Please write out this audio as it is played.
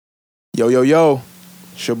Yo, yo, yo.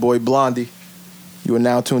 It's your boy Blondie. You are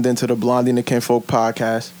now tuned into the Blondie and the Kinfolk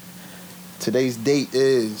podcast. Today's date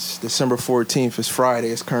is December 14th. It's Friday.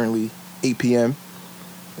 It's currently 8 p.m.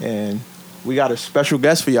 And we got a special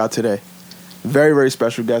guest for y'all today. Very, very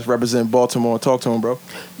special guest representing Baltimore. Talk to him, bro.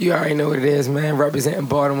 You already know what it is, man. Representing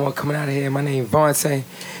Baltimore, coming out of here. My name is Vontae.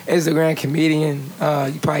 Instagram comedian.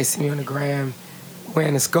 You probably see me on the gram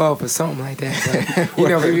wearing a scarf or something like that. But, you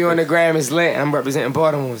know, if you on the gram, it's lit. I'm representing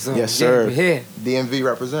Baltimore. So, Yes, sir. Yeah, we're here. DMV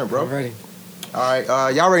represent, bro. I'm ready. All right.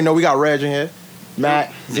 Y'all already know we got Reg in here.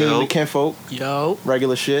 Matt, Zine, the Kinfolk. Yo.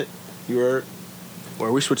 Regular shit. You heard?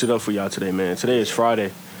 Well, we switch it up for y'all today, man. Today is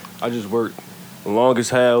Friday. I just worked long as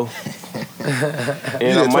hell. You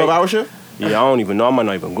did a 12-hour shift? Yeah, I don't even know. I might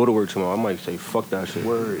not even go to work tomorrow. I might say, fuck that shit.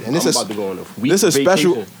 Word. And I'm about to go on a week This is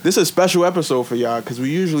vacation. This is a special episode for y'all because we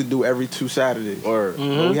usually do every 2 Saturdays. Word.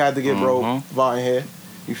 But we had to get bro Vaughn here.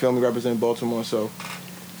 You feel me? Representing Baltimore. So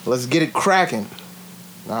let's get it cracking.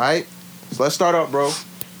 All right. So let's start up, bro.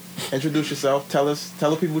 Introduce yourself. Tell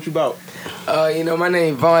the people what you about. You know, my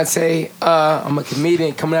name is Vontae. I'm a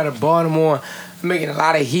comedian coming out of Baltimore. I'm making a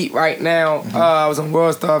lot of heat right now. I was on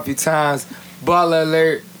World Star a few times. Baller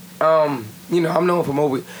Alert. You know, I'm known for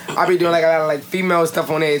movie. I be doing like a lot of like female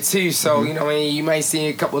stuff on there too. So you know, what I mean, you might see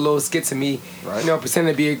a couple of little skits of me. Right. You know,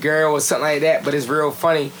 pretending to be a girl or something like that. But it's real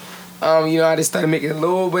funny. You know, I just started making a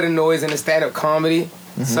little bit of noise in the stand-up comedy.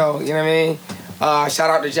 So you know what I mean. Shout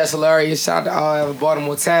out to Jess Hilarious. Shout out to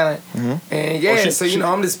Baltimore talent. And yeah, so you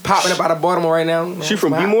know, I'm just popping up out of Baltimore right now. She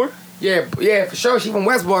from B-More? Yeah, for sure. She from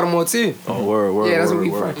West Baltimore too. Oh, word. Yeah, that's word, where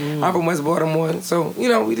we word. from. I'm from West Baltimore, so you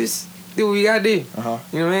know, we just do what we gotta do. You know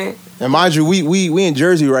what I mean? And mind you, we in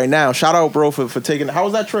Jersey right now. Shout out, bro, for taking. How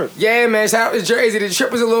was that trip? Yeah, man. Shout out to Jersey. The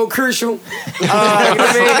trip was a little crucial. You know what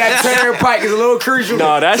I mean? That turnpike is a little crucial.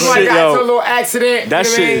 No, that Somebody shit, got yo. into a little accident. That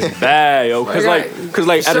you know shit what I mean? is bad, yo.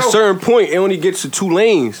 Cause at a certain point, it only gets to 2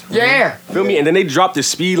 lanes. Yeah. Feel me? And then they dropped the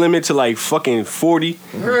speed limit to like fucking 40.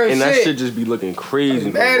 Real and that shit. shit just be looking crazy.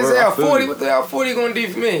 Bad as Word, I hell. feel 40. you. What the hell 40 gonna do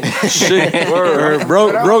for me? Shit. Word.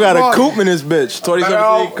 Bro got a Walking. coupe in this bitch.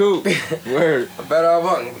 2017 coupe. Word. Better off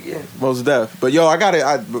walking. Yeah. Most deaf. But yo,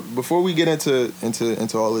 before we get into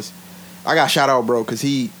all this, I got shout out, bro, because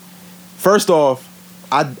he, first off,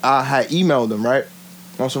 I had emailed him, right,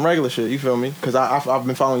 on some regular shit. You feel me? Because I've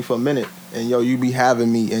been following you for a minute, and yo, you be having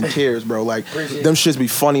me in tears, bro. Like them shits be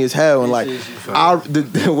funny as hell, and like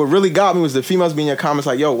what really got me was the females be in your comments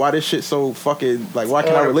like, yo, why this shit so fucking like, why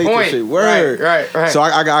can't I relate to shit? Word. Right. So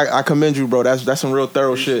I commend you, bro. That's some real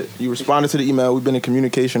thorough shit. You responded to the email. We've been in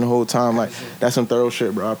communication the whole time. Like that's some thorough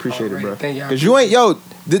shit, bro. I appreciate it, bro. Thank you. Cause you ain't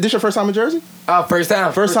this your first time in Jersey? First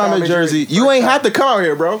time. First time in Jersey. You ain't had to come out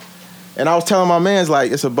here, bro. And I was telling my mans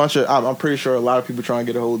like it's a bunch of. I'm pretty sure a lot of people trying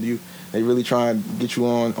to get a hold of you. They really trying to get you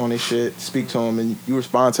on their shit, speak to them, and you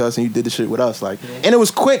respond to us, and you did the shit with us, like, and it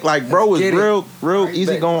was quick, like, bro, it was real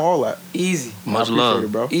easy going, all that. Easy. Much I appreciate love.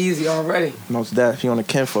 it, bro. Easy already. Most deaf. You on the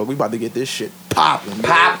Kinfolk. We about to get this shit popping.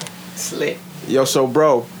 Pop. Slick. Yo, so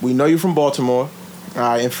bro, we know you from Baltimore. All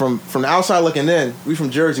right, and from the outside looking in, we from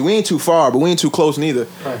Jersey. We ain't too far, but we ain't too close neither.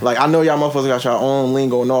 Right. Like I know y'all motherfuckers got your own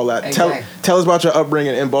lingo and all that. Exactly. Tell us about your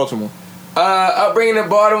upbringing in Baltimore. Upbringing in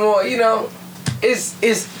Baltimore, you know, it's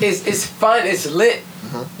fun. It's lit.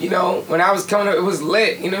 You know, when I was coming up, it was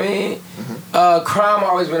lit. You know what I mean? Crime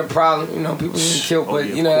always been a problem. You know, people getting killed, but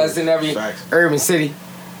yeah, you know that's in every urban city.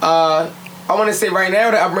 I want to say right now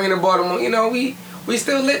that upbringing in Baltimore, you know, we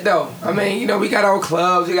still lit though. I mean, you know, we got our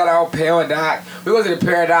clubs, we got our Paradox. We go to the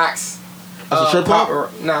Paradox. That's a strip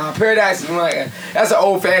club? Nah, Paradox is that's an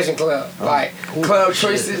old fashioned club. Like club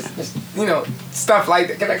choices, you know, stuff like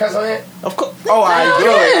that. Can I cuss on that? Of course. Oh, I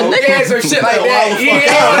good. Yeah, some shit like that.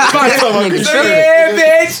 Yeah,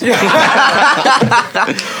 bitch.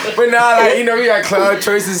 But nah, like, you know, we got club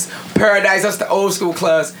choices, Paradise, that's the old school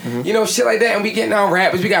clubs. You know, shit like that. And we getting our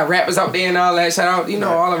rappers. We got rappers out there and all that. Shout out, you know,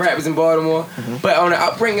 all the rappers in Baltimore. But on the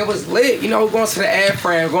upbringing, it was lit. You know, going to the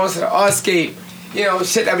Afram, going to the Artscape. You know,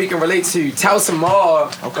 shit that we can relate to. Towson Mall,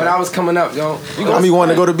 when I was coming up, yo. You got me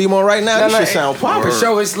wanting to go to B-More right now? This shit sound poppin'. For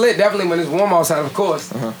sure, it's lit. Definitely when it's warm outside, of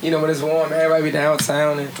course. You know, when it's warm, everybody be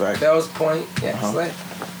downtown. And that was the point. Yeah, it's lit.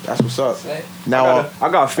 That's what's up. It's lit. Now,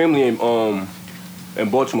 I got family in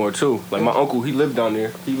Baltimore too. Like my uncle, he lived down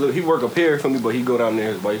there. He work up here for me, but he go down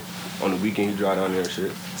there. His wife on the weekend, he drive down there and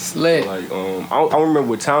shit. It's lit. Like I don't remember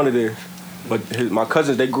what town it is, but my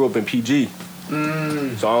cousins, they grew up in PG. So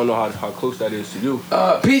I don't know how close that is to you.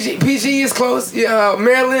 PG is close. Yeah,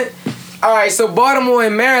 Maryland. All right, so Baltimore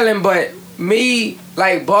and Maryland, but me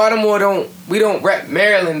like Baltimore we don't rep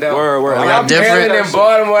Maryland though. Word. Like, Y'all different? Maryland and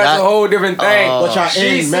Baltimore, that's a whole different thing. But y'all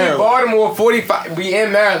in DC, Maryland. Baltimore, 45. We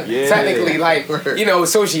in Maryland. Yeah. Technically, like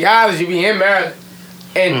sociology, we in Maryland,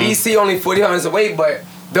 and DC only 40 minutes away. But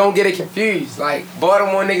don't get it confused. Like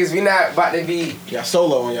Baltimore niggas, we not about to be Y'all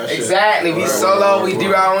solo on y'all shit. exactly. We solo. We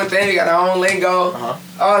do our own thing. We got our own lingo.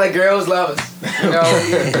 All the girls love us. You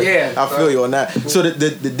know, yeah. I feel you on that. So the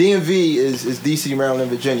DMV is DC, Maryland,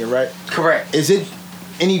 and Virginia, right? Correct. Is it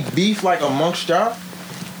any beef like amongst y'all?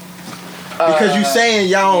 Because you saying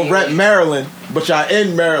y'all don't rep Maryland, but y'all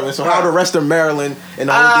in Maryland. So how the rest of Maryland and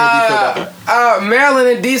the whole DMV feel about that? Maryland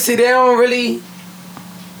and DC, they don't really.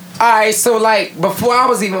 Alright, so like before I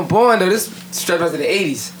was even born though, this straight out to the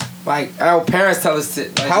 80s. Like our parents tell us to.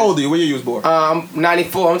 Like, How old are you? What year you was born? I'm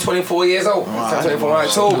 94. I'm 24 years old. I'm 24 in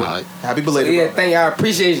October. Happy belated. Yeah, brother. thank you. I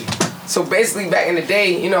appreciate you. So basically, back in the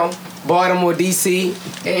day, Baltimore,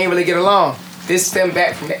 DC, they ain't really get along. This stemmed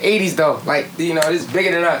back from the 80s though. Like this is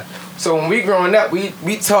bigger than us. So when we growing up, we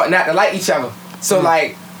taught not to like each other. So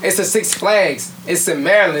like. It's a Six Flags. It's in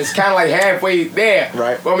Maryland. It's kind of like halfway there.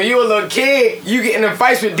 Right. But when you a little kid, you get in the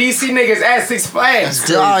fights with DC niggas at Six Flags. That's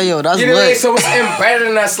you know what I mean? lit. So it's embedded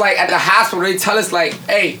in us. Like at the hospital, they tell us like,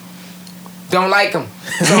 "Hey, don't like them."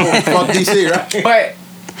 So Fuck DC, right? but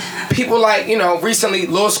people like recently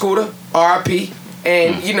Lil Scooter, R.I.P.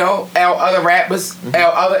 and our other rappers,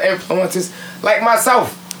 our other influencers, like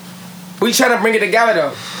myself. We trying to bring it together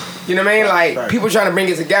though. You know what I mean? Like Right. people trying to bring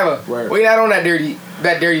it together. Right. We not on that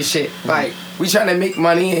dirty shit. Like we trying to make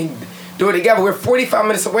money and do it together. We're 45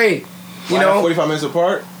 minutes away. You know, 45 minutes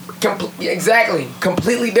apart. Exactly.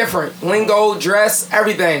 Completely different. Lingo, dress,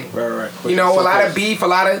 everything. Right. A lot of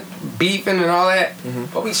beefing and all that.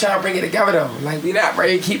 But we trying to bring it together though. Like we not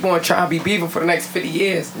ready to keep on trying to be beefing for the next 50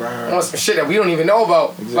 years. Right. On some shit that we don't even know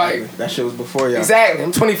about. Exactly. Like That shit was before y'all. exactly.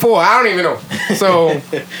 I'm 24. I don't even know. So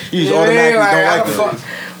You just automatically don't like them.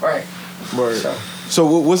 Right. Word.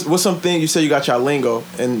 So what's something you say you got your lingo,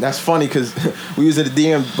 and that's funny because we was in the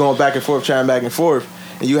DM going back and forth, chatting back and forth,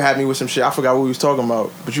 and you had me with some shit. I forgot what we was talking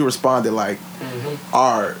about, but you responded like,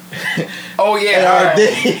 "Art." Oh yeah.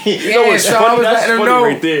 Yeah, So I was letting them know.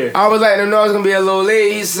 Right there. I was letting them know it was gonna be a little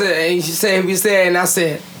late. He said, and she said, we said, and I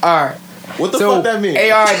said, "Alright." What the fuck that mean?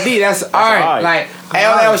 ARD, that's alright. alright.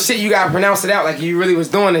 Like LL shit, you gotta pronounce it out like you really was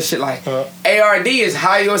doing this shit. Like ARD is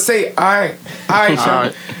how you gonna say alright,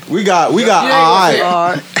 alright. We got alright. We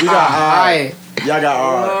got alright. Y'all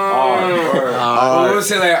got alright. We'll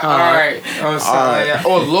say like alright.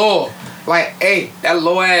 Or law. Like, hey, that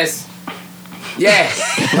low ass. Yeah.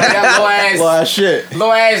 Like that low ass. Low ass shit.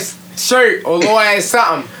 Low ass shirt or low ass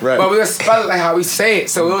something. Right. But we'll spell it like how we say it.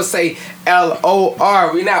 So we'll say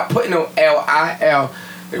LOR. We're not putting no LIL.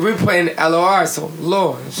 We're putting LOR. So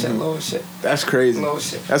low shit, low shit. That's crazy. Low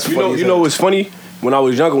shit. That's You funny. know, as you hell. know what's funny? When I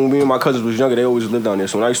was younger, when me and my cousins was younger, they always lived down there.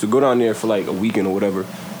 So when I used to go down there for like a weekend or whatever,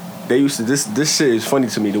 they used to this shit is funny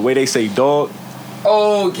to me. The way they say dog,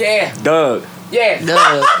 Oh yeah. Doug. Yeah. Doug.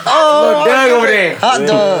 Little Doug over there. Hot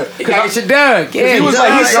dog. You gotta get your Doug. Yeah. He was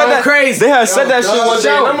like, he said that crazy. They had said that Doug, shit one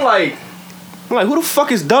day, and Doug. I'm like, who the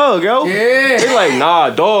fuck is Doug, yo? Yeah. They like, nah,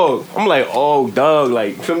 dog. I'm like, oh, Doug,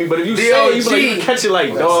 like, feel me? But if you say it, you be like, you catch it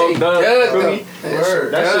like, dog, Say Doug, Doug, feel me? though.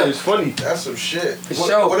 Word. That Doug. shit is funny. That's some shit.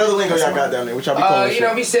 sure. What other lingo y'all got down there? What y'all be calling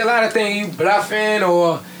shit? We say a lot of things. You bluffing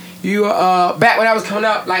or you back when I was coming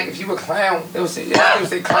up, like if you were clown, they would say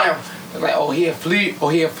clown. It was like, oh, he a fleet,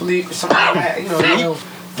 or he a fleet, or something like that.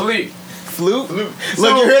 Fleet. Flute? Look, you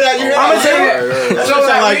hear that? You hear I'ma that? tell you. That So, shit sound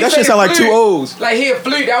like, when you that shit say sound like flute, two O's. Like he a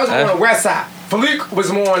fleet, that was more on the west side. Fleet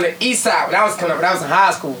was more on the east side when I was coming up, when I was in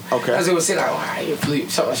high school. Okay. That's what would say like, oh, he a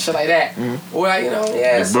fleet, shit like that. Or like,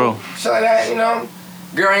 Hey, bro. shit like that,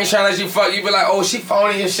 Girl ain't trying to let you fuck. You be like, oh, she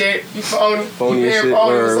phony and shit. You phony. Phony You and being shit.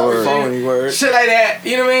 phony or Word, some word. shit. Phony word. Shit like that.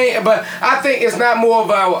 You know what I mean? But I think it's not more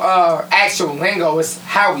of our actual lingo. It's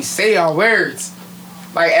how we say our words.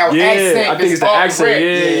 Like our Yeah, accent. I think is it's the off accent, rip.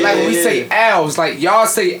 yeah, Like when we yeah. say ours, like y'all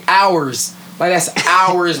say ours. Like that's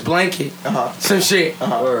ours blanket. Some shit.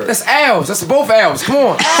 Word. That's ours. That's both ours. Come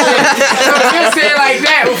on. You say it like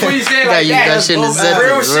that before you say it like You that. got shit in the Real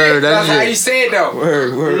sentence. shit. Word, That's how shit. you say it though.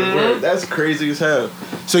 Word. That's crazy as hell.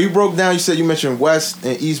 So you broke down, you said you mentioned West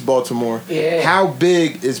and East Baltimore. Yeah. How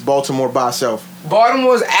big is Baltimore by itself?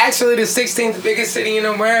 Baltimore is actually the 16th biggest city in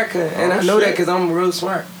America, and I know that because I'm real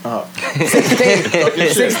smart.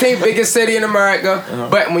 16th biggest city in America,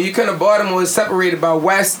 but when you come to Baltimore, it's separated by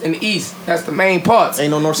West and East. That's the main parts. Ain't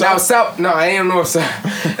no north Now side? south, no, I ain't north side.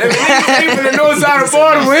 If he came from the north side of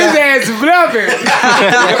Baltimore, his ass is bluffing.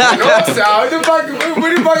 North side, what the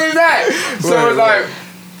fuck is that? So it's like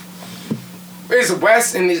it's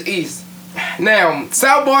West and it's East. Now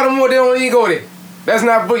South Baltimore, they don't even go there. That's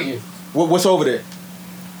not Boogie. What's over there?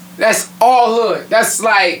 That's all hood. That's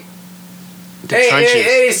like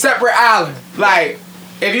they separate island. Like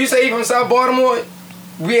if you say you from South Baltimore,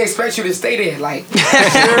 we expect you to stay there. Like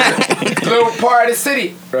little part of the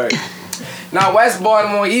city. Right. Now West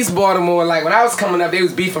Baltimore, East Baltimore. Like when I was coming up, they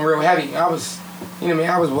was beefing real heavy. I was, you know what I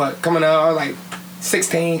mean? I was what coming up. I was like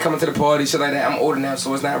 16, coming to the party, shit like that. I'm older now,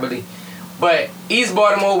 so it's not really. But East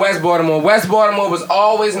Baltimore, West Baltimore. West Baltimore was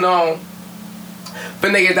always known for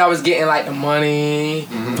niggas that was getting like the money,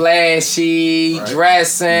 flashy,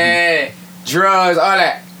 dressing, drugs, all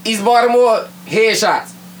that. East Baltimore,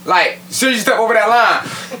 headshots. Like, as soon as you step over that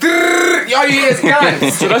line, all you hear is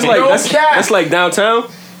guns. So that's like that's like downtown.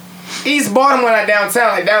 East Baltimore, not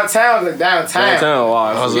downtown. Like downtown is downtown. Downtown,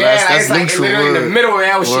 wow. Oh, Yeah, that's it's like neutral literally in the word. middle of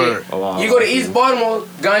that Word. shit. Oh, wow. You go to East Baltimore,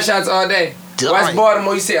 gunshots all day. Damn. West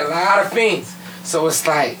Baltimore, you see a lot of fiends. So it's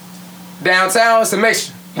like downtown, it's a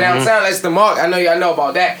mixture. Downtown, Leicester Market. I know y'all know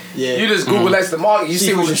about that. Yeah. You just Google Leicester Market, you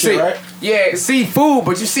see what you Seafood see. and shit, right? Yeah, see food,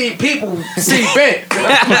 but you see people, you see bent. You know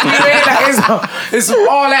what I mean? Like, it's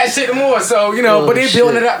all that shit and more. So, you know, Oh, but they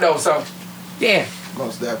building shit. it up though. So, yeah.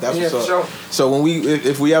 Most that. That's Yeah, what's for up. sure. So when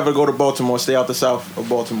if we ever go to Baltimore, stay out the south of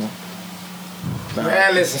Baltimore. Nah.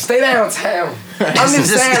 Man, listen, stay downtown. I'm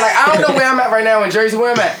just saying, like, I don't know where I'm at right now in Jersey.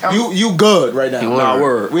 Where I'm at? You good right now? Nah,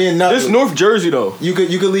 word. We in Nutley. This North Jersey though. You could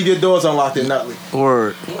leave your doors unlocked in Nutley.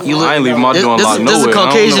 Word. You I ain't leave my door this unlocked is nowhere. a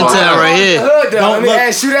Caucasian I don't know. town right here. Hood, though. Don't Let me look-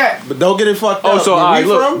 ask you that. But don't get it fucked Oh, up. so Where alright,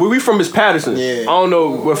 we look, from? where we from is Patterson. Yeah. I don't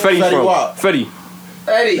know where Fetty Fetty from. Wap. Fetty.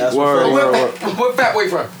 Eddie. That's Word, what word, What fat way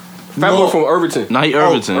from? Fat boy from Irvington. Nah, he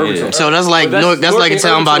Irvington. Irvington. Yeah. So that's like But that's North, that's North like a and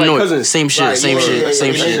town by Irvington, like North. cousins. Same shit. Right, Same yeah, shit. yeah,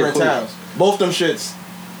 Same yeah, shit. different towns. Both them shits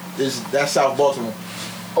that's South Baltimore.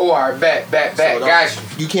 Oh, all right, bet. So Got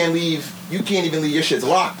you. You can't even leave your shits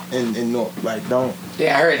locked in North. Like don't.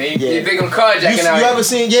 Yeah, I heard it. Yeah. They gonna carjacking You out here. ever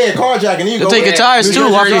seen carjacking? You They'll go take your tires New too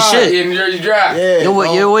Jersey off your Drive. shit. Yeah, New Jersey Drive. Yeah,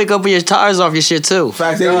 You'll wake up with your tires off your shit too.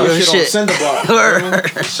 Facts, they leave Yo, your shit on shit. cinder block.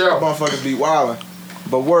 Sure. Motherfuckers be wildin'.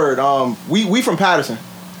 But word, we from Patterson.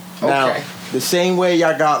 Now, Okay. the same way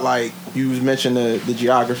y'all got like you mentioned the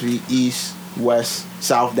geography, east, west,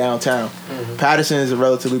 south, downtown. Patterson is a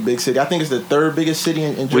relatively big city. I think it's the third biggest city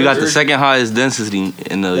in Jersey. We got the second highest density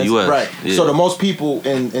in the That's U.S. Right. Yeah. So the most people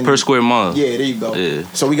in per square mile. Yeah, there you go. Yeah.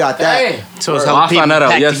 So we got that. Damn. So it's Well, how I people found that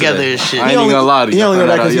out pack yesterday. together and shit. I ain't even gonna lie to you. He only know I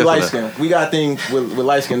that found because he out light yesterday. skinned. We got things with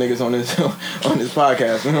light skinned niggas on this on this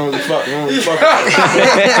podcast. We don't really fuck.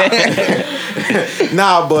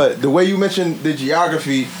 Nah, but the way you mentioned the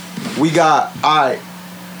geography, we got alright.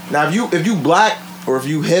 Now if you black or if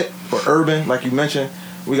you hip or urban, like you mentioned,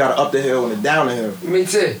 we got an up the hill and a down the hill. Me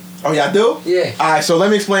too. Oh y'all do? Yeah. Alright, so let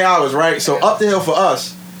me explain ours, right? So up the hill for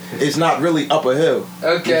us is not really up a hill.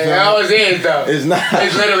 Okay, You feel that me? was it though. It's not.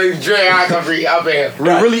 It's literally Dre I come for up here.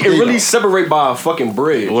 Right, It really there you go. separate by a fucking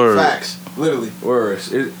bridge. Word. Facts. Literally.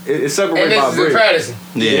 Words. It And separated this by a is in bridge. Patterson.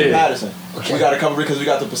 Yeah. Patterson. Okay. We got to cover because we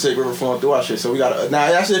got the Pacific River flowing through our shit. So we got to. Now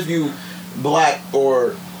that's if you black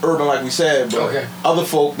or urban, like we said. But Okay. other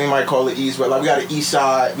folk they might call it east. But like we got an east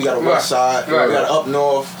side, we got a west side, Right. we got an up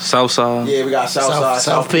north. South side. Yeah, we got south side,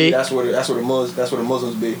 South Peak. Peak. That's where the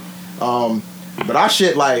Muslims be. But our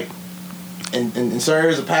shit like in certain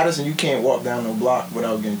areas of Patterson, you can't walk down no block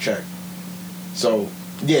without getting checked. So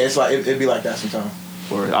yeah, it's like it'd be like that sometimes.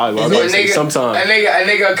 Word. I So love a that. nigga, Sometimes. a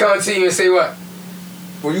nigga come to you and say what?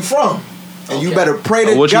 Where you from? And you Okay. better pray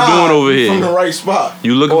to What you God doing over here? from the right spot.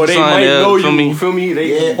 You looking Or for they something might there? know Feel you. me? Feel me?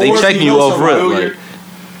 Yeah, They or if checking you know off rip. somebody,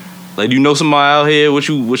 Like you know somebody out here, what's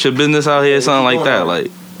your business out here, Yeah, something what you like that. doing?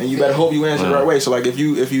 Like and you better hope you answer the Yeah. right way. So like if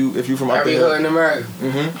you from up Every there, hood in America.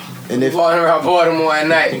 and if Walking around Baltimore at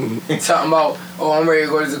night, talking about, oh, I'm ready to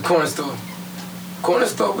go to the corner store. Corner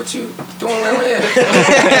store? What you doing around here?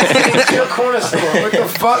 Your corner store. What the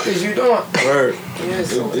fuck is you doing? word, Yeah,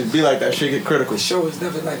 so it'd be like that. Shit get critical. the show is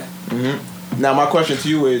definitely like that. Now my question to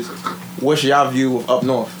you is, what's y'all view of up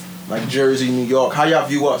north, like Jersey, New York? How y'all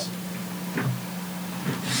view us?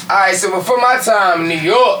 Alright, so before my time, New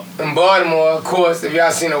York and Baltimore, of course, if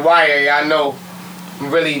y'all seen The Wire, y'all know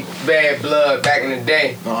really bad blood back in the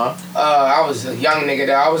day. I was a young nigga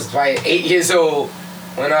though. I was probably 8 years old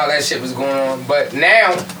when all that shit was going on. But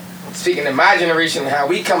now, speaking of my generation and how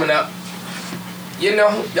we coming up, you know,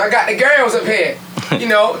 y'all got the girls up here. You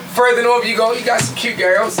know, further north you go, you got some cute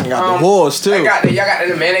girls. You got the whores too. Y'all got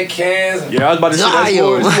the Mannequins. Yeah, I was about to say that's Zion.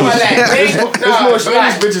 more. All that. There's more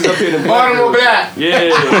Spanish bitches up here than black Baltimore girls. black.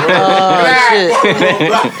 Yeah.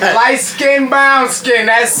 Black. Light skin, brown skin.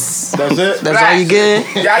 That's it. That's black. all you get?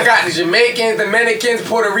 Y'all got the Jamaicans, the Dominicans,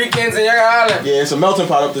 Puerto Ricans, and y'all got all them. Yeah, it's a melting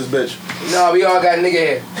pot up this bitch. No, we all got nigga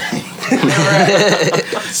here.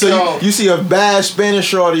 So you see a bad Spanish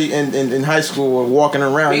shorty in high school walking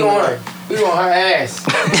around. We on her. We on her ass.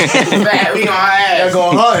 We on her ass. They're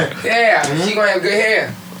going hunting. Yeah, she gonna have good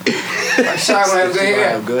hair. My shot gonna have good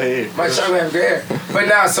hair. Go ahead. My shot gonna have good hair. But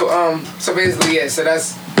now, so basically, yeah. So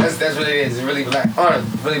that's what it is. It's really black.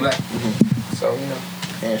 Really black. So you know.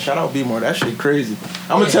 And shout out B-More. That shit crazy.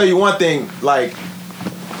 I'm gonna tell you one thing. Like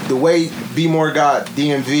the way B-More got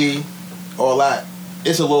DMV, all that.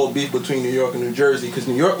 It's a little beef between New York and New Jersey because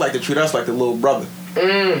New York like to treat us like the little brother.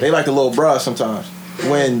 They like the little bruh sometimes.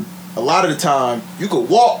 When a lot of the time you could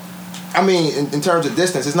walk. I mean, in terms of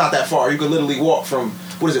distance, it's not that far. You could literally walk from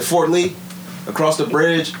Fort Lee, across the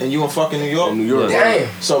bridge, and you in fucking New York. In New York. Damn.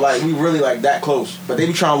 So like we really like that close, but they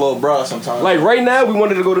be trying little bruh sometimes. Like right now, we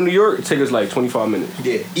wanted to go to New York. It take us like 25 minutes.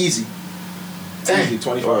 Yeah, easy. Easy,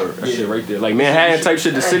 25. That shit right there. Like Manhattan type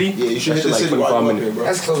shit, the city. Yeah, you should that hit the shit city like while 25 you up minutes. here, bro.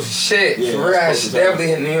 That's close as shit. Yeah, For that's real, I close should as hell. definitely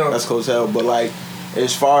hit New York. That's close as hell. But like,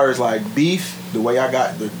 as far as like beef, the way I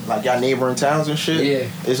got like y'all neighboring towns and shit, Yeah.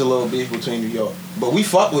 it's a little beef between New York. But we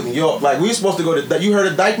fuck with New York. Like we were supposed to go to. You heard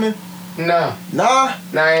of Dykeman? No, Nah. I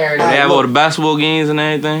ain't heard They that. have all the basketball games and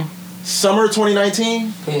everything. Summer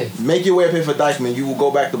 2019. Yeah. Make your way up here for Dykeman. You will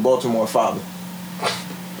go back to Baltimore, father.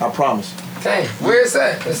 I promise. Dang, where is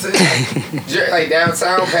that? Is it like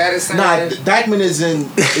downtown Patterson? Nah, Dykeman is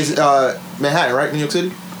Manhattan, right? New York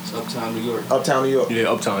City. It's uptown New York. Uptown New York. Yeah,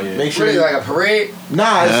 uptown. Yeah. Make sure. Really you- like a parade?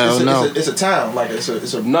 Nah, Hell it's a town. Like it's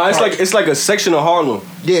a. Nah, it's like a section of Harlem.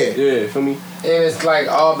 Yeah. Yeah, feel me? And it's like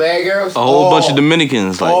all bad girls? A whole Oh. bunch of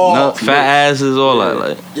Dominicans, like Oh. fat asses, all that.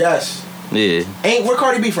 Like, Yes. yeah. Ain't where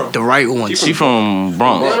Cardi B from? The right ones. She from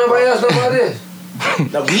Bronx. Don't nobody else know about this?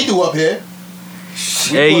 Now we do up here.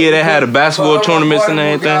 Hey, yeah, they had a basketball All tournaments and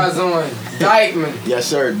Baltimore guys everything. on Dykeman. Yes,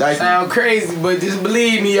 sir. Dykeman. Sound crazy, but just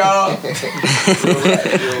believe me, y'all.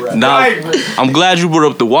 Real rap. Now, Dykeman. I'm glad you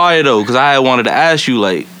brought up The Wire though, because I had wanted to ask you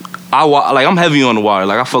like, I'm heavy on The Wire.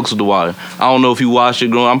 Like I fucks with The Wire. I don't know if you watched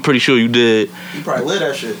it growing. I'm pretty sure you did. You probably live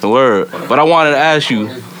that shit. The word. But I wanted to ask you,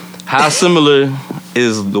 how similar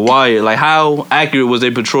is The Wire? Like how accurate was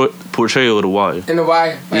their portrayal of The Wire? In the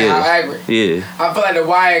Wire, like Yeah. how accurate. Yeah. I feel like the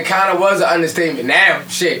Wire kind of was an understatement. Now,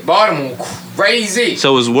 shit, Baltimore crazy.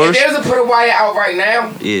 So it's worse. If they was to put a Wire out right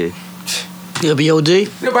now, Yeah. It'll be OD.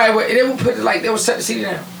 nobody would. They would put it like they would shut the city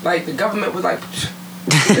down. Like the government was like.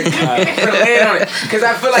 Put a lid on it. Cause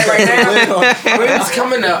I feel like right now, when it was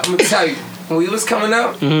coming up, I'm gonna tell you, when we was coming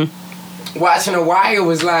up, watching The Wire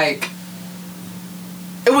was like,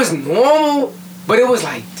 it was normal, but it was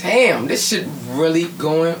like, damn, this shit really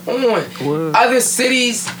going on. Other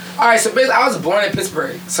cities, all right. So basically, I was born in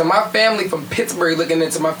Pittsburgh, so my family from Pittsburgh looking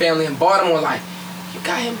into my family in Baltimore, like, you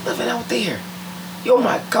got him living out there. Yo,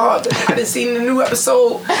 my God, I didn't see the new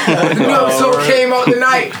episode. The new episode came out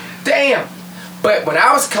tonight. Damn. But when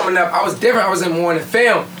I was coming up, I was different. I was in more in the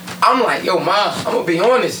film. I'm like, yo, mom, I'm gonna be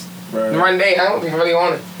honest. Right. One day, I'm gonna be really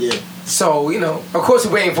on it. Yeah. So, you know, of course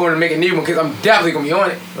we're waiting for him to make a new one because I'm definitely gonna be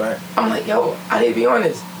on it. Right. I'm like, yo, I need to be on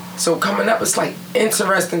this. So coming up, it's like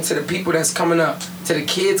interesting to the people that's coming up. To the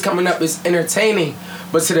kids coming up, it's entertaining.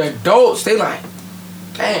 But to the adults, they like,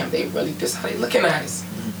 damn, they really, this how they looking at us.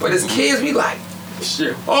 But as kids, we like,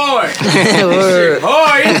 shit hard. Shit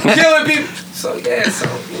hard. He's killing people. So yeah, so,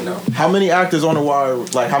 you know. How many actors on The Wire?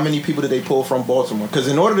 Like how many people did they pull from Baltimore? Because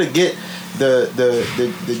in order to get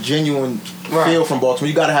the genuine Right. feel from Baltimore,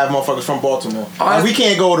 you gotta have motherfuckers from Baltimore. Like, we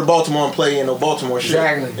can't go to Baltimore and play in no Baltimore shit.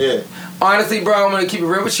 Exactly. Yeah. Honestly, bro, I'm gonna keep it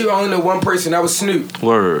real with you. I only know one person. That was Snoop.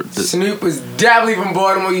 Word. Snoop was definitely from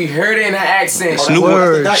Baltimore. You heard it in her accent. Snoop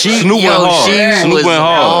Word. Snoop Snoop went hard. Yeah. Snoop went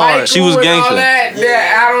hard. Michael She was and all gangster. that,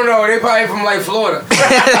 yeah, I don't know. They probably from like Florida.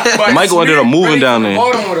 But Michael ended up Snoop moving really down from there.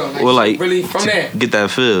 Baltimore though. Well, like, really from there. Get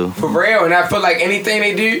that feel. For real. And I feel like anything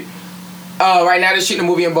they do, right now they're shooting a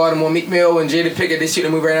movie in Baltimore. Meek Mill and Jada Pinkett, they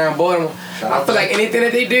shooting a movie right now in Baltimore. I feel like anything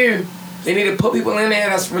that they do, they need to put people in there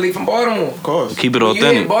that's really from Baltimore. Of course. Keep it When you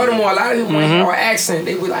authentic. in Baltimore, a lot of people want to hear our accent.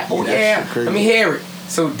 They be like, oh Yeah, yeah, that's crazy. let me hear it.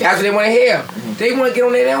 So that's what they want to hear. They want to get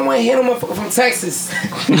on there. They don't want to hear no motherfucker from Texas,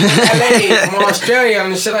 LA, from Australia,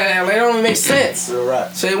 and shit like that. Like, it don't even make sense. Real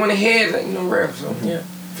rap. So they want to hear it, like, you know, real. So yeah,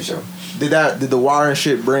 for sure. Did The Wire and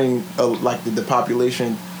shit bring like did the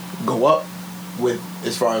population go up with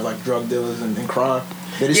as far as like drug dealers and crime?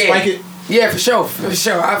 Did it Yeah. spike it? Yeah, for sure, for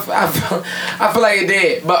sure. I feel like it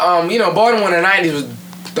did. But you know, Baltimore in the '90s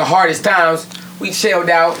was the hardest times. We chilled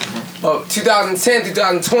out. But 2010,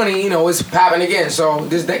 2020, you know, it's popping again. So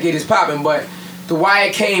this decade is popping. But The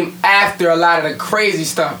Wire came after a lot of the crazy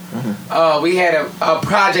stuff. We had a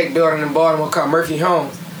project building in Baltimore called Murphy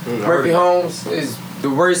Homes. Murphy Homes is the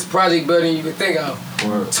worst project building you could think of.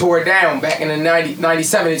 tore it down back in the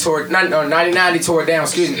 97. They tore it, 99. They tore it down.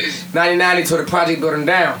 Excuse me, 99. They tore the project building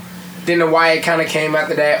down. Then the Wire kind of came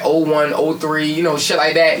after that. 01, 03, you know, shit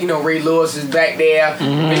like that. You know, Ray Lewis is back there.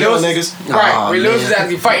 Ray Lewis, niggas. right? Aw, Ray Lewis man. was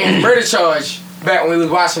actually fighting the murder charge back when we was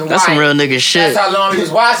watching the That's some Wire. real nigga shit. That's how long he was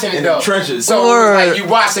watching it In the though. trenches. So it was Word. like you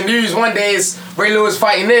watch the news one day, it's Ray Lewis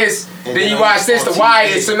fighting this. And Then you then watch this, on the Wire.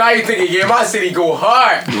 TV. So now you thinking, yeah, my city go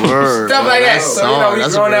hard. Word. Stuff like that. So you know, he's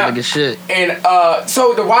that's growing some real up. nigga shit. And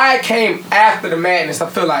so the Wire came after the madness, I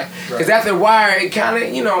feel like. Because after the Wire, it kind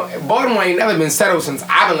of, you know, Baltimore ain't never been settled since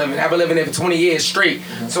I've been living. I've been living there for 20 years straight.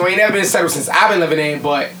 So it ain't never been settled since I've been living there.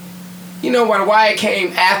 But, you know, when the Wire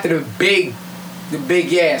came after the big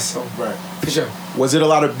yes. So, Right. for sure. Was it a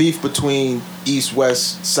lot of beef between East,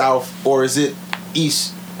 West, South, or is it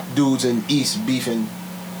East dudes and East beefing?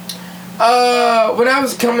 When I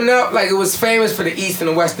was coming up, like, it was famous for the East and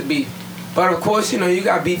the West to beef. But of course, you know, you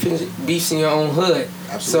got beefs in your own hood.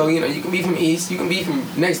 Absolutely. So, you know, you can be from East, you can be from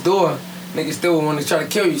next door. Niggas still want to try to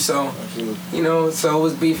kill you, so, Absolutely. you know, so it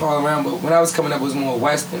was beef all around. But when I was coming up, it was more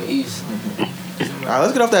West than East. All right,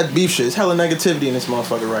 let's get off that beef shit. It's hella negativity in this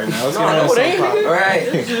motherfucker right now. Let's No, get on no, it some ain't, pop.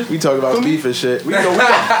 nigga. Right. We talk about beef and shit.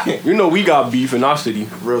 You know we got beef in our city.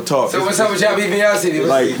 Real talk. So what's up with y'all beef in y'all city?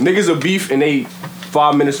 Like niggas are beef and they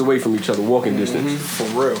 5 minutes away from each other, walking distance. For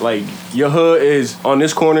real. Like your hood is on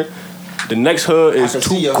this corner, the next hood is can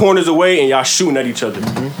see 2 your- corners away, and y'all shooting at each other.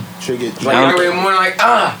 Should get Like, Yeah. every morning, like,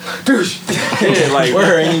 douche. Yeah, like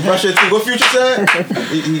Word, and he brush his teeth. What Future said? I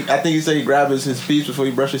think he said he grabbed his teeth before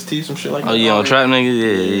he brushed his teeth, some shit like that. Oh yeah, on trap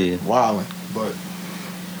niggas, yeah. Wildin'. But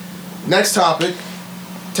next topic,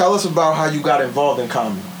 tell us about how you got involved in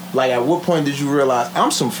comedy. Like, at what point did you realize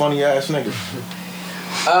I'm some funny ass nigga?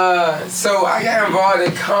 So I got involved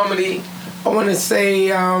in comedy. I want to say,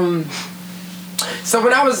 so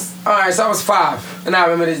when I was, so I was 5, and I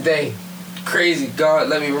remember this day. Crazy, God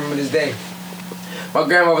let me remember this day. My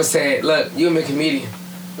grandmother said, look, you a comedian.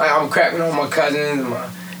 Like, I'm cracking on my cousins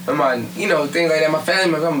and my, you know, things like that. My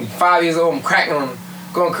family, I'm 5 years old, I'm cracking on them,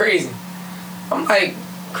 going crazy. I'm like,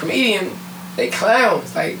 comedian, they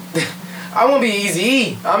clowns. Like, I want to be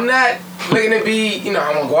Eazy-E. I'm not looking to be, you know,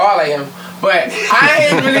 I want to go out like him. But I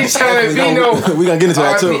ain't really trying to be no... We gonna get into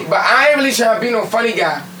that too. But I ain't really trying to be no funny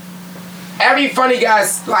guy. Every funny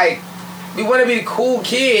guy's like, we want to be the cool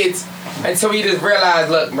kids until we just realize,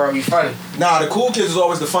 look, bro, you funny. Nah, the cool kids is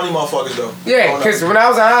always the funny motherfuckers though. Yeah, because when I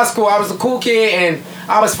was in high school, I was a cool kid and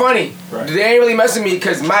I was funny. Right. They ain't really messing with me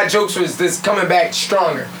because my jokes was just coming back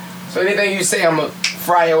stronger. So anything you say, I'm going to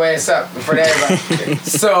fry your ass up in front of everybody.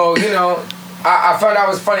 So, you know, I found I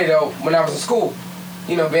was funny though when I was in school.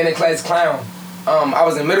 You know, being a class clown. I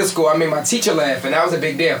was in middle school, I made my teacher laugh and that was a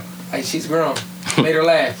big deal. Like, she's grown. Made her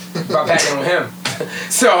laugh by packing on him.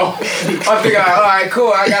 So I'm thinking, all right,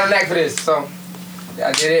 cool, I got a knack for this. So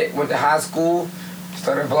I did it, went to high school,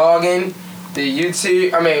 started vlogging, did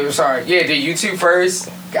YouTube, did YouTube first,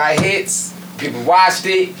 got hits, people watched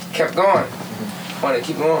it, kept going. Wanted to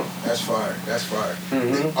keep going. That's fire. That's fire.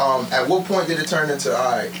 Mm-hmm. At what point did it turn into,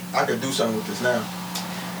 all right, I could do something with this now?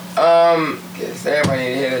 Guess everybody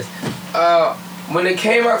need to hear this. When it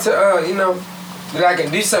came out to, you know, that I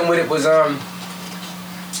can do something with it was,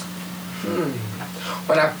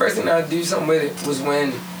 when I first thing I do something with it was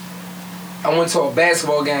when I went to a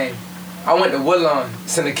basketball game. I went to Woodlawn.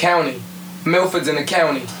 It's in the county. Milford's in the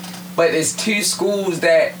county. But it's 2 schools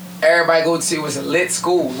that everybody go to. It's a lit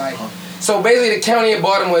school. Like, so basically the county of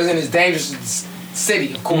Baltimore is in this dangerous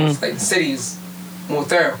city, of course. Like, the city is more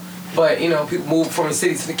thorough. But, you know, people move from the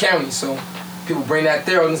city to the county, so people bring that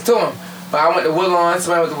thoroughness to them. But I went to Woodlawn,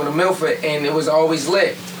 somebody went to Milford, and it was always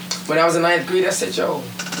lit. When I was in 9th grade, I said, yo,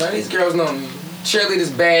 none of these girls know me.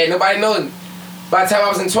 Cheerleaders bad, nobody knows me. By the time I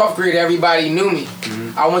was in 12th grade, everybody knew me.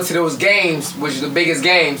 I went to those games, which are the biggest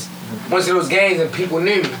games. Went to those games and people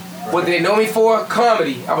knew me. What did they know me for?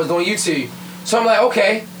 Comedy. I was doing YouTube. So I'm like,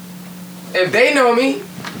 okay, if they know me,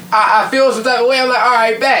 I feel some type of way. I'm like, all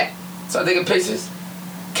right, bet. So I taking pictures,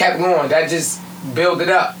 kept going. That just build it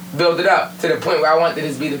up to the point where I wanted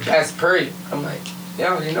this to be the best period. I'm like,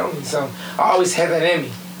 yo, they know me. So I always had that in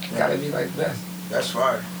me. Gotta be like the best. That's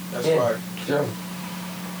fire. That's Yeah. fire. Sure.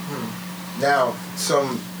 Now,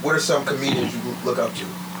 what are some comedians you look up to?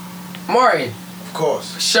 Martin. Of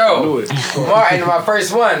course. Show. Knew it. Martin, my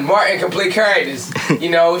first one. Martin, complete characters. You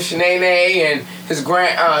know, Shanae and his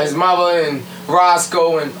mother and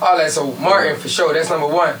Roscoe and all that. So Martin for sure. That's number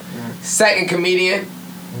 1. Second comedian,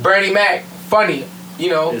 Bernie Mac. Funny. You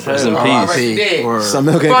know. Rest in peace. Dead. Word. Some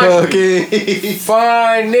milk and Funny. cookies.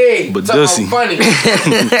 Funny. But Talking Dussy. Funny.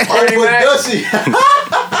 Oh, Bernie with Mac. Dussy.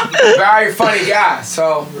 Very funny guy.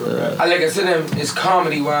 So I look at him as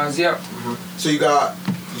comedy wise. Yep. So you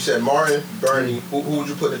said Martin, Bernie. Who would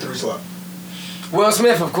you put in the 3 slot? Will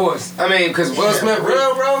Smith, of course. I mean, because Will Smith,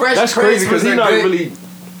 real, bro. Fresh That's Prince crazy because was he's a not good- really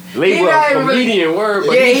labeled He not a even really- comedian word,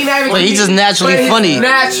 but Yeah, he not even. But he's just naturally but his funny.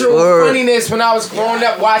 Natural Word. funniness when I was growing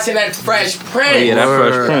up watching that Fresh Prince. Oh, yeah, that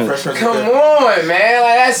Word. Fresh Prince. Fresh Prince is Come good. on, man.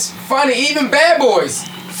 Like, that's funny. Even Bad Boys.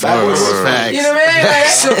 That was Facts. You know what I mean? Like,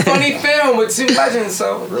 that's a funny film with 2 legends.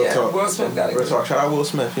 So, Real yeah, talk. Will Smith got it. Real talk. Shout out Will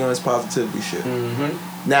Smith. You know his positivity shit.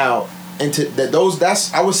 Now, into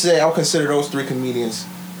that, I would say I would consider those 3 comedians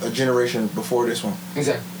a generation before this one.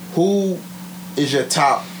 Exactly. Who is your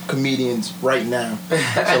top comedians right now?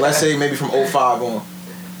 So let's say maybe from 05 on.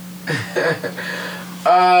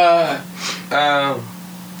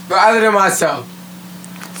 But other than myself.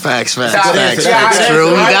 Facts. Top- answer. That's true.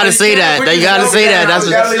 You Right? gotta say that. You gotta say that. That's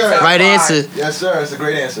Definitely the top right 5. answer. Yes, sir. It's a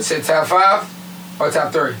great answer. Say top 5 or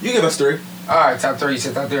top 3? You give us 3. Alright, top 3. You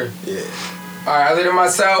said top 3. Yeah. Alright, other than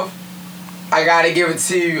myself, I gotta give it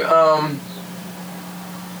to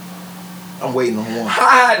I'm waiting on one.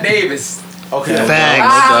 Ha Davis. Okay. Facts.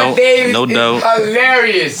 Ha Davis No is doubt.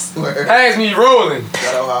 hilarious. Word. That has me rolling.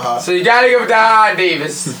 Shout out, haha. So you gotta give it to Ha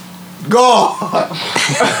Davis. Go!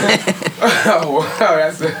 Oh, wow,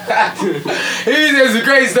 that's he says some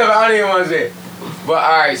great stuff. I don't even want to say it. But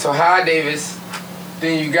alright, so Ha Davis.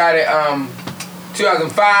 Then you got it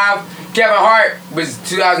 2005. Kevin Hart was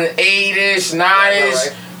 2008-ish, 9-ish.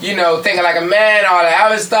 Right. You know, Thinking Like a Man, all that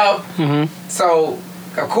other stuff. So,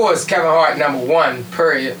 of course, Kevin Hart #1,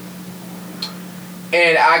 period.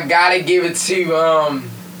 And I gotta give it to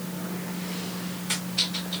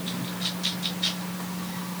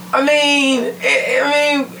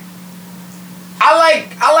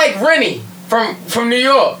I like Rennie from New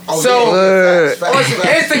York. Oh, so yeah. on Facts, some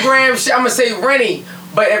facts. Instagram shit, I'm gonna say Rennie.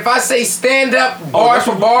 But if I say stand up Oh, bar that's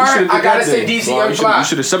for what- bar, you should've I did gotta that say then. DC Well, Young you Fly.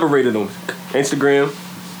 should have separated them. Instagram.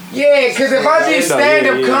 Yeah, because if I do Yeah, stand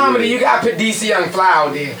up yeah, comedy, yeah. you gotta put DC Young Fly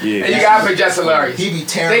out there. Yeah. And you gotta put Just Hilarious. He be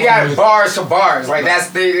tearing They got on bars for bars. Like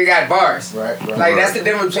they got bars. Right, right. Like that's the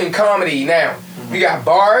difference between comedy now. You got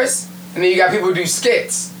bars, and then you got people who do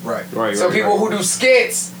skits. Right. Right. So people who do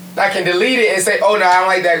skits, I can delete it and say, oh no, I don't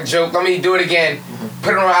like that joke. Let me do it again.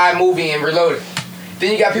 Put it on iMovie and reload it.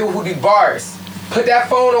 Then you got people who do bars. Put that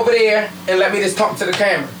phone over there and let me just talk to the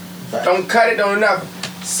camera. Right. Don't cut it, don't do nothing.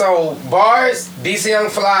 So bars, DC Young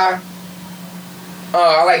Fly.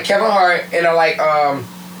 I like Kevin Hart and I like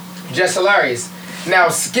Just Hilarious. Now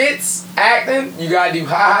skits, acting, you gotta do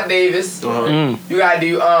Ha Davis. You gotta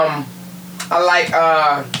do I like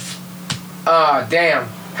damn.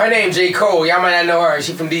 Her name J. Cole. Y'all might not know her.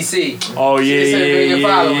 She from DC. Oh yeah, She's yeah, a million yeah,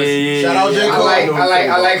 followers. yeah. Shout out J. Cole.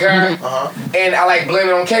 I like her. Uh-huh. And I like Blame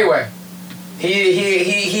It on K-Way.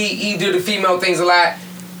 He do the female things a lot.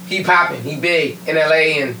 He popping. He big in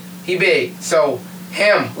LA and he big. So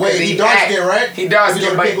him. Wait, he dark skin, right? He dark He skin,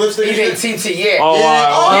 got but big lipstick he and did TT, yeah. Oh,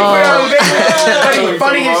 Yeah. He put on big, but Oh, he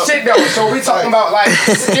funny as shit though. So we talking about like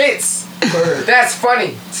skits. Bird. That's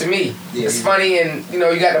funny to me. Yeah, It's yeah. funny and you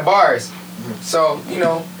know you got the bars. So you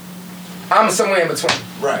know I'm somewhere in between.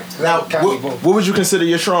 Right. Now, what would you consider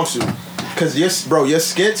your strong suit? Because your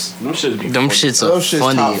skits, Them shits be Them funny. shits are those shits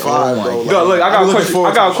funny. top 5, Oh bro. my. Like, Yo, look, I I'm got a looking question. forward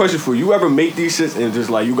I got to a question for you. You ever make these shits and just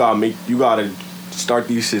like you gotta start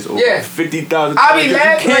these shits over Yeah. 50,000 I be times?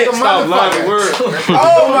 laughing You like can't a stop lying motherfucker. word.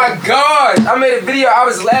 Oh my god! I made a video. I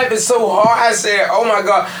was laughing so hard. I said, "Oh my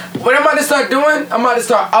god!" What I'm about to start doing? I'm about to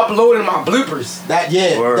start uploading my bloopers. That,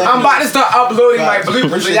 yeah. Word. that- I'm about to start uploading my Facts.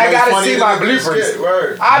 bloopers. Shit So y'all very gotta funny see to my look at this bloopers. skit,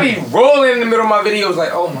 word. I be rolling in the middle of my videos like,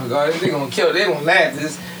 "Oh my god, they gonna kill. They gonna laugh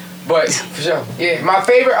this." But for sure, yeah. My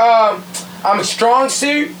favorite. I'm a strong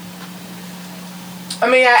suit. I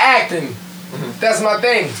mean, I acting. That's my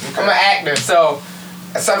thing. I'm an actor, so.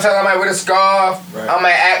 Sometimes I might wear a scarf. Right. I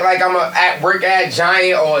might act like I'm a work at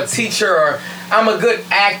Giant or a teacher, or I'm a good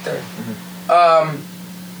actor.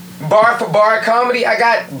 Bar for bar comedy, I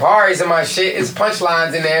got bars in my shit. It's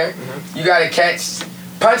punchlines in there. You gotta catch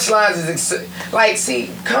punchlines. Like,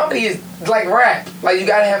 see, comedy is like rap. Like you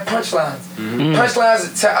gotta have punchlines.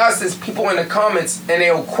 Punchlines to us is people in the comments and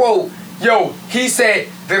they'll quote, "Yo, he said,"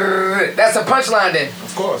 that's a punchline then.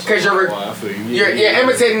 Of course. Because you're I feel you. you're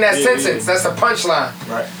imitating that Yeah, sentence. yeah. That's a punchline.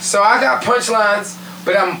 Right. So I got punchlines,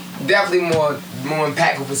 but I'm definitely more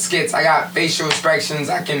impactful for skits. I got facial expressions.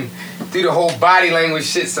 I can do the whole body language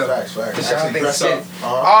shit. So Facts. for sure, I Actually think dress skits, up.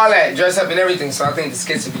 Uh-huh. all that dress up and everything. So I think the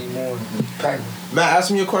skits would be more impactful. Matt,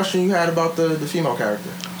 ask me a question you had about the female character.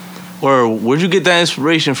 Or where'd you get that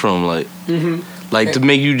inspiration from? Like, Like, to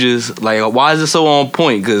make you just, like, why is it so on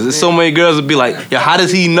point? Because there's so many girls that be like, yo, how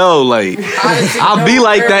does he know? Like, I'll be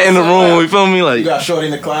like that in the room, you feel me? Like, You got shorty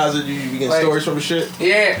in the closet, you get Like- stories from the shit?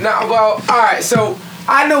 Yeah, no, well, alright, so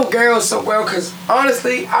I know girls so well because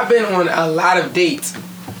honestly, I've been on a lot of dates.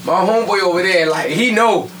 My homeboy over there, like, he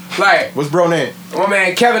know. Like, What's bro name? my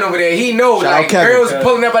man Kevin over there, he know. Shout out Like, Kevin. girls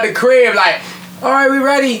pulling up at the crib, like, alright, we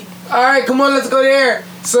ready. Alright, come on, let's go there.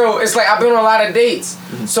 So it's like I've been on a lot of dates.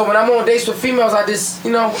 So when I'm on dates with females, I just,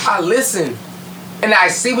 I listen. And I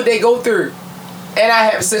see what they go through. And I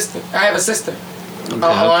have a sister.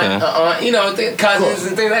 The cousins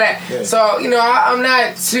and things like that. Yeah. So, I'm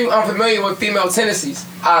not too unfamiliar with female tendencies.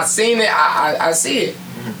 I've seen it, I see it.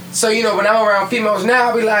 So, when I'm around females now,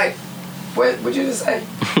 I'll be like, what'd you just say?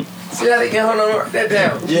 See how they get, hold on, write that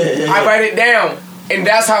down. Yeah. I write it down. And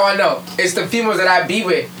that's how I know. It's the females that I be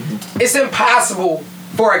with. It's impossible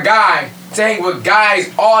for a guy to hang with guys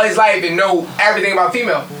all his life and know everything about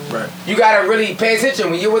female. Right. You gotta really pay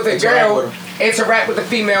attention when you're with a Interact girl. with Interact with the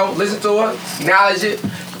female, listen to her, acknowledge it,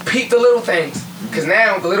 peep the little things. Cause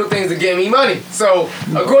now the little things are getting me money. So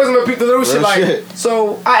of course I'm gonna peep the little shit Real like. shit.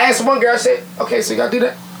 So I asked one girl, I said, "Okay, so you gotta do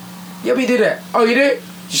that? Yeah, we do that. Oh, you did?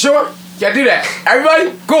 You sure? Yeah, do that.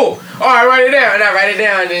 Everybody, cool. All right, write it down. And I write it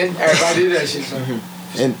down, and then everybody do that shit. So.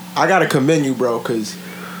 And I gotta commend you, bro, because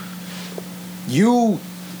you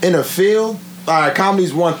in a field, alright,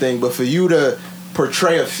 comedy's one thing, but for you to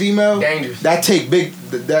portray a female, Dangerous. that take big.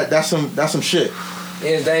 That's some shit. Yeah,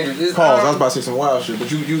 it's dangerous. It's, Pause. I was about to say some wild shit,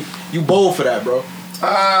 but you bold for that, bro.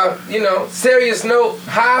 Serious note,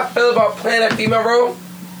 how I feel about playing a female role.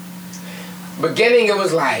 Beginning, it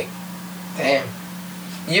was like, damn,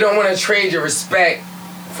 you don't want to trade your respect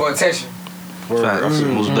for attention. facts,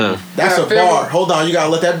 most def. That's Yeah, a feel bar. me? Hold on, you gotta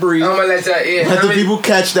let that breathe. I'm gonna let that, yeah. Let the people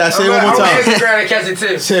catch that. Say it one more I'm time. on Instagram to catch it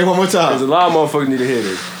too. Say it one more There's a time. lot of motherfuckers need to hear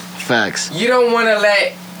this. Facts. You don't want to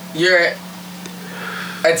let your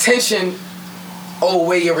attention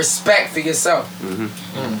outweigh your respect for yourself.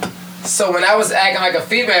 So when I was acting like a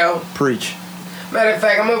female, Preach. matter of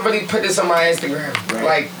fact, I'm gonna really put this on my Instagram. Right.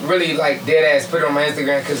 Like, really, like, dead ass put it on my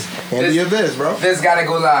Instagram, because Handle your biz, bro. this gotta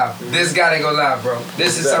go live. This gotta go live, bro.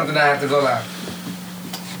 This is something I have to go live.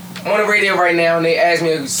 I'm on the radio right now, and they asked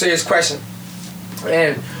me a serious question.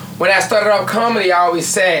 And when I started off comedy, I always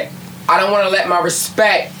said, I don't want to let my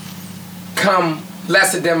respect come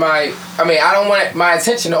lesser than I don't want my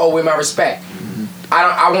attention to outweigh my respect.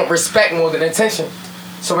 I want respect more than attention.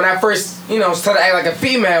 So when I first, started acting like a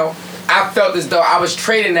female, I felt as though I was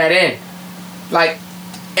trading that in. Like,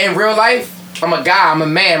 in real life, I'm a guy, I'm a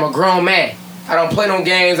man, I'm a grown man. I don't play no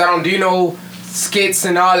games, I don't do no skits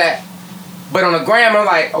and all that. But on the gram, I'm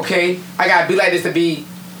like, okay, I gotta be like this to be,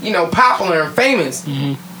 popular and famous.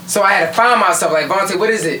 So I had to find myself, like, Vontae, what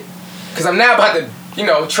is it? Because I'm now about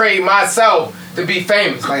to, trade myself to be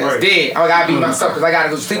famous. Like, Right. it's dead. I gotta be myself, because I gotta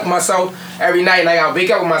go sleep with myself every night, and I gotta wake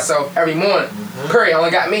up with myself every morning. Period. I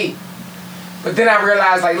only got me. But then I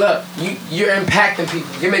realized, like, look, you're impacting people.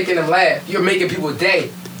 You're making them laugh. You're making people's day.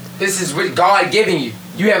 This is what God giving you.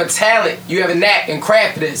 You have a talent. You have a knack and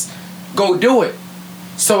craft for this. Go do it.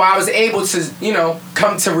 So I was able to,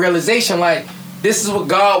 come to realization, like, this is what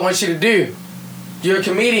God wants you to do. You're a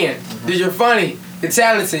comedian. You're funny. You're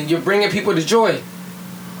talented. You're bringing people to joy.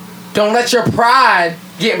 Don't let your pride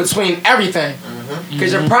get in between everything.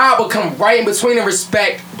 Because your pride will come right in between the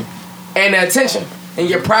respect and the attention. And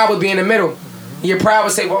your pride will be in the middle. Your pride will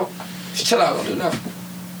say, well, just chill out, don't do nothing.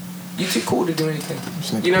 You too cool to do anything.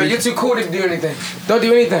 You're too cool to do anything. Don't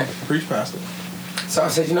do anything. Preach, pastor. So I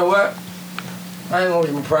said, you know what? I ain't gonna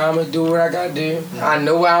be my pride. I'm gonna do what I gotta do. I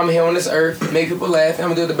know why I'm here on this earth. Make people laugh. I'm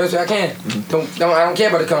gonna do it the best way I can. I don't care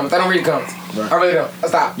about the comments. I don't read the comments. Right. I really don't. I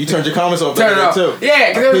stop. You turned your comments off Turn it off. too. Yeah,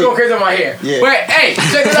 because it was going crazy on my hair. Yeah. But hey,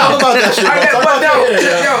 check it Talk out. about that shit, bro. Talk about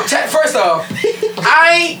that. First off,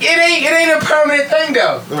 it ain't a permanent thing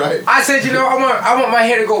though. Right. I said, I want my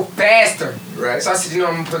hair to go faster. Right. So I said,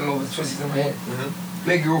 I'm gonna put a little twisties in my hair.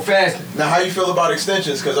 Make it go faster. Now, how you feel about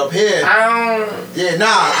extensions? Because up here, I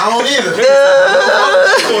I don't either.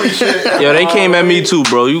 Yo, they came at me too,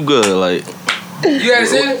 bro. You good? Like, don't. You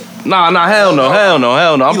understand it? nah, hell no. I'm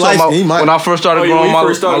talking likes about me, he might. when I first started Oh, yeah, growing when he my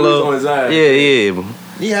first started, my he was little. on his ass. Yeah.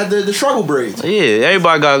 He had the struggle braids. Yeah,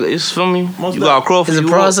 everybody got, it's feel me? Most You got a crow for It's a you.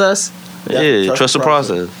 process. Yeah, trust the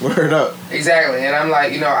process. Word up. Exactly, and I'm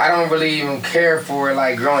like, I don't really even care for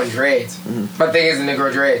like growing dreads. My thing isn't to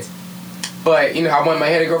grow dreads, but I want my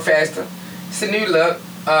hair to grow faster. It's a new look.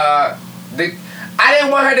 I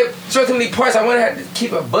didn't want her to show too many parts. I wanted her to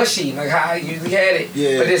keep it bushy, like how I usually had it,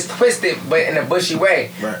 Yeah. but just twisted, but in a bushy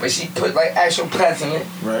way. Right. But she put like actual parts in it,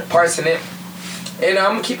 Right. parts in it, And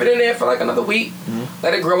I'm gonna keep it in there for like another week.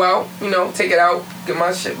 Let it grow out, take it out, get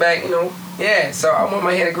my shit back, Yeah, so I want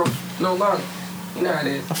my hair to grow no longer. You know how it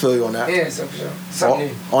is. I feel you on that. Yeah, so for sure. Something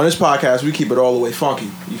new. On this podcast, we keep it all the way funky.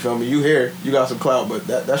 You feel me? You here, you got some clout, but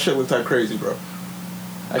that shit looks like crazy, bro.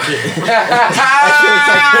 That shit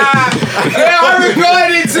I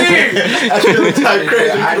recorded it too. That shit looks like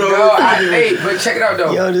crazy, I bro. know. Hey, but check it out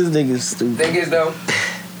though. Yo, this nigga's stupid. Thing is though,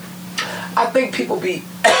 I think people be.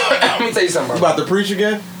 Let me tell you something, You bro. about to preach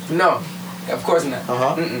again? No, of course not.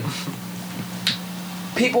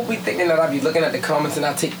 People be thinking that I be looking at the comments and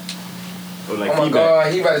I take. Or like Oh my feedback.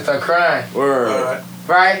 God, he about to start crying. Word.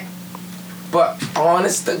 Right? But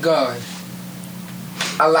honest to God,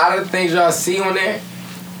 a lot of the things y'all see on there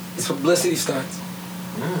is publicity stunts.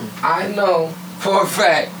 I know for a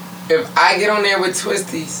fact, if I get on there with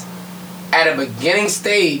Twisties at a beginning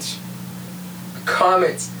stage, the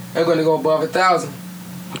comments are going to go above 1,000.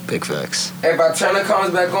 Big facts. If I turn the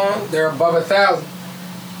comments back on, they're above 1,000.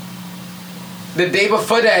 The day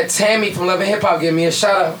before that, Tammy from Love and Hip Hop gave me a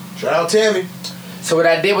shout out. Shout out Tammy. So what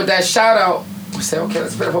I did with that shout out, we said, okay,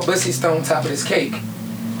 let's put a publicity stone on top of this cake.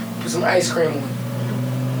 Put some ice cream on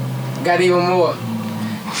it. Got even more.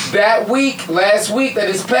 That week, last week that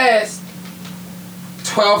is past,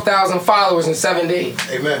 12,000 followers in 7 days.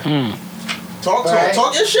 Amen. Talk Right.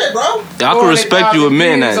 talk your shit, bro. I can respect you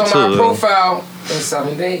admitting that on too. my though. profile in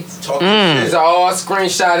 7 days. Talk your These shit. are all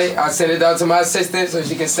screenshotted. I sent it out to my assistant so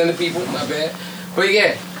she can send the people. My bad. But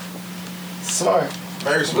yeah, smart.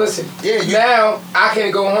 Very smart. Listen, Yeah, now I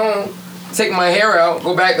can go home, take my hair out,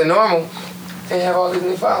 go back to normal, and have all these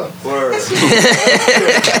new followers. Word. You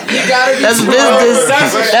gotta be That's smart.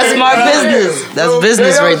 business. That's my business. That's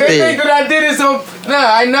business right They think there. that I did this on.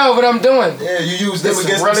 Nah, I know what I'm doing. Yeah, you use them This is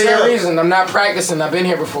against really a themselves. reason. I'm not practicing. I've been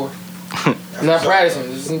here before. I'm not practicing.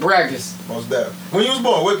 This is in practice. Most definitely. When you was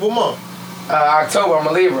born, what month? October, I'm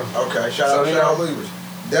a Libra. Okay, shout So, out you shout out know. Libras.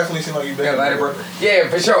 Definitely seem like you've been Yeah, here Libra. before. Yeah,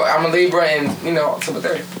 for sure. I'm a Libra and, October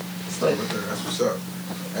 30th. It's Libra. That's what's up.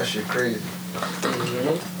 That shit crazy.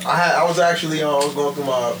 Mm-hmm. I was actually I was going through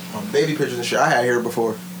my baby pictures and shit. I had hair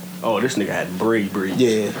before. Oh, this nigga had braid.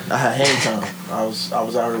 Yeah, I had hang time. I was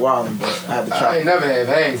out here wilding, but I had to I chop. ain't never had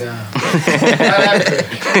hang time.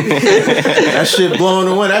 That shit blowing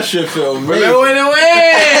the wind. That shit feel amazing. Blow in the wind!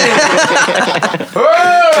 Oh!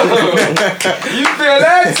 You feel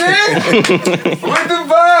that shit? What the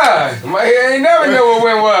vibe? My hair ain't never know what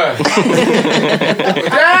wind was.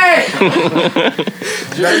 Dang!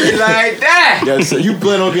 Just like that. Yeah, so you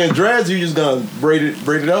plan on getting dreads? You just gonna braid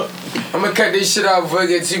it up? I'm gonna cut this shit out before it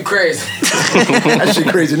gets too crazy. That shit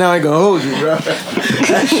crazy. Now I ain't gonna hold you, bro.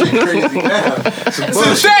 That shit crazy now. Some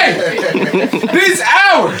bullshit. Today, this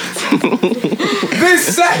hour,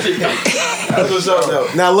 this second. That's what's up, though.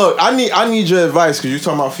 Now look, I need your advice because you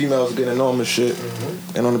talking about females getting enormous shit,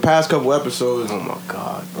 and on the past couple episodes, Oh my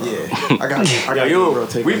god. yeah, I got you, bro.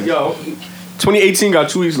 Take it. 2018 got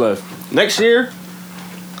 2 weeks left. Next year,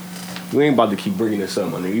 we ain't about to keep bringing this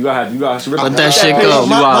up, my nigga. You gotta Let that shit go. You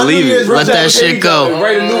gotta leave it. Let that shit go.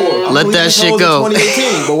 Write a new one. Let that shit go.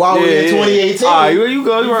 2018, but while we're in 2018, Alright, you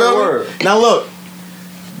go. You you right feel me? word. Now look,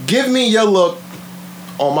 give me your look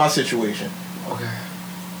on my situation. Okay.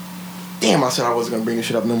 Damn, I said I wasn't gonna bring this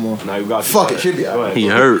shit up no more. Now you got Fuck it, should be. Go ahead. He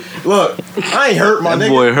hurt. Look, I ain't hurt, my That nigga.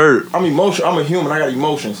 boy hurt. I'm emotional. I'm a human. I got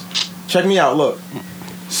emotions. Check me out. Look.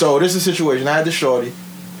 So this is a situation. I had this shorty.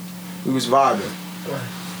 We was vibing.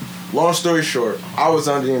 Long story short, I was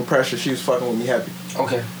under the impression she was fucking with me heavy.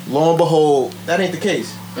 Okay. Lo and behold, that ain't the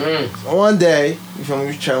case. Mm. So one day, you feel me? We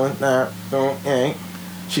was chilling. Nah, ain't.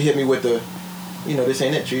 She hit me with the, this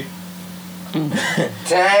ain't it, Chief.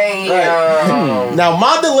 Damn. Now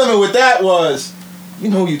my dilemma with that was, you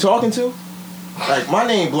know who you talking to? Like my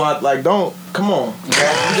name Blunt. Like come on. You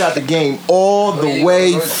got the game all the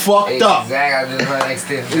way fucked up. Exactly. I did it for next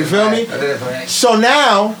time. You feel me? I did it for next. So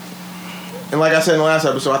now, and like I said in the last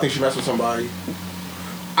episode, I think she messed with somebody.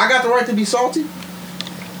 I got the right to be salty.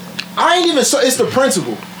 I ain't even it's the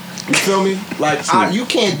principle. You feel me? Like you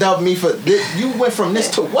can't dub me for this. You went from this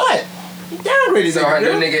to what? You downgraded. So her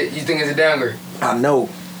new nigga, you think it's a downgrade? I know.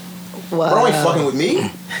 Bro ain't fucking with me.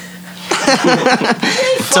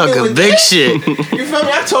 Talking big shit. You feel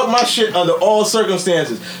me? I talk my shit under all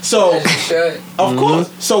circumstances. So As you should. of course.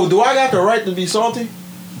 So do I got the right to be salty?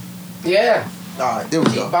 Yeah. Alright, there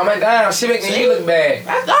we go. By my down, she making you look bad.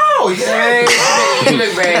 Oh, Hey, she making you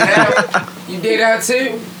look bad now. You did that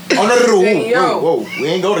too? Oh no, Hey, yo. whoa, we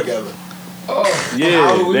ain't go together. Oh.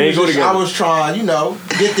 Yeah, We they ain't was go just- I together. was trying,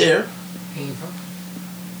 get there.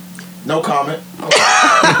 No comment. No, I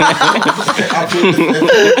feel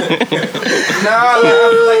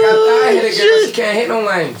like I hit a girl. She can't hit no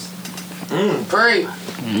lanes. Pray.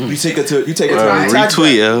 You take it to Right.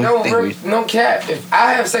 Retweet, yo. No cap. If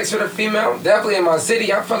I have sex with a female, definitely in my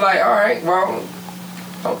city, I feel like, all right, well,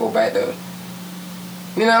 don't go back to,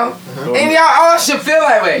 you know? And y'all should feel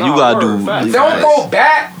that way. You gotta do. Don't go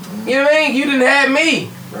back. You know what I mean? You didn't have me.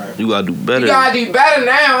 You gotta do better. You gotta do better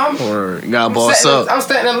now. Or you gotta boss up. I'm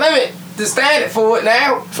setting a limit to stand it for it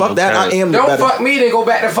now. Fuck that. I am the Don't better. fuck me, then go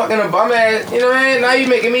back to fucking a bum ass. You know what I mean? Now you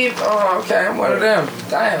making me. Oh, okay, I'm one of them.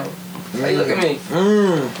 Damn. How you look at me?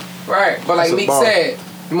 Right, but like That's a Meek bar. said,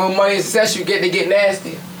 the more money and success you get, they get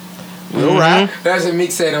nasty. Real rap. That's what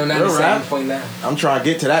Meek said on Real rap. 97.9. I'm trying to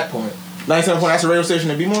get to that point. 97 point. That's the radio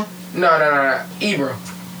station in B-more? No.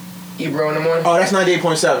 Ebro in the morning. Oh, that's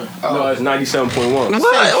 98.7. No, it's 97.1.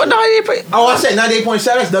 What? What no, he pay? Oh, I said 98.7.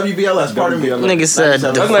 That's WBLS. Pardon me. WBLS. Nigga said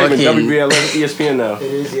the That's not even fucking. WBLS, ESPN now. It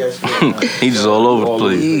is, yes. He just all over the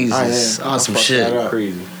place. Jesus, on some shit.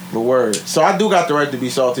 Crazy. The word. So I do got the right to be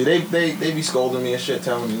salty. They be scolding me and shit,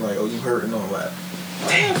 telling me like, "Oh, you hurt and all that."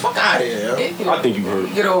 Damn, fuck out of here, yo. I think you hurt.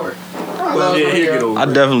 Get over it. I Yeah, lost my he'll get girl. over I it.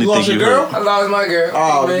 definitely You lost think you your girl? hurt. I lost my girl.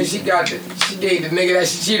 Oh, Man, you- she gave the nigga that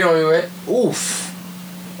she cheated on me with. Oof.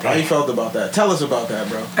 How you felt about that? Tell us about that,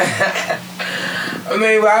 bro. I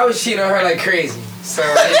mean, well, I was cheating on her like crazy. So, you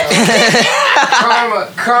know,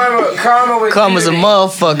 karma was Come as a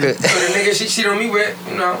motherfucker. So the nigga she cheated on me with,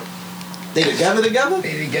 you know, They together?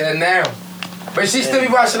 they together now. But she still be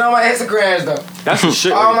watching all my Instagrams though. That's the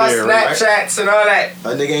shit All my right there, right? Snapchats and all that.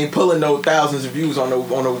 A nigga ain't pulling no thousands of views on no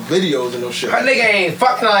videos and no shit. Her nigga ain't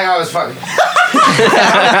fucking like I was fucking.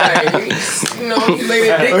 You know, you lay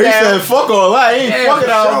that dick Oh, he down. said, "Fuck all that. I ain't Yeah, fucking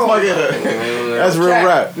for out. sure. Fucking her." That's real Cap.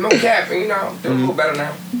 rap. No cap, you know, they'll go better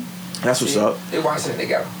now. That's what's up. They watching it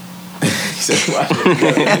together. He said, "Watch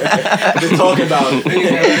it." Been talking about it.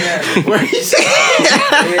 Yeah, right Where he said,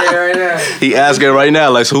 now. Yeah, right now. He asking right now,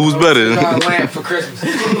 like, so who's better? Got a lamp for Christmas.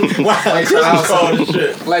 "Wow, Christmas card and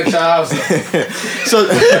shit." Like the house. So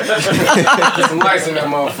Get some lights in that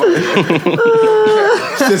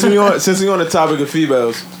motherfucker. since we on the topic of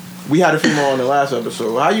females, we had a female on the last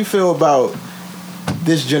episode. How you feel about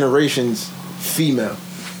this generation's female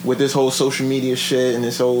with this whole social media shit and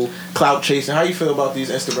this whole clout chasing? How you feel about these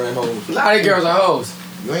Instagram hoes? A lot of girls are hoes.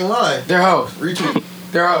 You ain't lying. They're hoes. Retweet.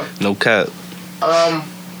 They're hoes. No cap. A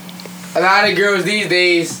lot of girls these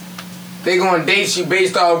days, they gonna date you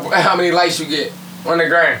based off how many likes you get on the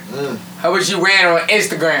gram. How much you ran on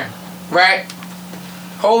Instagram, right?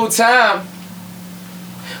 Whole time,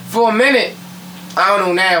 for a minute, I don't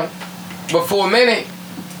know now, but for a minute,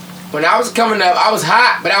 when I was coming up, I was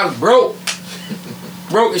hot, but I was broke.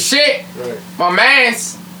 Broke as shit. Right. My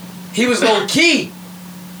mans, he was low key.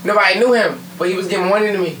 Nobody knew him, but he was giving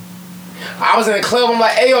money to me. I was in the club, I'm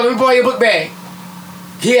like, hey, yo, let me borrow your book bag.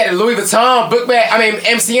 He had a Louis Vuitton book bag,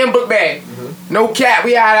 MCM book bag. No cap,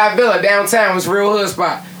 we out at our villa downtown, it was a real hood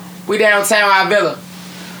spot. We downtown our villa.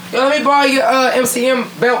 Yo, let me borrow your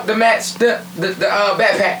MCM belt to match the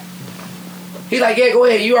backpack. He like, yeah, go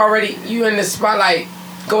ahead, you in the spotlight.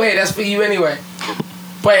 Go ahead, that's for you anyway.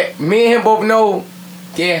 But me and him both know,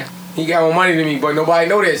 yeah, he got more money than me, but nobody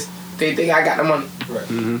know this. They think I got the money.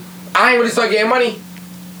 Right. I ain't really start getting money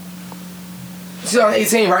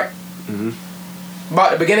 2018, right?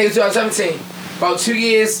 About the beginning of 2017. About 2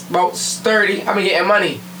 years, about 30, I've been getting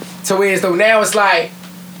money. To where it's though now it's like,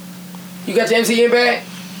 you got your MCN bag?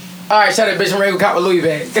 Alright, shut up, bitch, I'm ready to cop a Louis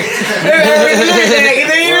bag.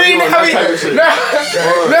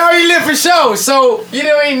 Now he live for show. So, you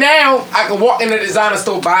know what I mean? Now I can walk in the designer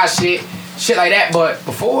store, buy shit like that. But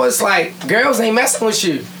before it's like, girls ain't messing with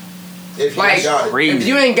you. If you Like, ain't got it. if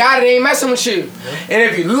you ain't got it, they ain't messing with you. And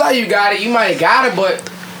if you look like you got it, you might have got it, but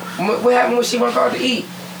what happened when she want to go out to eat?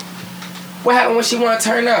 What happened when she want to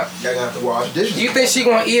turn up? Y'all gonna have to wash dishes. You think she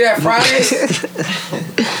gonna eat at Fridays?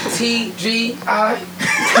 TGI?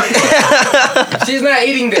 She's not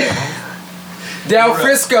eating there. Del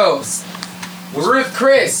Frisco's. Ruth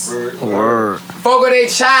Chris. Word. Fogo de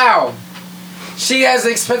Chao. She has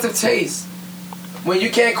expensive taste. When you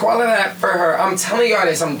can't qualify that for her, I'm telling y'all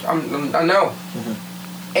this. I know.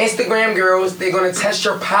 Instagram girls, they're gonna test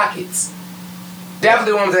your pockets.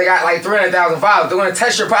 Definitely the ones that got like 300,000 followers. They're gonna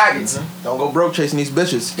test your pockets. Don't go broke chasing these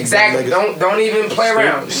bitches. Exactly. Niggas. Don't even play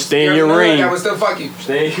around. Stay in Girls your know ring. that will still fuck you.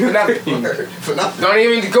 Stay in For your nothing. For nothing. Don't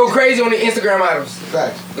even go crazy on the Instagram models.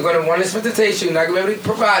 Facts. They're gonna want to spend the taste you. Not gonna be able to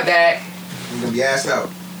provide that You're gonna be assed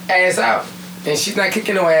out. ass out, and she's not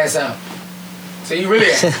kicking no ass out. So you really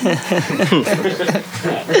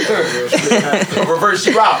reverse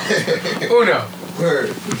you out. Uno.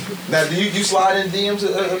 Word. Now, do you slide in DMs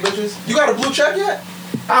of bitches? You got a blue check yet?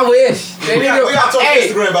 I I wish. They We gotta talk to hey,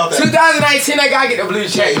 Instagram about that. 2019, I gotta get the blue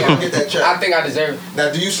check. Yeah, get that check. I think I deserve it.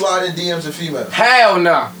 Now, do you slide in DMs of females? Hell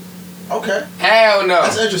no. Okay. Hell no.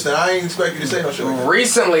 That's interesting. I ain't expect you to say no shit like that.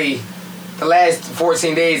 Recently, the last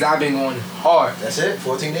 14 days, I've been going hard. That's it?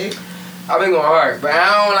 14 days? I've been going hard, but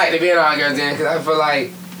I don't like to be in all girls in because I feel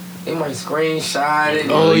like they might screenshot it.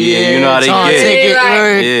 Oh, yeah, you know how they trying to get. take it, Like,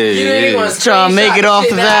 word. you know they gonna Trying to make screenshot it the off shit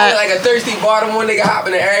the now, bat. like a thirsty bottom one nigga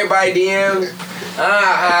hopping to everybody DM.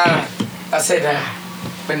 I said nah,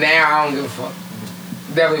 but now I don't give a fuck.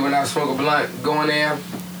 Definitely when I smoke a blunt, going there,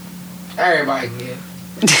 everybody can get it.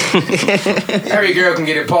 Every girl can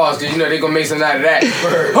get it paused because you know they gonna make something out of that.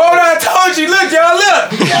 Hold on, I told you, look y'all,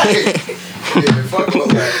 look. Yeah, fuck about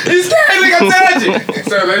that. You scared like I told you.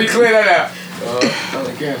 So let me clear that out.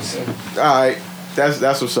 Other girls, so. Alright.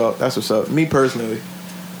 That's what's up. That's what's up. Me personally,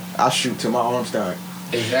 I shoot till my arms die.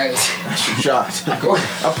 Exactly. I shoot shots.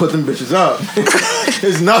 I put them bitches up.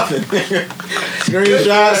 It's nothing.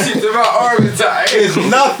 Screenshots. Shit to my arms tight. It's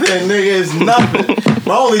nothing, nigga. It's nothing.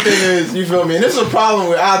 My only thing is, you feel me? And this is a problem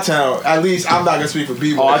with our town. At least I'm not gonna speak for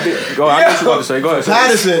people. Oh, I think. Go. I guess you about to say. Go ahead.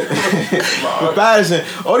 Patterson. With Patterson.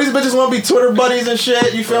 All these bitches wanna be Twitter buddies and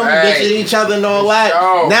shit. You feel me? Right. Bitching each other and all that.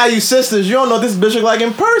 Sure. Now you sisters, you don't know what this bitch look like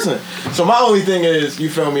in person. So my only thing is, you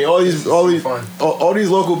feel me? All these Fun. all these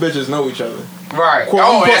local bitches know each other. Right. Quote,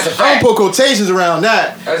 Oh, I'm that's a I'm fact. put quotations around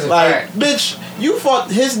that. That's a like, fact. bitch, you fucked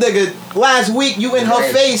his nigga last week. You in her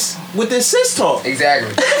Right. face with this sis talk.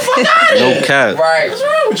 Exactly. Fuck out of No here. cap. Right. What's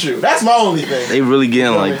wrong with you? That's my only thing. They really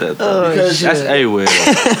getting like that, though. Because That's everywhere,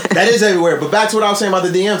 though. that is everywhere. But back to what I was saying about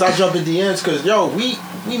the DMs. I jump in DMs because yo, we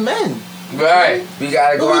men. Right. We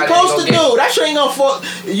gotta go What we out there and supposed go to get do? That shit ain't gonna fuck.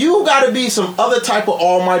 You gotta be some other type of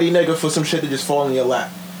almighty nigga for some shit to just fall in your lap.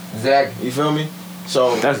 Exactly. You feel me?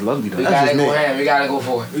 So That's lovely We though. That's gotta just go me. ham. We gotta go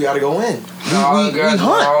for it. we gotta go in. No, We girls,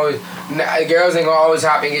 hunt. girls ain't gonna always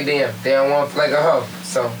hop and get DM. They don't want like a hoe.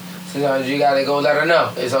 So sometimes you gotta go let her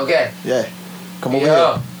know. It's okay. Yeah. Come over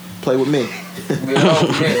Yeah. here. Play with me. Be a hoe.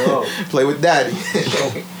 Be a hoe. Play with daddy.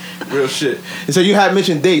 Real shit. And so you had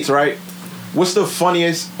mentioned dates, right? What's the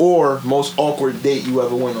funniest or most awkward date you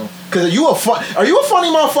ever went on? Cause are you a funny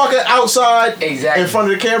motherfucker outside Exactly. in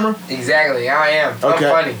front of the camera? Exactly. I am. Okay.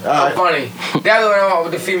 I'm funny. All I'm funny. That's what I want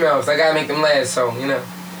with the females. I gotta make them laugh. So you know.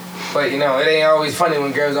 But you know, it ain't always funny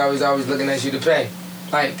when girls always looking at you to pay.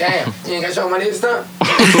 Like, damn, you ain't got your money this time?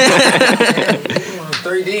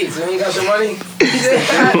 3 Ds, you ain't got your money?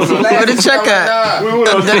 Where the check at?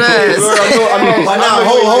 But now,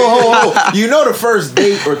 hold. You know the first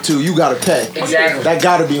date or two, you gotta pay. Exactly. That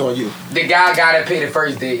gotta be on you. The guy gotta pay the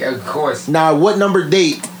first date, of course. Now, what number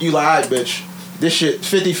date you like, alright, bitch, this shit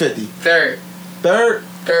 50-50.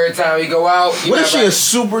 Third Time we go out. what if she a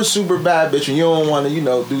super, super bad bitch and you don't want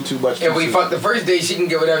to, do too much? If we fuck the first date, she can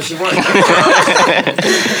get whatever she wants.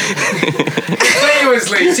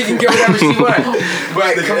 Continuously, she can get whatever she wants.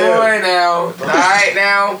 But come on now. Alright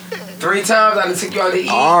now. 3 times I done took you out to eat.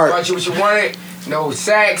 Alright. Brought you what you wanted. No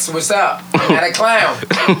sex. What's up? I'm not a clown.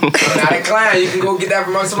 I'm not a clown. You can go get that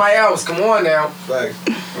from somebody else. Come on now. Like,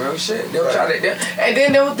 Real shit. They'll try to, and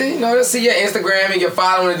then they'll see your Instagram and your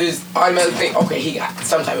following and just automatically think, okay, he got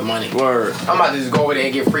some type of money. Word. I'm about to just go over there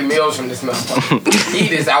and get free meals from this motherfucker. He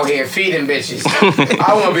just out here feeding bitches.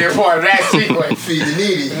 I want to be a part of that sequence. feed the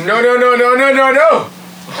needy. No.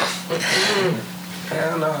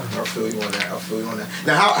 Hell no. I feel you on that.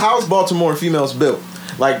 Now, how's Baltimore females built?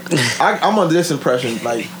 Like, I'm under this impression,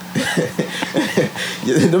 like,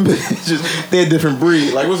 them bitches, they're a different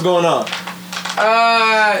breed. Like, what's going on?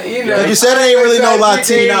 You know. Like you said, it ain't really no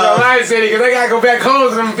Latina. I said it because I gotta go back home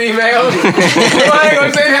to them females. So I ain't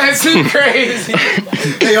gonna say that too crazy.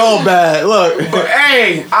 They all bad. Look. But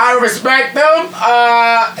hey, I respect them.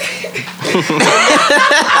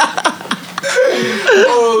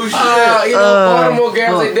 Oh, shit. Baltimore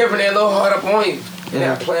girls, they different. They a little hard up on you. They're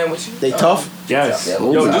not playing with you. They tough? Yes. Yeah,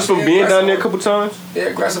 Yo, just from being down there a couple times,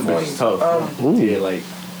 They're aggressive on it's you. tough. Yeah, like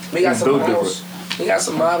We got some built models. We got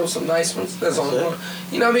some models, some nice ones. That's on one.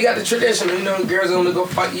 You know, we got the traditional. You know, girls only go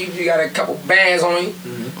fuck you if you got a couple bands on you.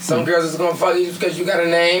 Some girls is gonna fuck you because you got a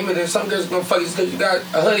name, and then some girls is gonna fuck you because you got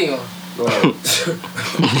a hoodie on. Love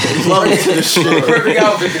it to the shit. Perfect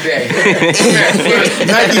outfit today.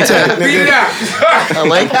 Nike tag, Beat it nigga. out. I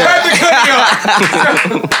like that. Perfect hoodie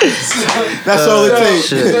on. That's all it takes.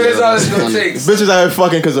 So that's all it's gonna take. Bitches out here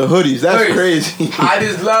fucking because of hoodies. That's Hoodies. crazy. I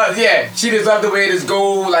just love, she just love the way this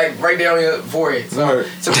gold like right there on your forehead. So Word.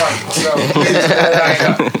 it's a fun. So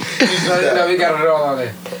We got it all out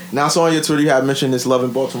there. Now, so on your Twitter, you have mentioned this Love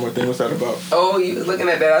in Baltimore thing. What's that about? Oh, you was looking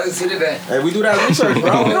at that. I didn't see that. Hey, we do that research,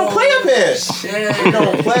 bro. We don't play up here. Shit. We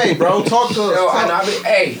don't play, bro. Talk to us. Yo, I know.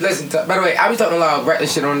 Hey, listen. By the way, I be talking a lot of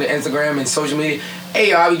reckless shit on the Instagram and social media. Hey,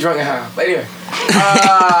 yo, I be drunk and high. But anyway,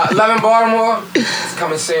 Love in Baltimore is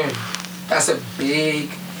coming soon. That's a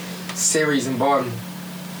big series in Baltimore.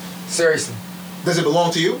 Seriously. Does it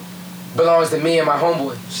belong to you? Belongs to me and my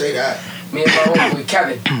homeboy. Say that. Me and my homeboy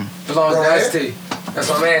Kevin. Belongs to us too. That's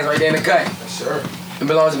my man's right there in the cut. Sure. It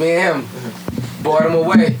belongs to me and him. Baltimore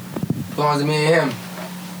way. Belongs to me and him.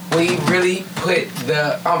 We really put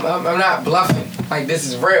the. I'm not bluffing. Like, this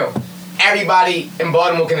is real. Everybody in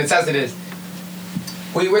Baltimore can attest to this.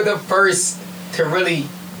 We were the first to really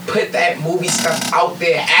put that movie stuff out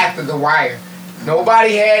there after The Wire.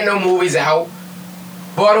 Nobody had no movies out.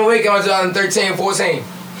 Baltimore Way came out 2013, 14.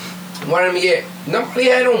 One of them yet. Nobody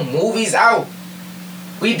had no movies out.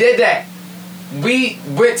 We did that. We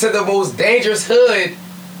went to the most dangerous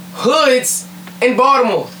hoods in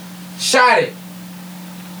Baltimore. Shot it.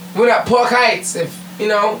 Went up Park Heights,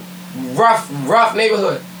 rough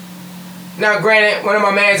neighborhood. Now, granted, one of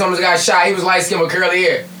my mans almost got shot. He was light skinned with curly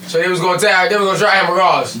hair, so they was gonna try him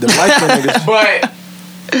regardless. The light skinned niggas. But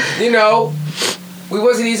we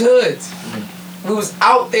wasn't these hoods. We was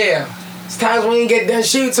out there. It's times we didn't get done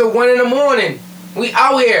shooting till 1 a.m. We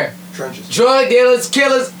out here. Trenches. Drug dealers,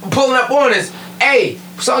 killers, pulling up on us. Hey,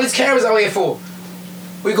 what's all these cameras out here for?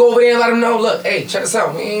 We go over there and let them know, look, hey, check this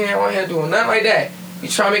out. We ain't out here doing nothing like that. We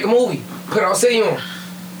trying to make a movie. Put our city on.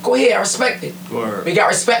 Go ahead, I respect it. Word. We got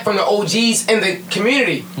respect from the OGs in the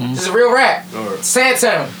community. This is a real rap.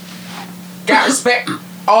 Sandtown. Got respect,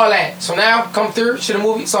 all that. So now, come through, shoot a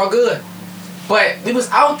movie, it's all good. But we was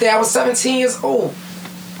out there, I was 17 years old.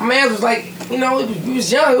 My man was like, we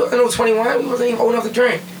was young, we wasn't 21, we wasn't even old enough to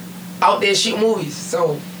drink. Out there shooting movies.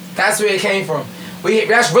 So that's where it came from.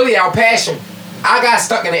 That's really our passion. I got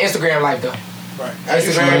stuck in the Instagram life though. Right.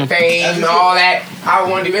 Instagram fame and all that. I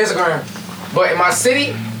want to do Instagram. But in my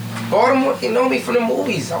city, Baltimore, they know me from the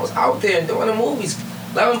movies. I was out there doing the movies.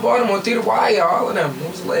 Love in Baltimore, Through the Wire, all of them. It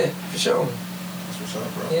was lit, for sure. That's what's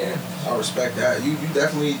up, bro. Yeah. I respect that. You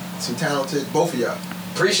definitely some talented, both of y'all.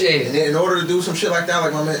 Appreciate And it. in order to do some shit like that,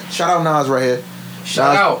 like my man, shout out Nas right here.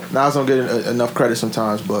 Shout out. Nas don't get enough credit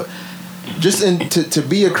sometimes, but just to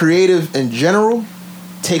be a creative in general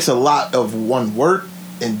takes a lot of work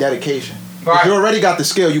and dedication. Right. You already got the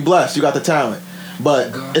skill, you blessed, you got the talent.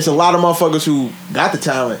 But it's a lot of motherfuckers who got the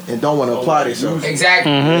talent and don't want to apply themselves.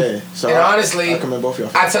 Exactly. Yeah. So And honestly, I commend both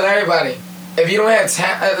of y'all. I tell everybody, if you don't have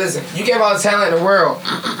talent, listen, you get all the talent in the world.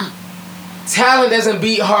 Talent doesn't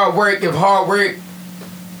beat hard work if hard work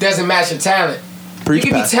doesn't match your talent. Preach,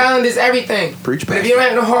 you can Pastor. be talented as everything. Preach, but if you don't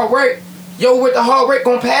have no hard work, with the hard work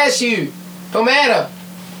gonna pass you. Don't matter.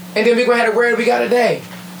 And then we gonna have the word we got today.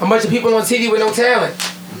 A bunch of people on TV with no talent.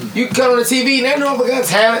 You come on the TV and they know we got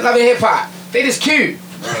talent, loving hip hop. They just cute.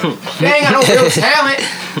 They ain't got no real talent.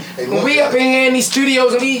 When we up in here in these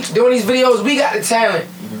studios and we doing these videos, we got the talent.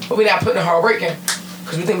 But we not putting the hard work in.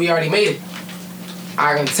 Because we think we already made it.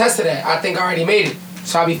 I can attest to that. I think I already made it.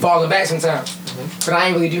 So I be falling back sometimes. But I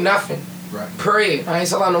ain't really do nothing. Right. Period. I ain't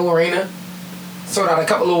sold out no arena. Sold out a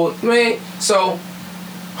couple little, so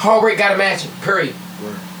hard work gotta match it. Period.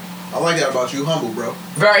 Word. I like that about you. Humble, bro.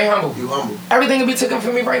 Very humble. You humble. Everything can be taken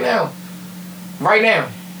from me right now. Right now.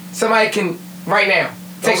 Somebody can, right now.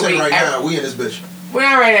 Don't Take say away right now. We in this bitch. Well,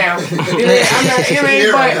 not right now. I'm not, Yeah,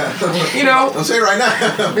 right but, Don't say right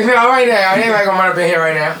now. right now. Anybody gonna run up in here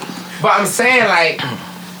right now. But I'm saying, like,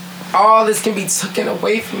 all this can be taken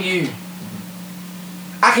away from you.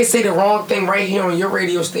 I can say the wrong thing right here on your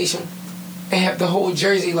radio station and have the whole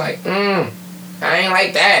Jersey like, I ain't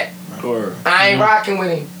like that. Or I ain't rocking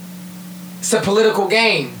with him. It's a political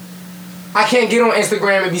game. I can't get on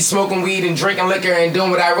Instagram and be smoking weed and drinking liquor and doing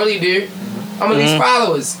what I really do. I'm gonna lose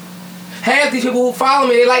followers. Half these people who follow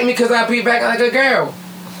me, they like me because I be back like a girl.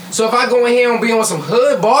 So if I go in here and be on some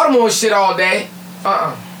hood Baltimore shit all day,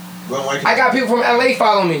 I got people from LA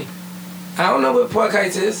follow me. I don't know what Park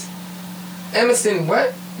Heights is. Emerson,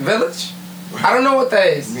 what? Village? I don't know what that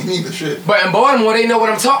is. Me neither, shit. But in Baltimore, they know what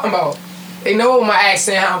I'm talking about. They know my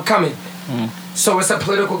accent, how I'm coming. So it's a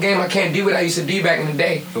political game. I can't do what I used to do back in the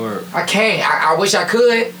day. Or I can't. I wish I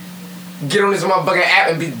could get on this motherfucking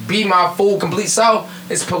app and be my full, complete self.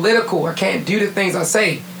 It's political. I can't do the things I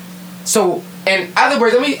say. So, in other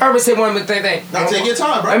words, let me say one more thing. Now take your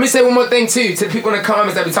time, bro. Let me say one more thing, too, to the people in the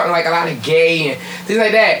comments that be talking like a lot of gay and things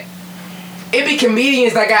like that. It be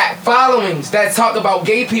comedians that got followings that talk about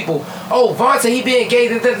gay people. Oh, Vonta, he being gay,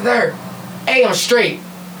 A, I'm straight.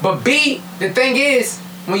 But B, the thing is,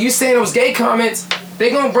 when you saying those gay comments, they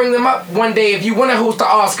gonna bring them up one day if you wanna host the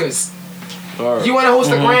Oscars. Right. You wanna host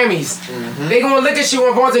the Grammys. They gonna look at you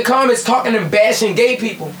on Barnes and Comments talking and bashing gay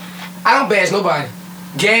people. I don't bash nobody.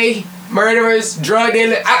 Gay, murderers, drug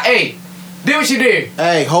dealers. Hey, do what you do.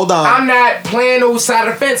 Hey, hold on. I'm not playing no side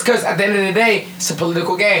of the fence because at the end of the day, it's a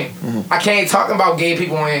political game. I can't talk about gay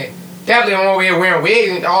people on here. Definitely I'm over here wearing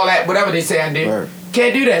wigs and all that, whatever they say I do. Word.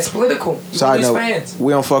 Can't do that. It's political. You Side lose note, fans.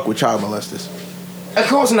 we don't fuck with child molesters. Of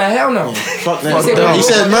course not. Hell no. Fuck Fuck that. them. He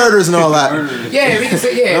said murders and all that. Yeah, we can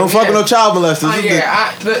say yeah. We don't fuck with no child molesters.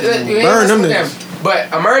 Burn them them. niggas.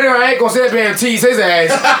 But a murderer, I ain't gonna sit up here and tease his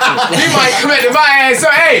ass. He might come at my ass. So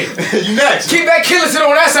hey, You next. keep that killer shit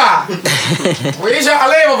on that side. Where's y'all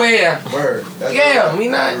live over here? Word. That's Yeah, right. we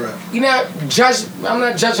not. Right. We not judge. I'm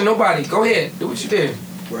not judging nobody. Go ahead, do what you did.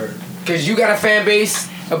 Word. Cause you got a fan base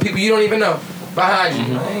of people you don't even know behind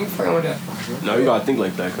you. I ain't fucking with that. No, you gotta think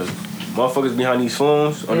like that, cause motherfuckers behind these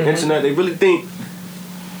phones on the internet, they really think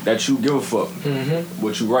that you give a fuck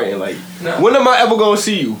what you writing. Like, No. when am I ever gonna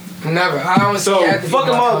see you? Never. I don't see So after fuck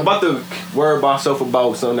people am I like- about to worry myself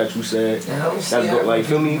about something that you said? I don't see That's after like,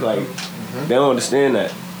 feel me? Like, they don't understand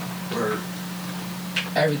that. Word.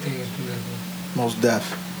 everything is political. Most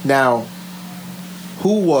deaf. Now,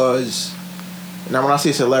 who was? Now, when I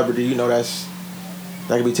say celebrity, you know that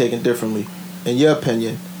can be taken differently. In your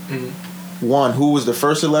opinion, one, who was the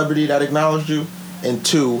first celebrity that acknowledged you, and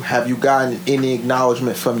two, have you gotten any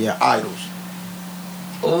acknowledgement from your idols?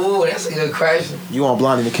 Oh, that's a good question. You on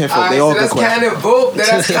Blondie and Kinfolk? Alright, They all so good that's questions. kind of both.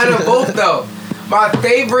 That's kind of both though. My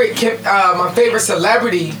favorite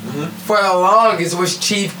celebrity for the longest was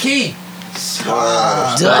Chief Keef.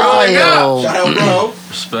 Wow. Growing up, Shout out, bro.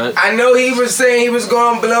 Respect. I know he was saying he was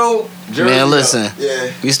going to blow. Man, listen.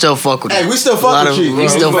 Yeah. We still fuck with Hey, him. we still A lot fuck with of- Chief. we He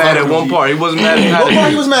still was mad fuck at with one part. He wasn't mad at What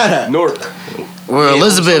part he was mad at? Newark. We're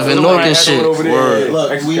Elizabeth and Newark and shit. Over there. Word.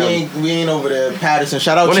 Look, we ain't over there. Patterson.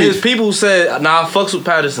 Shout out One of Chief. his people said, "Nah, I fucks with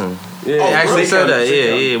Patterson." Yeah, He actually really? said that.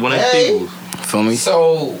 Yeah. One of his Hey. people. Feel me?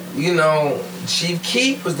 So, you know, Chief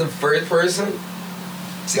Keef was the first person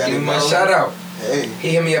to That give me my acknowledgement? shout out. Hey. He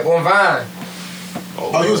hit me up on Vine.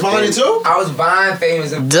 Oh, you was Vine too? I was Vine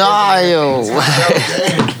famous. Dio.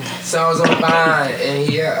 So I was on Vine and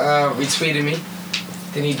he retweeted me.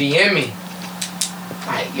 Then he DM'd me.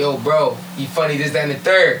 Like, yo, bro, you funny, this, that, and the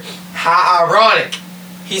third. How ironic.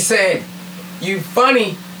 He said, you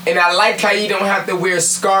funny, and I like how you don't have to wear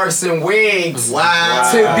scarves and wigs Wow.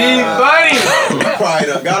 to be funny. Probably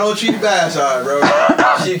done got on Chief bad side, bro.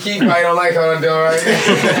 Chief Keef probably don't like how I'm doing,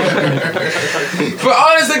 right? But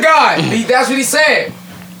honest to God, that's what he said.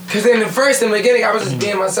 Because in the beginning, I was just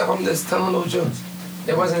being myself. I'm just telling those jokes.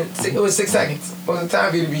 It was 6 seconds. It wasn't time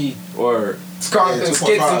for you to be Or scarves Yeah, and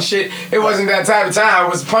skits 2.5. and shit. It wasn't that type of time. It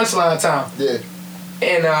was punchline time. Yeah.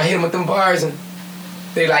 And I hit him with them bars, and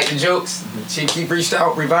they liked the jokes. Chief Keef reached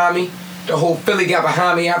out, revived me. The whole Philly got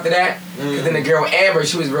behind me after that. Cause then the girl Amber,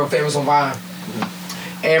 she was real famous on Vine.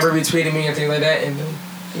 Amber retweeted me and things like that, and then,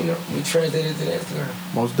 you know, we translated to the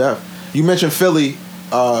Instagram. Most deaf. You mentioned Philly.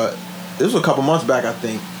 This was a couple months back, I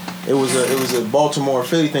think. It was a Baltimore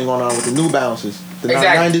Philly thing going on with the New Balances, the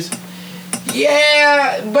Exactly. 90s.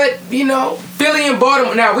 Yeah, but you know, Philly and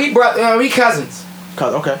Baltimore. Now we cousins.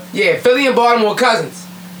 Okay. Yeah, Philly and Baltimore cousins.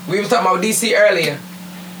 We was talking about DC earlier.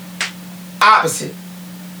 Opposite.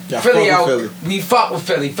 Yeah, Philly fuck out. with Philly. We fuck with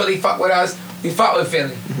Philly. Philly fuck with us. We fuck with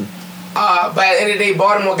Philly. But at the end of the day,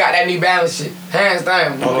 Baltimore got that New Balance shit. Hands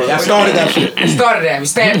down. Okay, y'all started that shit. We started that. We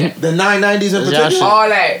stamped it. The 990s in Y'all particular. shit. All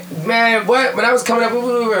that. Man, what? When I was coming up, we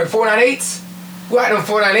were 498s. We had them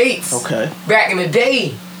 498s. Okay. Back in the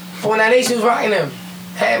day, 498s, we was rocking them.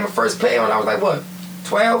 Had my first play when I was like, what?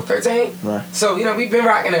 12, 13? Right. So, you know, we've been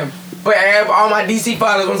rocking them. But all my DC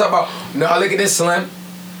fathers want to talk about, no, look at this Slim.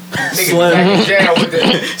 Niggas Slim. back in jail with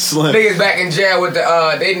the Slim. niggas back in jail with the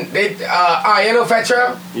you know Fat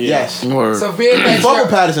Trail? Yes. Word. So me and Fat Fuck with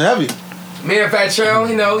Trail, Patterson heavy. me and Fat Trail,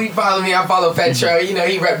 you know, he follow me, I follow Fat Trail, you know,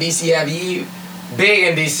 he rep DC heavy, he big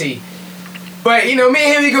in DC. But you know, me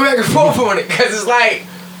and him, we go back and forth on it, cause it's like,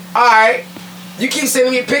 alright, you keep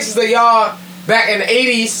sending me pictures of y'all back in the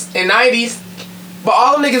 80s and 90s, but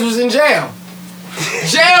all them niggas was in jail.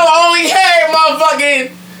 Jail only had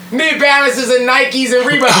motherfucking New Balances and Nikes and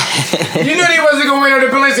Reeboks. You knew they wasn't gonna win on the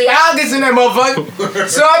Balenciagas in that motherfucker.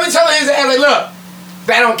 So I been telling his ass, like, look,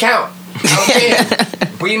 that don't count. I don't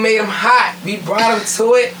care. We made them hot. We brought them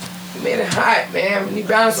to it. We made it hot, man. New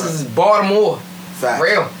Balances is Baltimore. Fact.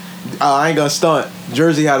 Real. I ain't gonna stunt.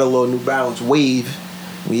 Jersey had a little New Balance wave.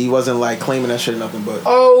 He wasn't like claiming that shit or nothing, but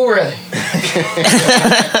Oh, really?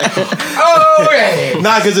 Oh, really?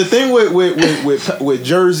 nah. Cause the thing with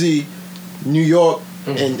Jersey, New York,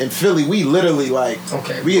 and Philly, we literally like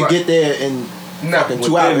Okay, we could right. get there and fucking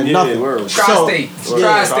Within, 2 hours, yeah, nothing. word. Tri-state. So,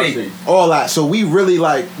 Tri-state. all that. So we really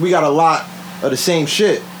like we got a lot of the same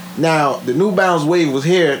shit. Now the New Balance wave was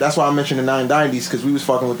here. That's why I mentioned the 990s because we was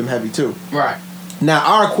fucking with them heavy too. Right. Now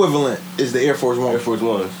our equivalent is the Air Force One. Air Force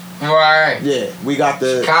Ones. Right. Yeah, we got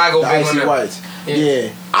the Chicago the big on icy them. whites. Yeah.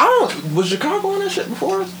 I don't. Was Chicago on that shit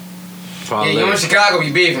before us? Yeah, you know in Chicago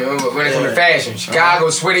be beefing when it comes to fashion. Chicago,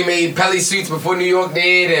 Sweaty made Pelly suits before New York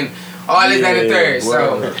did, and all this and the third.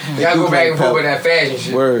 So word. y'all go back and forth with that fashion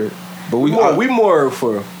shit. Word. But We more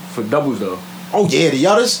for doubles though. Oh yeah, the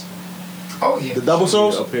Yudders, Oh yeah. the double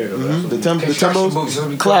soles, Up here though. Mhm, the Construction Timbos. boots. That's what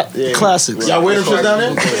we call it. Yeah. Classics. Y'all wear them shit down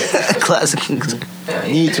there? Classic. Yeah,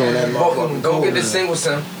 Need to on that motherfucker. Don't get the single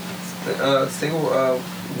son. Single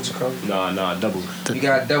what you call it? Nah, doubles. You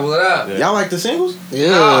gotta double it up. Yeah. Y'all like the singles?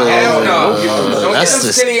 Yeah. Nah, hell no. Don't That's get them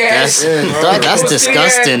dis- skinny ass. that's Them skinny ass,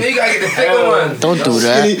 disgusting. You gotta get the thicker ones. Don't do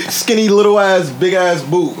Skinny, that. skinny little ass, big ass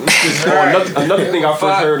boot. Another thing I first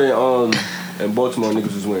Fuck. heard in Baltimore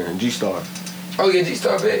niggas was wearing G-Star. Oh yeah,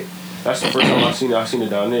 G-Star big. That's the first time I seen it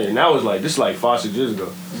down there, and that was like this like 5-6 years ago.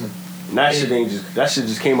 And that shit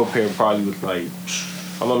just came up here probably with like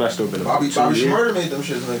how long that still been about? Bobby 2 years? Shmurda made them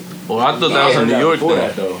shits like. Well, I thought that was a New York Before thing.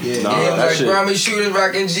 that though. Yeah. Nah, Yeah, that like shit. Grammy shooters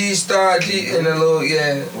rocking G-Star, and a little,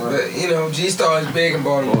 But, you know, G-Star is big in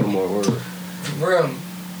Baltimore. Baltimore word. For real.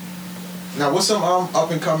 Now, what's some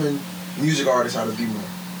up and coming music artists out of B-More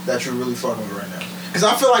that you're really fucking with right now? Because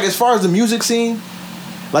I feel like as far as the music scene,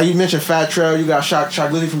 like you mentioned Fat Trail, you got Shock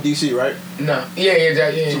Lily from DC, right? No.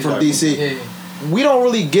 Yeah. From DC. Yeah. We don't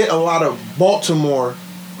really get a lot of Baltimore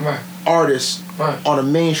Right. artists Right. on a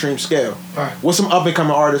mainstream scale. Right. What's some up and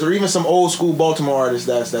coming artists, or even some old school Baltimore artists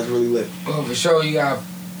that's really lit? Well, for sure, you got.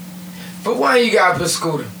 For one, you got to put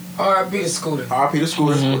Scooter. R.I.P. to Scooter. R.I.P. the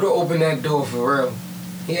Scooter. Scooter opened that door for real.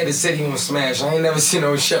 He had the city on smash. I ain't never seen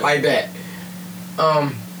no shit like that.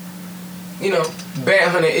 You know, Bad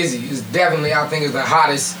Hunter Izzy is definitely, I think, is the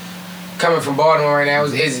hottest coming from Baltimore right now.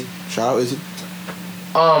 Is Izzy. Shout out Izzy.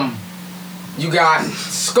 You got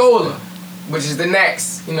Scola, which is the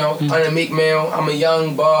next, you know, under Meek Mill. I'm a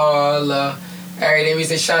young baller. Every day we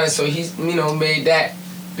say shining, so he's, you know, made that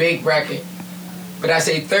big record. But I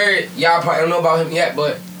say third, y'all probably don't know about him yet,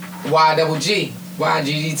 but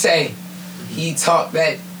YGGT. He talked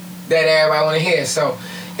that everybody want to hear. So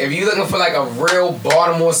if you're looking for like a real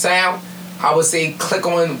Baltimore sound, I would say click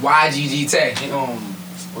on YGGT.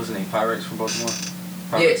 What's his name? Pirates from Baltimore?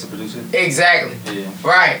 Pirates, the producer? Exactly. Yeah.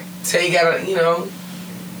 Right. So you got a, you know,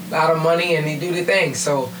 lot of money and they do their thing.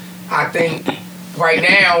 So I think right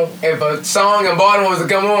now, if a song in Baltimore was to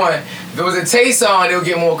come on, if it was a Tay song, it'll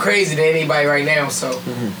get more crazy than anybody right now. So,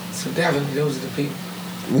 so definitely those are the people.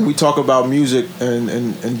 When we talk about music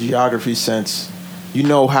and geography sense, you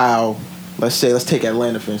know how, let's take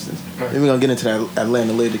Atlanta for instance. Right. Then we're gonna get into that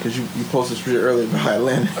Atlanta later because you posted shit earlier about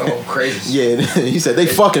Atlanta. Oh, crazy. Yeah, he said they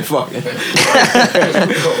fucking.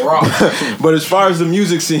 Raw. But as far as the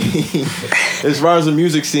music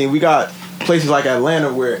scene, we got places like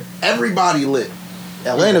Atlanta where everybody lit.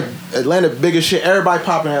 Atlanta big as shit. Everybody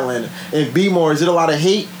popping Atlanta. And B-More, is it a lot of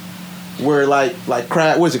hate? Where like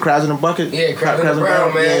Crab, what is it, Crabs in a Bucket? Yeah, Crabs in the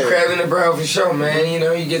Brown, man. Yeah. Crabs in the Brown for sure, man. You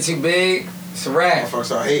know, you get too big, it's a wrap. Motherfuckers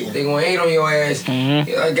start hating. They gonna hate on your ass.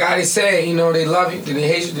 Like God said, you know, they love you, then they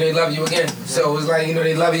hate you, then they love you again. So it's like, you know,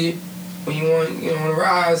 they love you when you want, you know, on the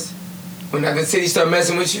rise. When the city start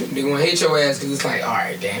messing with you, they gonna hate your ass because it's like, all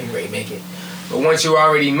right, damn, you ready to make it. But once you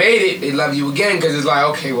already made it, they love you again because it's like,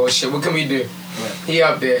 okay, well, shit, what can we do? He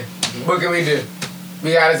up there. What can we do?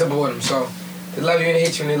 We got to support him. So they love you and they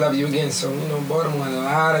hate you and they love you again. So, you know, Baltimore has a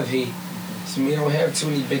lot of hate. So we don't have too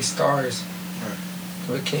many big stars.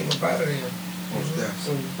 So it came up out of there.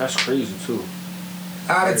 So, That's crazy too.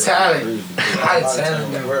 out of talent. Crazy. Out of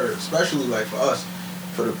talent, though. Word. Especially like for us,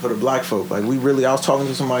 for the black folk. Like we really, I was talking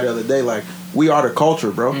to somebody the other day. Like we are the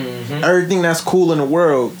culture, bro. Everything that's cool in the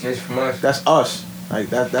world, It's from us. that's us. Like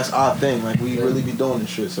that's our thing. Like we really be doing this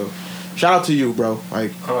shit. So shout out to you, bro.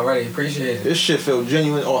 Like Alrighty, appreciate it. this shit feel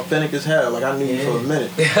genuine, authentic as hell. Like I knew you for a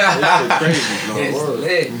minute. This shit crazy. No, It's word.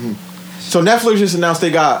 lit. So Netflix just announced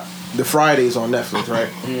they got the Fridays on Netflix, right?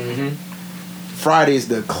 Friday's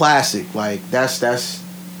the classic. Like that's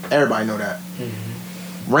everybody know that.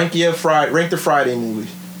 Rank the Friday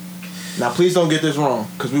movies. Now please don't get this wrong,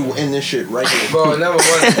 cause we will end this shit right here. Bro, number one,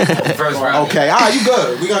 the first Friday. Okay, you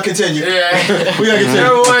good. We gonna continue. Yeah. We gotta continue.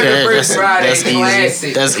 Number one, Okay, the first that's- Friday. that's easy.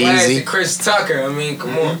 Classic. That's Classic. easy. Chris Tucker. I mean,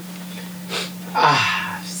 come on.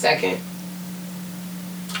 Second.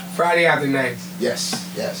 Friday after next.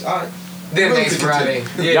 Yes. All right. Then next Friday.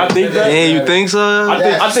 Yeah. Y'all think that? Yeah, you think so? I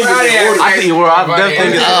think it's in Friday order. I think I definitely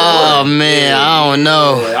think it's Oh man, I don't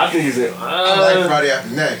know. I think it's in. I like Friday after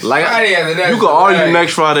next. like Friday after next. you could argue Friday.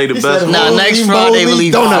 next Friday the best. said, Nah, Holy next Friday we moly,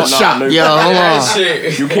 leave. donut Nah, shop. nah, Yo, hold That on.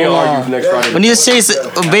 shit. You can't argue next Friday. When he was chasing,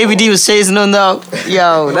 Baby D was chasing him though.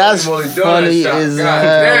 Yo, that's Holy moly, donut funny shop. as God damn,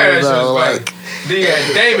 that hell, shit bro. was Like, funny.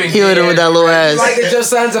 Yeah, Damon. he hit him with that little ass. Like that your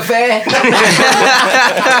son's a fan?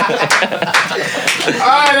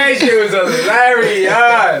 Oh, that shit was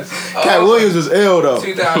hilarious. Cat Williams was ill though.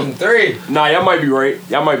 2003. Nah, y'all might be right.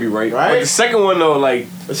 Right? But the second one though, like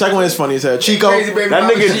The second one is funny as hell. Chico. Crazy baby that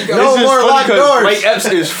mama nigga, Chico. No it's just more funny locked 'cause doors. Mike Epps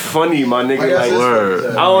is funny, my nigga. Like, Like, Word.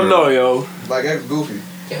 I don't know, yo. Like that's goofy.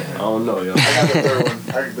 I don't know, yo. I got the third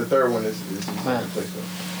one. The third one is in second place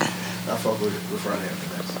though. I fuck with Friday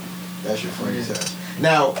after next. That shit funny as hell.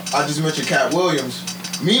 Now I just mentioned Cat Williams.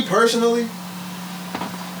 Me personally,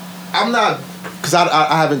 I'm not, cause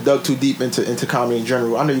I haven't dug too deep into comedy in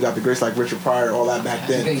general. I know you got the greats like Richard Pryor, all that back I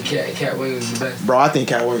then. think Cat Williams is the best. Bro, I think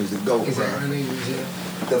Cat Williams is the GOAT, Is bro. that my name?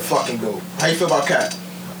 The fucking GOAT. How you feel about Cat?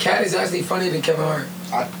 Cat is actually funnier than Kevin Hart.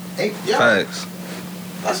 Yeah, Facts.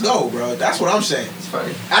 let's go, bro. That's what I'm saying. It's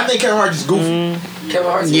funny. I think Kevin Hart is goofy. Kevin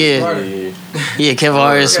Hart's Yeah. smarter. Yeah, Kevin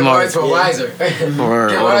Hart is Kevin Hart's smart. more wiser. Kevin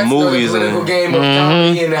Word. Hart's doing movies the political and- game of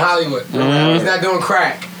comedy in Hollywood. He's not doing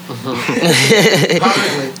crack. Publicly. You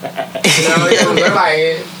know, he's like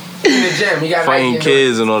in the gym. He got Fighting like,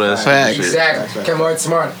 kids and all that Facts. shit. Exactly. Facts. Kevin Hart's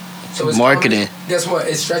smarter. So it's Marketing. comedy, guess what?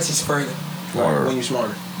 It stretches further. When you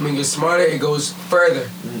smarter. When you're smarter, it goes further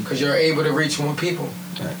because you're able to reach more people.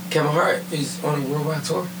 Right. Kevin Hart is on a worldwide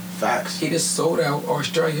tour. Facts. He just sold out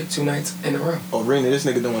Australia 2 nights in a row. Arena, this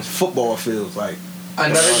nigga doing football fields like.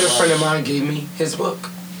 Another good friend of mine gave me his book.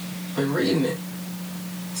 Been reading it.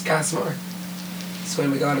 Scott Smart. He's going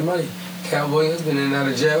to make a lot of money. Cat Williams been in and out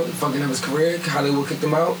of jail, fucking up his career. Hollywood kicked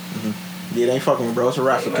him out. Yeah, they ain't fucking with bro. It's a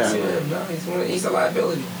rap for Ain't Cat. messing with him, no, he's a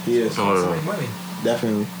liability. He is. He wants to make money.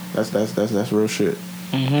 Definitely. That's real shit.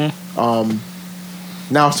 Mm-hmm.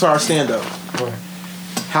 Now as far as stand up, Right.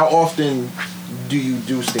 how often do you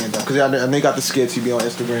do stand up? Because I know you got the skits, you be on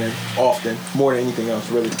Instagram often, more than anything else,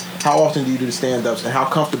 really. How often do you do the stand ups, and how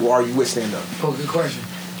comfortable are you with stand up? Oh, good question.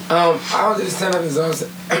 I don't do the stand up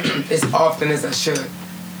as often as I should.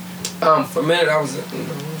 For a minute, I was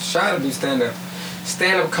shy to do stand up.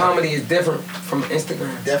 Stand up comedy is different from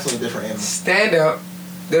Instagram. Definitely different animal. Stand up,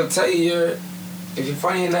 they'll tell you if you're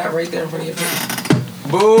funny or not right there in front of your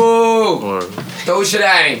face. Boo! Word. Throw shit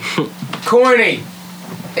at him. Corny.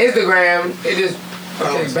 Instagram, it just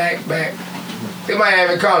okay, back. They might have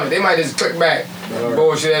a comment. They might just click back. Right.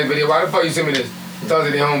 Bullshit ass video. Why the fuck you send me this? Talk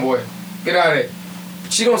to their homeboy. Get out of there.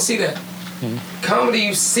 But you don't see that. Comedy,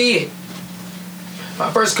 you see it.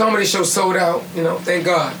 My first comedy show sold out, thank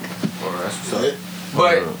God. That's it.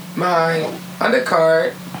 But my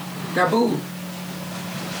undercard got booed.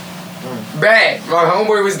 Bad. My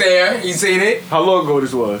homeboy was there. He seen it. How long ago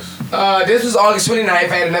this was? This was August 29th. I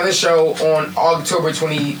had another show on October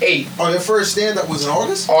 28th. Oh, your first stand up was in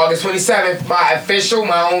August? August 27th,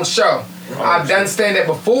 my own show. I've done stand-up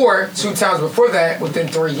before, 2 times before that, within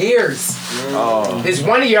 3 years. Oh. This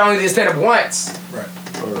 1 year I only did stand-up once. Right.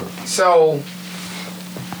 So,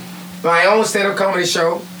 my own stand-up comedy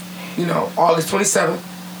show, August 27th.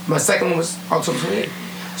 My second one was October 28th.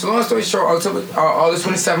 So long story short, August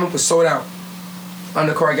 27th was sold out.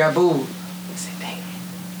 Undercard got booed. I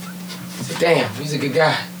said, damn, he's a good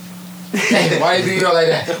guy. Damn, why you do like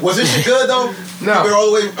that? Was it shit good though? No. You were all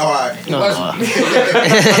the way. All right. He wasn't.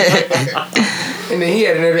 And then he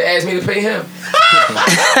had to never ask me to pay him.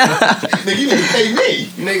 Nigga, you need to pay me.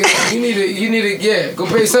 Nigga, you need to, yeah, go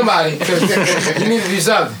pay somebody. You need to do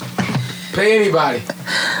something. Pay anybody.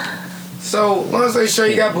 So, long story short,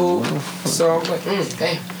 he got booed. So, I'm like,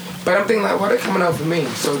 damn. But I'm thinking, like, why they coming out for me?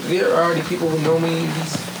 So, there are already people who know me.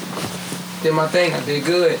 Did my thing. I did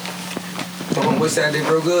good. My homeboy said I did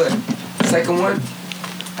real good. Second one,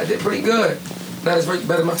 I did pretty good. Not as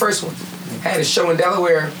better as my first one. Had a show in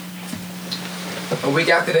Delaware a week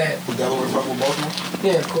after that. Delaware fuck with Baltimore?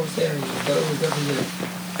 Yeah, of course, yeah. That was definitely good.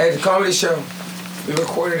 I had the comedy show. We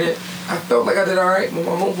recorded it. I felt like I did all right. But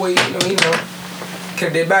my homeboy, he could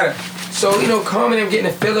have did better. So, comedy, I'm getting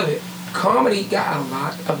a feel of it. Comedy got a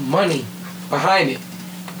lot of money behind it.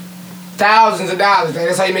 Thousands of dollars.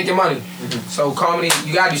 That's how you make your money. Mm-hmm. So, comedy,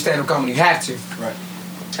 you got to do stand-up comedy. You have to. Right.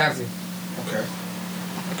 Have to. Okay.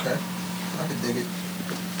 I could dig it.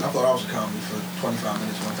 I thought I was a comedy for 25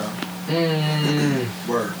 minutes one time.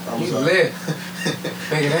 Word. I was You live.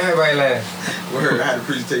 Making everybody laugh. Word. I had a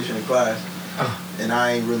presentation in class. and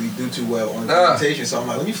I ain't really do too well on the presentation. So I'm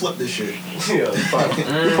like, let me flip this shit. Yeah,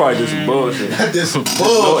 you probably did some bullshit. I did some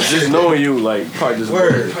bullshit. Just knowing you, like, probably just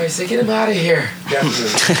Word. Probably say, get him out of here.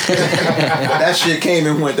 Definitely. But that shit came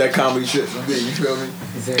and went. That comedy shit for me. You feel me?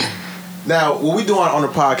 Exactly. Now, what we do on the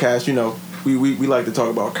podcast, you know, we like to talk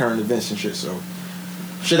about current events and shit. So,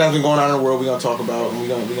 shit that's been going on in the world, we gonna talk about, and we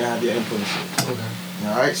gonna have your input and shit. Okay.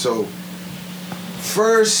 All right. So,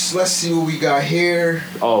 first, let's see what we got here.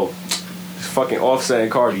 Oh, it's fucking Offset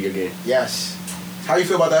and Cardi again. Yes. How you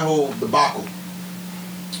feel about that whole debacle?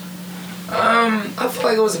 I feel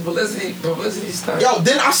like it was a publicity stunt. Yo,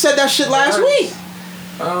 didn't I said that shit last week?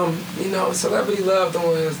 You know, celebrity love don't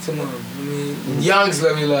want us too long. I mean, young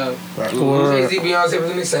celebrity love. Right. Jay-Z, Beyonce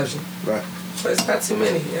was an exception. Right. But it's not too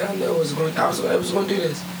many. And I knew I was going to do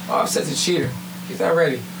this. Offset's a cheater. He's not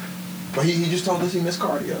ready. But he just told us he missed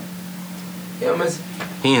Cardi. Yo. You know what I'm saying?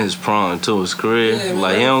 He in his prime too, his career. Yeah, man,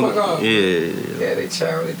 like he fuck off. don't. Yeah. Yeah, they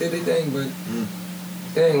did their thing, but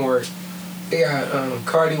it ain't work. They got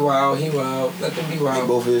Cardi wild, he wild. Let them be They wild.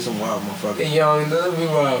 both is some wild motherfuckers. They young, let them be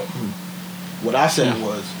wild. What I said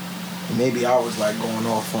was, maybe I was like going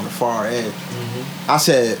off on the far edge. I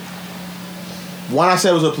said, one, I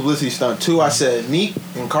said it was a publicity stunt. Two, I said Meek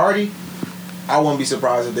and Cardi, I wouldn't be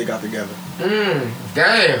surprised if they got together.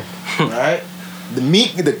 Damn. Right? The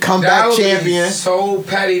Meek, the That comeback would champion. be so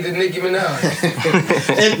petty to Nicki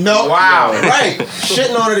Minaj. And no, Wow. right?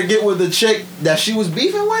 Shitting on her to get with the chick that she was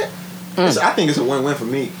beefing with. I think it's a win-win for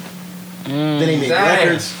Meek. Then he make Damn.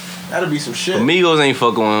 records. That'll be some shit. Amigos ain't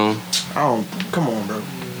fucking with him. I don't. Come on, bro.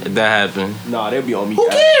 If that happened. Nah, they'll be on me. Who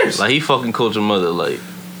cares? Like he fucking Culture Mother. Like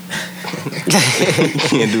he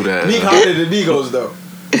can't do that. Meek hotter than Migos though.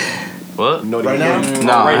 What? No, Right now?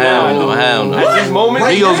 Nah, right hell now. hell no. At this moment,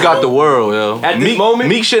 Migos got the world, yo. At this Meek, moment?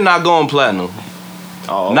 Meek shit not going platinum.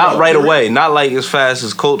 Oh, Not okay. right away. Not like as fast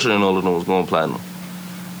as Culture and all of them was going platinum.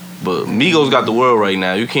 But Migos got the world right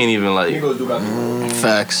now. You can't even like. Migos do got the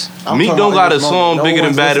Facts. I'm Meek talking don't about got a this song moment. bigger than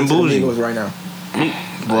one's Bad and listening to the Bougie. Migos right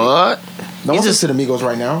now. What? No one's listening to the Migos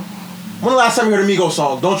right now. When the last time you heard a Migos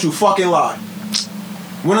song? Don't you fucking lie.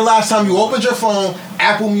 When the last time you opened your phone,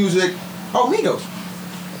 Apple Music, Migos.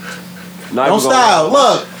 Not Don't even gonna- style.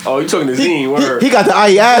 Look. Oh, you talking to Zine? Word. He got the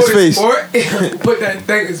IE ass face. Put that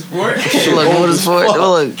thing in sport. Look, what is for?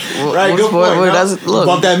 Look, Right, good point. Word, no? that's, look,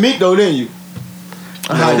 Bump that Meek though, didn't you?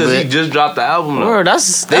 Because he bit. just dropped the album. Though. word,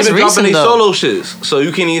 that's They've been dropping recent these though. solo shits, so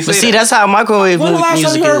you can't even But say see, that. that's how microwave When the last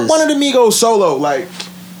time music you heard is. one of the Migos solo? Like,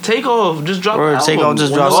 Take Off, just drop Word, the Take album. Off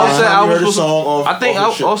just when the dropped last something. time Offset you heard a album. song off? I think off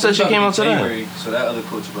his shit? Offset shit came out today. January, so that other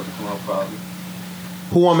coach about to come out probably.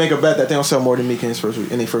 Who want to make a bet that they don't sell more than Meek in his first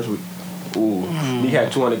week? In their first week, Ooh, Meek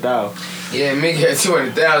had 200,000. Yeah, Meek had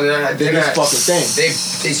 200,000. did his fucking thing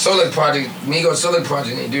They solo project, Migos solo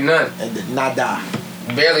project, they do none. and did not die.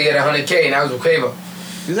 Barely had 100K, and that was with Quavo.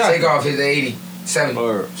 Exactly. Take Off his 80, 70.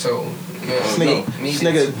 Word. So, you know, This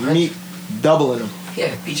nigga Meek doubling them.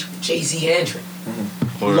 Yeah, feature with Jay-Z and Drake.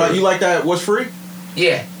 You like that? What's free?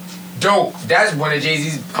 Yeah. Dope. That's one of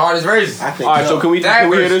Jay-Z's hardest verses. I think. All right, so dope. can we That hear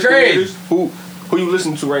was this? Can we hear crazy. this? Who you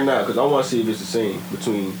listen to right now? Because I want to see if it's the same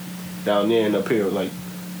between down there and up here. Like,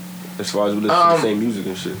 as far as we listen to the same music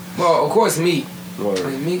and shit. Well, of course, Meek. Word.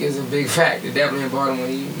 Meek is a big factor, definitely in Baltimore.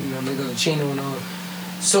 You know, they go to Chino and all.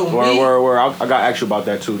 So Meek, Word. I got to ask you about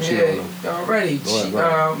that too. Chino. yeah, already.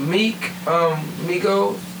 Right. Meek,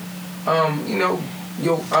 Migos, you know,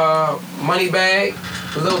 your Moneybag,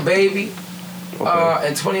 Lil Baby,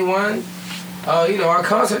 and 21. You know, our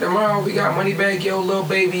concert tomorrow, we got Moneybag Yo, Lil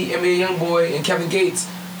Baby, NBA Youngboy, and Kevin Gates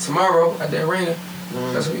tomorrow at the arena.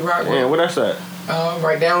 That's what we rock Man, with. where that's at?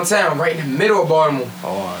 Right downtown, right in the middle of Baltimore. Oh,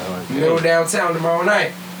 all right. Middle downtown tomorrow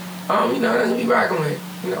night. You know, that's what we rocking with.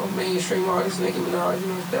 You know, mainstream artists, Nicki Minaj, you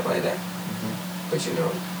know, stuff like that. But you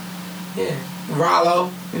know, yeah.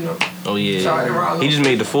 Rollo, you know. Oh Shout out to yeah, Rollo. he just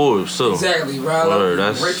made the Forbes too. Exactly, Rollo. Word,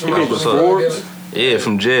 that's- Rich he from made the Rollo. Forbes? Yeah,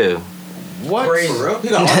 from jail. What? Crazy. For real? He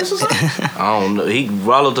got artists or something? I don't know.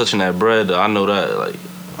 Rollo touching that bread. Though. I know that. Like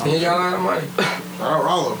He got a lot of money. Shout out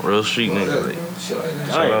Rollo. real street nigga. You Like, know, shit like that.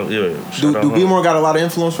 shout out, yeah. Do shout out him. B-More got a lot of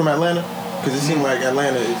influence from Atlanta? Because it seemed like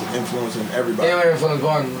Atlanta is influencing They everybody. don't influence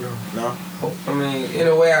Baltimore though. No? I mean, in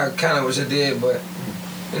a way, I kind of wish I did, but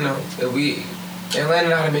you know, if we Atlanta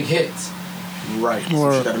know how to make hits, Right.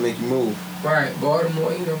 Some shit that'll make you move. right?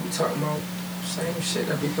 Baltimore, you know, we talking about same shit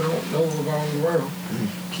that people don't know about the world.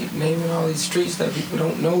 Keep naming all these streets that people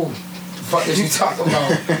don't know. The fuck is you talking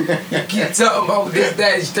about? Keep talking about this,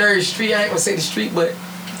 that, third street. I ain't gonna say the street, but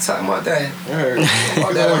keep talking about that. I heard. About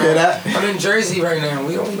You don't hear that? I'm in Jersey right now.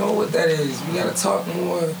 We don't know what that is. We gotta talk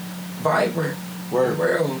more vibrant. Word.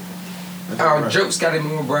 Real. Our jokes got to be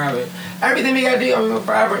more private. Everything we got to do got to be more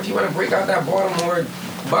private if you want to break out that Baltimore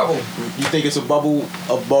bubble. You think it's a bubble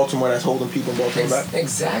of Baltimore that's holding people in Baltimore back?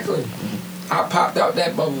 Exactly. I popped out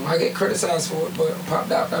that bubble. I get criticized for it, but I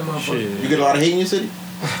popped out that motherfucker. You get a lot of hate in your city?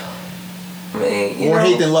 I mean, More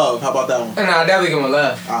hate than love. How about that one? Nah, definitely gonna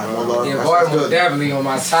love. All right, more love. Yeah, That's Baltimore good. definitely on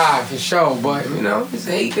my side for sure, but you know, it's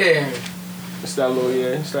hate there. It's that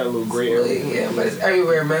little gray area. Yeah, but it's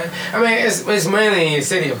everywhere, man. I mean, it's mainly in your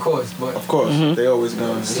city, of course, but Of course, they always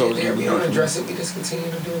gonna. It's yeah, always there, gonna we be don't hate. address it. We just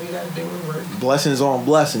continue to do what we gotta do and work. Blessings on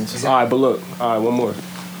blessings. All right, but look, one more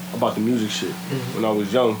about the music shit. When I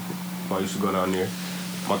was young, I used to go down there.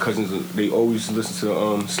 My cousins, they always listen to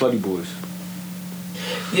Slutty Boys.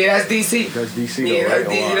 Yeah, that's DC. That's DC. Yeah, though, that's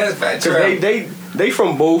right? DC. That's Fat 'Cause Trap. they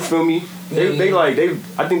from both, feel me? They Yeah. like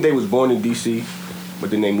I think they was born in DC, but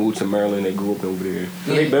then they moved to Maryland. They grew up over there.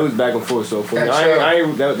 So Yeah. they was back and forth. So for me, Fat I Trap.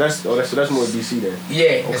 ain't that's more DC then. Yeah,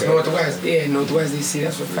 it's Okay. Northwest. Yeah, Northwest DC.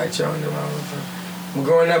 That's what Fat Trap and them all from. We're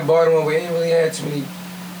growing up Baltimore. We didn't really have too many,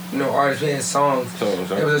 artists. We had songs. Songs,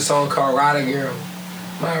 right? There was a song called "Rider Girl."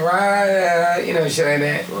 My rider, shit like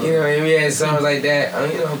that. And we had songs like that.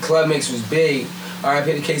 Club Mix was big.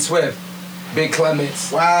 R.I.P. to K Swift. Big Club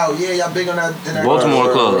Mix. Wow, yeah, y'all big on that. In that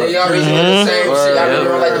Baltimore Club. Yeah, y'all be doing the same shit. Y'all be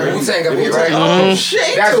doing like the Wu-Tang up here, right? Oh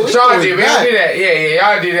shit! That's so what we y'all going do. We back. don't do that.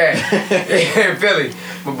 Yeah, y'all do that. Yeah, in Philly.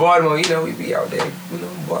 But Baltimore, we be out there.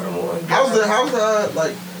 Baltimore. How's the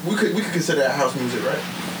like? We could consider that house music, right?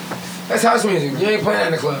 That's house music. You ain't playing that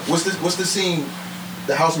in the club. What's the scene,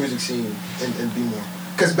 the house music scene in B-More?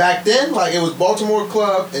 Because back then, like, it was Baltimore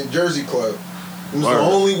Club and Jersey Club. It was the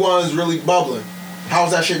only ones really bubbling.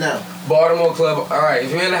 How's that shit now? Baltimore Club. All right,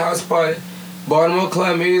 if you're in a house party, Baltimore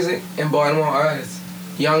Club music and Baltimore artists.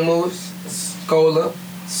 Young Moose, Scola,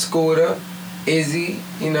 Scooter, Izzy,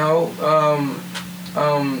 a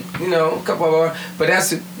couple of other. But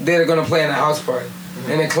they're gonna play in a house party.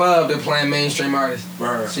 In the club, they're playing mainstream artists.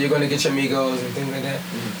 Right. So you're gonna get your Migos and things like that.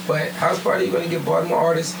 But house party, you're gonna get Baltimore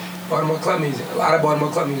artists, Baltimore club music. A lot of Baltimore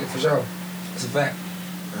club music for sure. It's a fact.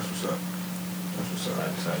 That's what's up.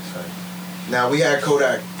 Now we had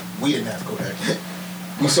Kodak. We didn't have Kodak.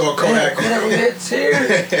 We saw Kodak. Kodak was that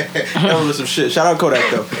too. That was some shit. Shout out Kodak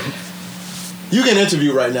though. You get an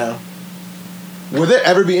interview right now. Will there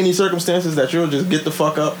ever be any circumstances that you'll just get the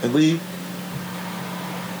fuck up and leave?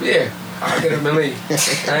 Yeah, I'll get up and leave.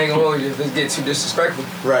 I ain't gonna hold you if it get too disrespectful.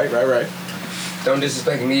 Right. Don't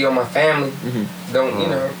disrespect me or my family. Don't,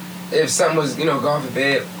 if something was, God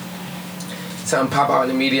forbid, something pop out in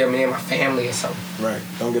the media, me and my family or something. Right.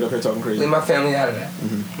 Don't get up here talking crazy. Leave my family out of that.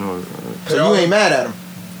 So you ain't mad at him?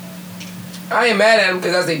 I ain't mad at them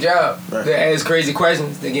because that's their job. Right. They ask crazy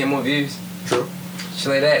questions, they get more views. True. Shit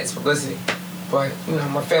like that, it's publicity. But,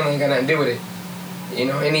 my family ain't got nothing to do with it.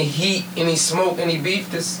 Any heat, any smoke, any beef,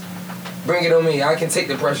 just bring it on me. I can take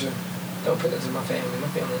the pressure. Don't put that to my family. My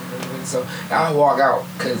family ain't really with it. So I'll walk out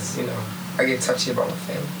because, I get touchy about my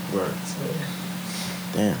family. Right.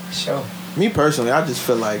 So, yeah. Damn. Sure. Me personally, I just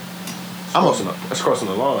feel like That's crossing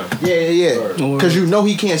the line. Yeah. Because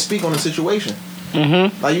he can't speak on the situation.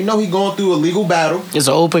 Mm-hmm. Like, he going through a legal battle. It's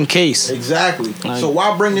an open case. Exactly. Like, so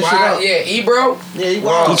why bring this shit up? Yeah, bro. Yeah, he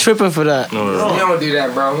wild. He tripping for that. He don't do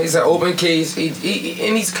that, bro. He's an open case. And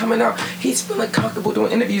he's coming out. He's feeling comfortable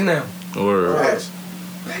doing interviews now. Right.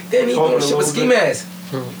 Back then, he doing shit with ski mask.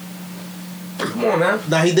 Come on, man.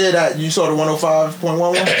 Now he did that. You saw the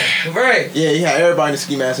 105.11? Right. Yeah, he had everybody in the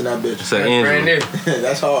ski mask in that bitch. It's an Brand Angela. new.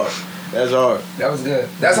 That's hard. That was good.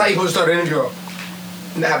 That's how you supposed to start an interview off.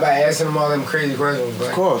 Not by asking them all them crazy questions. But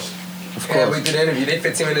Of course. yeah, we did the interview. They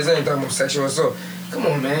 15 minutes in talking about sexual assault. Come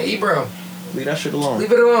on, man. Bro. Leave that shit alone.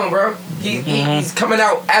 Leave it alone, bro. He's coming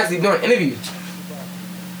out actually doing interviews.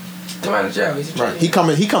 Come out of jail. Right. He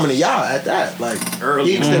coming to y'all at that. Like,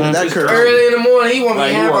 Early. he extended that curve. Early in the morning, he want me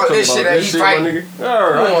Like, to you hear wanna about talk this shit that he's fighting. my nigga? Come on,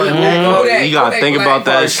 Alright. man. Go that. You gotta go think that about black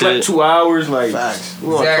that part. Slept shit. 2 hours, like, Facts. we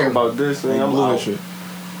want to Exactly. talk about this, man. I'm Blue and out. shit.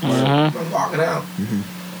 I'm walking out.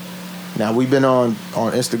 Now, we've been on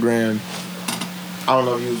Instagram. I don't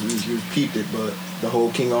know if you peeped it, but the whole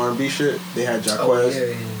King R&B shit, they had Jaquez Oh,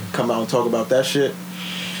 yeah. come out and talk about that shit.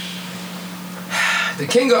 The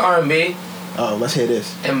king of R&B Oh, let's hear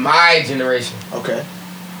this. in my generation. Okay.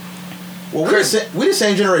 Well, Chris- we the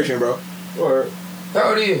same generation, bro. Or How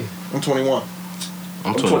old are you? I'm 21.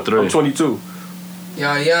 I'm 23. I'm 22.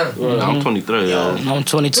 Y'all young. I'm 23, yo. I'm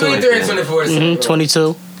 22. 23 and 24. Mm-hmm.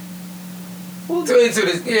 22. 22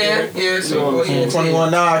 this, yeah, so yeah. 21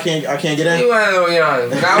 now. I can't get You in. want a little young.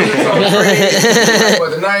 Now we talking crazy.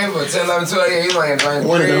 What, the 9th or 10, 11, 12? Yeah, you like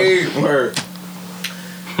One of crazy. them. Word.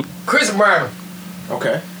 Chris Brown.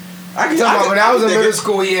 Okay. I Talking about when I was in dig middle it.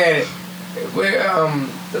 school, he had it. Where,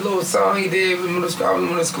 the little song he did with middle school. I was in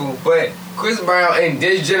middle school, but Chris Brown in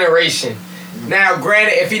this generation. Now,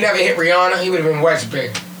 granted, if he never hit Rihanna, he would have been much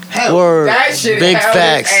bigger. Word. That shit Big held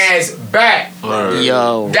facts. his ass back.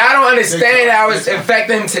 Yo. I don't understand how it's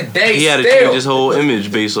affecting him today. He had to still. change his whole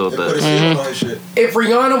image based off They put a that. seal on his shit. If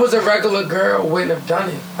Rihanna was a regular girl, wouldn't have done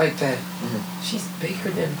it like that. She's bigger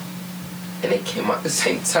than, and they came out at the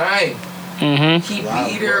same time. Mm-hmm. He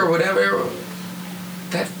beat her or whatever.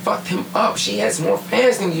 That fucked him up. She has more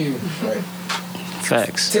fans than you. Right.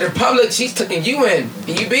 Facts. To the public, she's taking you in,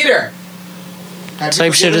 and you beat her. Have you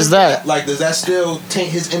Type shit forgiven is him? that? Like, does that still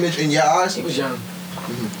taint his image in your eyes? He was young.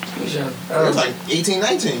 He was young. It was like 18,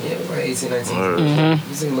 19. yeah, it was like 18, 19. Word. Mm-hmm.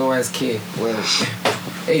 He's a little ass kid. Well,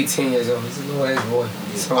 18 years old. He's a little ass boy.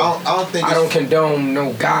 So I don't think I it's- don't condone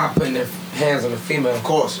no guy putting their hands on a female. Of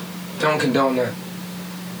course. Don't condone that.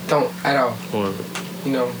 Don't at all. Word.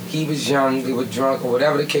 You know, he was young, he was drunk, or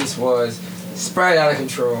whatever the case was. Spread out of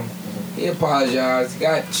control. He apologized. He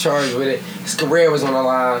got charged with it. His career was on the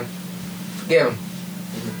line. Forgive him.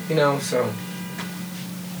 You know, so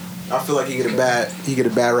I feel like he get a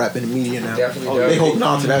bad rap in the media now. Definitely They does. holding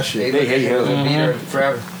on to that shit. they hate him. Beat her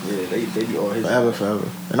forever. Yeah, they be on his. Forever.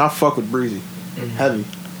 And I fuck with Breezy. Heavy.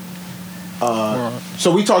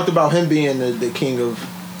 So we talked about him being the king of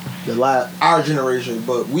our generation,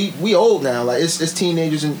 but we old now. Like it's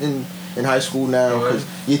teenagers in high school now, because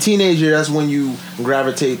your teenager, that's when you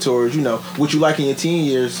gravitate towards, you know, what you like in your teen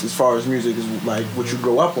years as far as music is like what you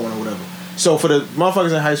grow up on or whatever. So for the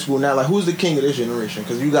motherfuckers in high school now, like who's the king of this generation?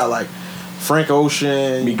 Because you got like Frank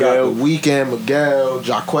Ocean, you got The Weeknd, Miguel,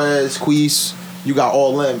 Jacquez, Queese, you got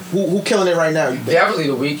all them. Who killing it right now? You think? Definitely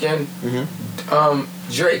The Weeknd.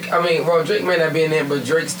 Drake. I mean, well, Drake may not be in there, but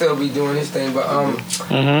Drake still be doing his thing. But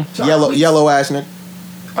Yellow ass nigga.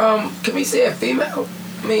 Can we say a female?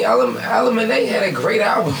 I mean, Lemonade had a great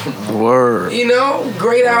album. Word. You know,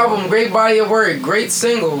 great album, great body of work, great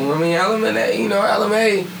single. I mean, Lemonade, you know,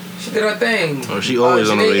 LMA, she did her thing. Oh, she always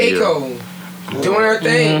on the Jhené radio. Aiko, doing her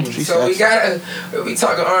thing. She So we sexy. gotta, if we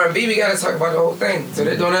talking R&B, we gotta talk about the whole thing. So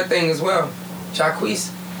they're doing their thing as well.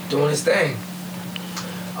 Jacquees doing his thing.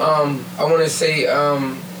 I want to say, I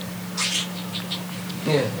don't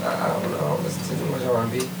know, I don't listen to too much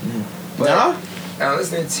R&B. But Nah? I don't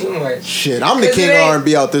listen to too much. Shit, I'm the Cause king it of ain't-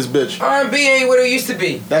 R&B out this bitch. R&B ain't what it used to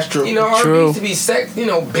be. That's true. You know, R&B True. used to be sex, you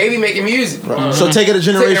know, baby making music. So take it a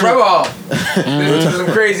Taking generation. the rubber off. Listen to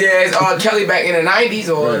some crazy ass R. Kelly back in the 90s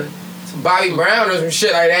or some Bobby Brown or some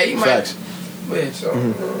shit like that. You might. Facts. Bitch, so,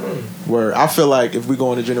 Where I feel like if we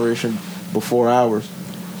go in a generation before ours,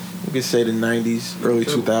 we could say the 90s, early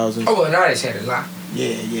 2000s. Oh, well, now they had a lot.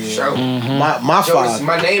 Yeah. Sure. My Jodeci, five.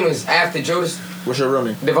 my name is after Jodeci. What's your real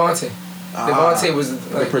name? Devontae. Devontae was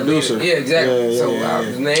like, the producer. leader. Yeah, exactly. Yeah, so yeah. I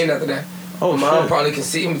was named after that. Oh, My mom shit. probably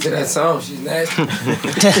conceived me to that song. She's nasty.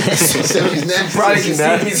 She's nasty. Probably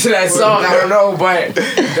conceived me to that song. I don't know, but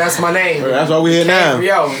that's my name. That's why we here now.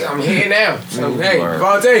 Yo, I'm here now. So, hey,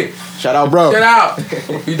 Devontae, Shout out, bro. get out.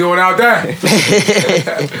 What you doing out there?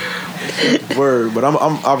 Word, but I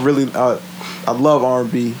love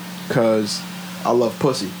R&B because I love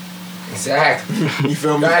pussy. Exactly. You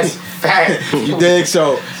feel me? That's fact. You dig?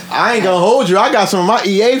 So I ain't gonna hold you. I got some of my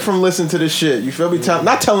EA from listening to this shit. You feel me?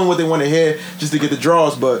 Not telling what they want to hear just to get the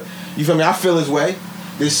draws, but you feel me? I feel his way.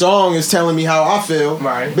 This song is telling me how I feel.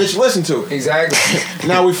 Right. Bitch, listen to it. Exactly.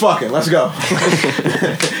 Now we fucking. Let's go.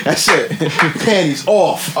 That's it. Panties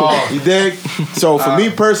off. Off. You dig? So for me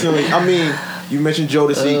personally, I mean, you mentioned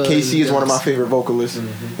Jodeci. KC is one of my favorite vocalists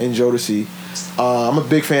in Jodeci. I'm a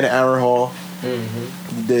big fan of Aaron Hall.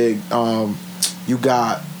 You dig? You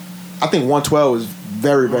got, I think 112 is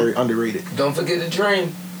very, very underrated. Don't forget the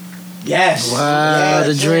dream. Yes. Wow,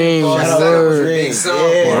 the dream. Shout out to Word. Big song.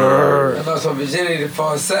 Yeah. I lost my virginity to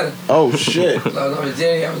falsetto. Oh shit. Lost my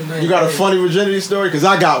virginity. I was You got a funny virginity story? Because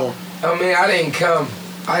I got one. I mean, I didn't come.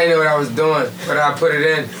 I didn't know what I was doing, but I put it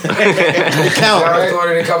in. It count, I was right?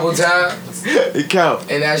 doing it a couple times, It count.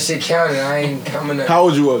 and that shit counted. I ain't coming up. How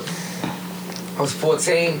old you was? I was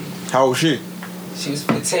 14. How old she? She was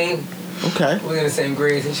 15. Okay. We was in the same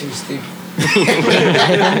grade, and she was stupid.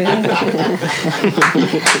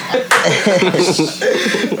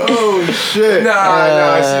 Oh shit.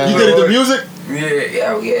 Nah. You did it to music?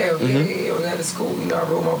 Yeah. We was at the school. You know, I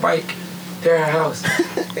rode my bike there in her house.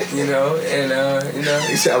 You know, and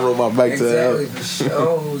He said I rode my bike to the exactly, house. for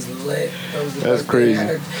sure. It was lit. That was the That's best crazy.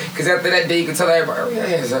 thing. Because after that day, you could tell everybody, oh,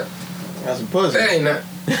 yeah, that That's some pussy. ain't not.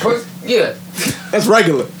 Yeah. That's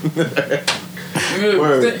regular.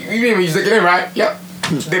 Word. You mean when you took it in, right? Yep.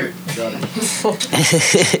 Did it.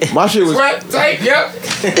 My shit was Sweat, tight, yep.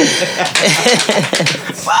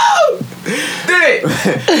 Woo! Did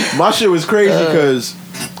it. my shit was crazy because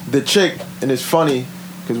the chick, and it's funny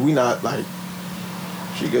because we not like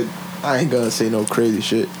she good. I ain't gonna say no crazy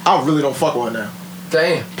shit. I really don't fuck with her now.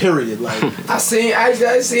 Damn. Period. Like I seen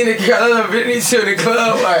the girl in the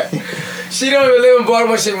club. Like she don't even live in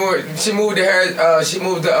Baltimore. She moved to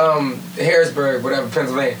Harrisburg, whatever,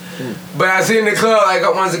 Pennsylvania. But I seen the club like a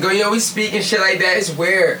couple months ago. You know, we speaking shit like that. It's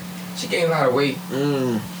weird. She gained a lot of weight,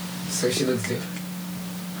 so she looks different.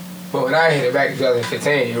 But when I hit it back in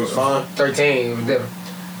 2015, it was fine. 13, it was different.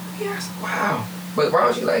 Yeah, I was like, wow. But why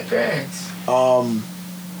don't you like your ex?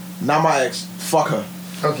 Not my ex. Fuck her.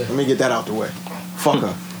 Okay. Let me get that out the way. Fuck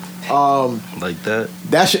her. Like that?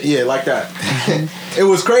 That shit, yeah, like that. It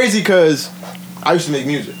was crazy because I used to make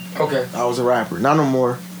music. Okay. I was a rapper. Not no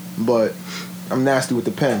more, but I'm nasty with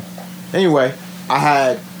the pen. Anyway, I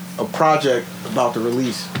had a project about to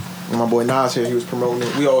release. And my boy Nas here, he was promoting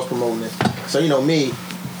it. We always promoting it. So, you know me,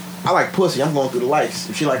 I like pussy. I'm going through the likes.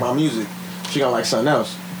 If she like my music, she gonna like something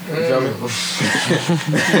else. You feel me?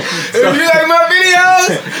 If you like my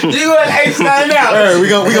videos, you gonna like something else. Hey, we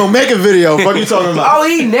gonna make a video. What you talking about? Oh,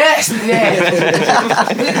 he nasty. He nasty.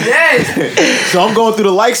 So I'm going through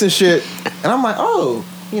the likes and shit, and I'm like, oh,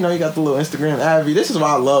 you know, you got the little Instagram Abby. This is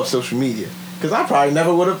why I love social media, because I probably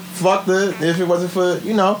never would have fucked her if it wasn't for,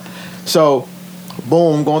 you know. So,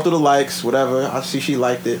 boom, going through the likes, whatever. I see she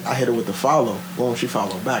liked it. I hit her with the follow. Boom, she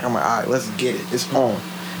followed back. I'm like, all right, let's get it. It's on.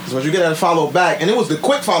 Because once you get that follow back, and it was the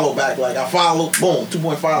quick follow back. Like, I followed, boom,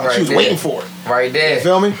 2.5. Right she was there. waiting for it. Right there. You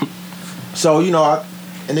feel me? So, you know,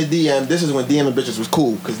 in the DM, this is when DMing bitches was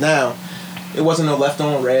cool. Because now, it wasn't no left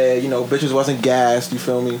on red. You know, bitches wasn't gassed. You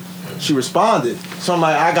feel me? She responded. So I'm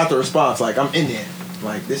like, I got the response. Like, I'm in there.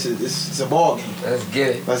 Like, this is a ball game. Let's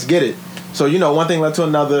get it. Let's get it. So, you know, one thing led to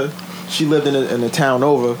another. She lived in the town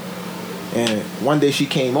over. And one day she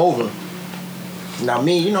came over. Now,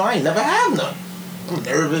 me, you know, I ain't never had none. I'm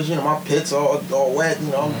nervous, you know, my pits all wet,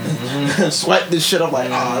 you know, I'm sweat this shit. I'm like,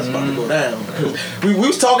 it's about to go down. We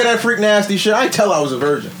was talking that freak nasty shit. I ain't tell her I was a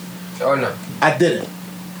virgin. Oh, no. I didn't.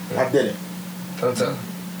 Don't tell her.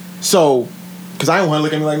 So, because I didn't want to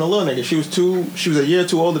look at me like no little nigga. She was a year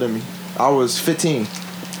too older than me. I was 15,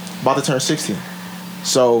 about to turn 16.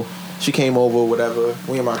 So, she came over, whatever.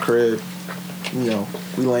 We in my crib, you know,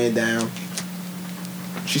 we laying down.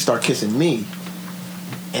 She started kissing me.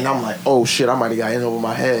 And I'm like, oh shit, I might have got in over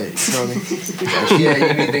my head. You know what I mean? Yeah,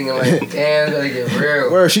 you be thinking like, damn, gotta get real.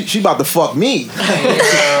 Where she about to fuck me.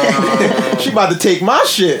 She about to take my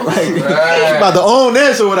shit. Like, she about to own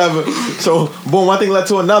this or whatever. So, boom, one thing led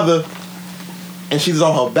to another. And she's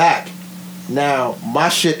on her back. Now, my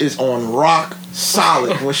shit is on rock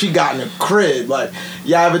solid. When she got in the crib, like,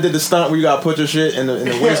 y'all ever did the stunt where you gotta put your shit in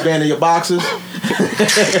the waistband of your boxers?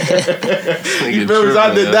 You feel me?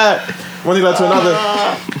 I did that. One thing led to another.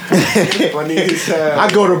 I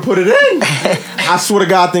go to put it in. I swear to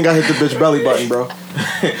God, I think I hit the bitch belly button, bro.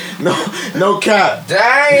 No cap.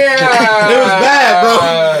 Damn. It was bad, bro.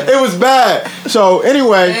 It was bad. So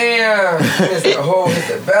anyway. Damn. It's the whole, it's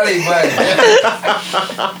the belly button. It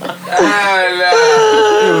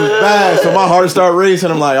was bad. So my heart started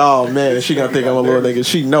racing. I'm like, oh man, she gonna think I'm a little nigga.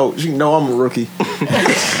 She know I'm a rookie.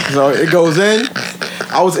 So it goes in.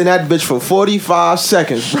 I was in that bitch for 45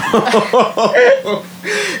 seconds, bro.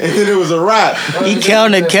 And then it was a wrap. He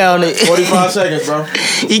counted. 45 seconds, bro.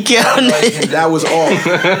 He counted. That was all.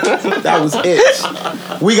 That was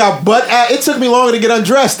it. We got butt ass. It took me longer to get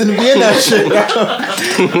undressed than to be in that shit.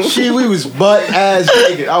 We was butt ass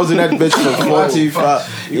naked. I was in that bitch for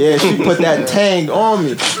 45. Yeah, she put that tang on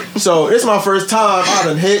me. So it's my first time I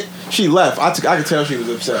done hit. She left. I could tell she was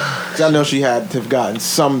upset. Because I know she had to have gotten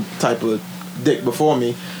some type of dick before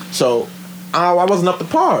me. So I wasn't up to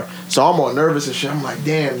par. So I'm all nervous and shit. I'm like,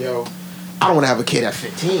 damn, yo, I don't want to have a kid at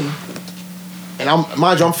 15. And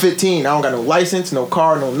mind you, I'm 15. I don't got no license, no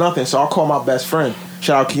car, no nothing. So I call my best friend.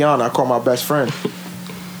 Shout out Kiana. I call my best friend.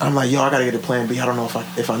 I'm like, yo, I gotta get a plan B. I don't know if I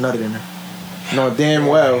nutted in her. Knowing damn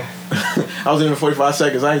well, I was in there 45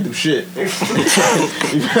 seconds. I ain't do shit. You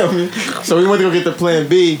feel me? So we went to go get the plan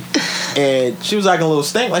B, and she was acting a little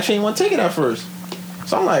stink, like she didn't want to take it at first.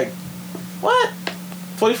 So I'm like, what?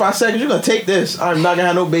 45 seconds? You're gonna take this? I'm not gonna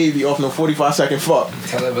have no baby off no 45 second fuck.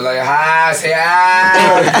 Tell her, be like, hi, say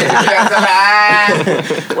hi.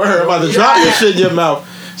 We're about to drop this shit in your mouth.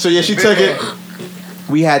 So yeah, she took it.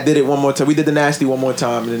 We did it one more time. We did the nasty one more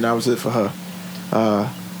time, and then that was it for her.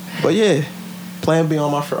 But yeah, plan B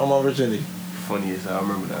on my virginity. Funny as hell, I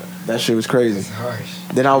remember that. That shit was crazy. It's harsh.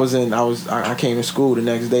 Then I came to school the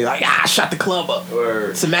next day like, I shot the club up.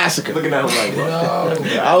 Word. It's a massacre. Looking at him like, what?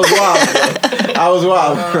 No. I was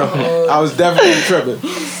wild, bro. I was definitely tripping.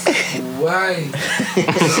 Why?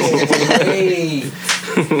 Wait.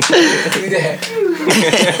 Do that.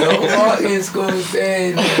 Don't walk in school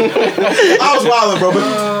saying that. I was wilding, bro,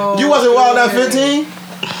 but you wasn't wild at 15?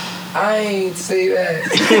 I ain't say that.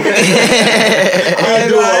 I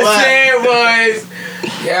do all What I that. said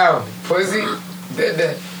was, yo, pussy, did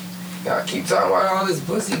that. Y'all keep talking about all this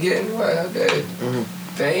pussy getting what I did.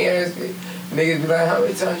 They ain't ask me. Niggas be like, how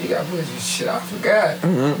many times you got pussy? Shit, I forgot.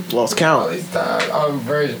 Lost All count. these times,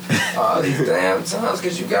 version. All these damn times,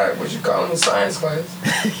 because you got what you call in science class.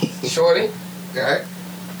 Shorty, okay?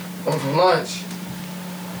 I'm from lunch.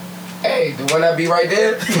 Hey, the one that be right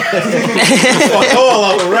there? All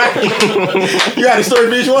of them, right? You got a story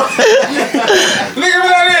for each one? Look at me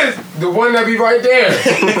like this. The one that be right there.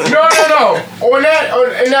 No. In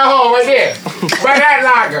that hole right there. By that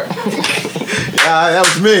locker. That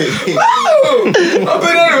was me. Woo! I've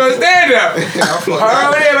been under a stand up. I'm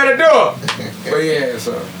over there by the door. But yeah,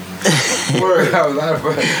 so. Word, that was a lot of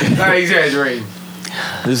fun. Not exaggerating.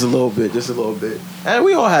 Just a little bit. And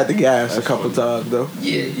we all had the gas a couple times, though.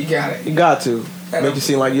 Yeah, you got it. You got to. Make you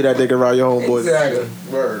seem like you that nigga around your homeboys. Exactly.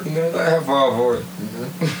 Word. You know, I have fall for it.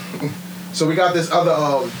 So we got this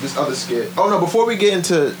other skit. Oh no! Before we get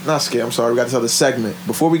into not skit, I'm sorry. We got this other segment.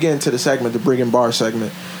 Before we get into the segment, the Bring in Bar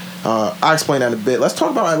segment, I explained that in a bit. Let's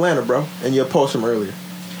talk about Atlanta, bro. And your post from earlier.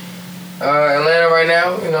 Atlanta right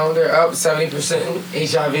now, you know, they're up 70%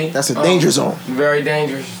 HIV. That's a danger zone. Very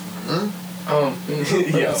dangerous.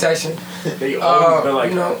 Protection. They always been like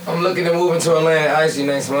you know, I'm looking to move into Atlanta actually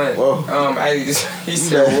next month. Whoa. He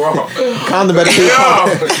said, "Whoa, Condom better be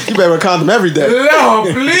You better wear a condom every day. no,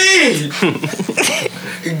 please."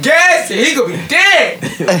 Gas, he could be dead.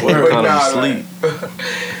 Wear a condom to like, sleep.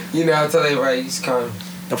 you know, I tell everybody, use condom.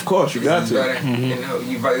 Of course, you got to. You know,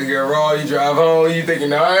 you about to get raw, you drive home, you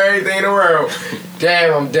thinking everything in the world.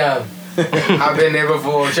 Damn, I'm done. I've been there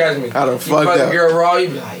before, trust me. I done You fucked about to up. get raw, you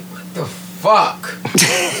be like, what the fuck?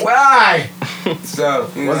 Why? So,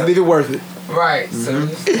 you Wasn't know, even worth it. right. So,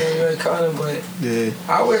 just wear a condom, but Yeah.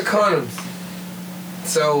 I wear condoms.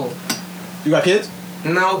 So, You got kids?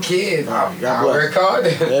 no kids. Oh, God I wear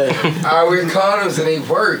condoms. Yeah. I wear condoms and they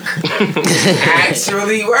work.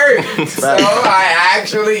 Actually work. So I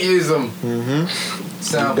actually use them.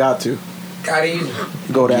 So You got to. gotta use them.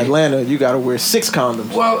 Go to Atlanta, you got to wear 6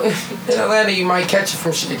 condoms. Well, in Atlanta you might catch it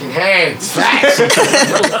from shaking hands. Facts.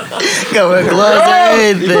 Got wear gloves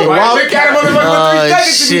and everything. Right, look at him, motherfucker, 3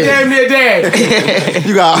 seconds to be shit. damn near dead.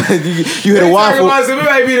 You got you hit a Talking waffle. about some, it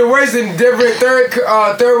might be the worst in different third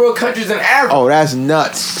world countries in Africa. Oh, that's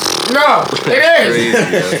nuts. No, it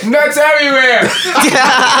is. Nuts everywhere.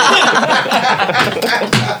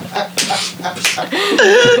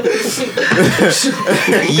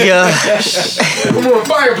 Yeah. Come on,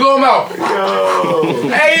 fire, blow them out.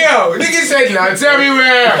 Hey, yo, nigga said nuts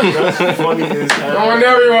everywhere. funny as hell. Going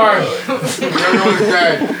everyone. Everyone's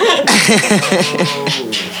dead.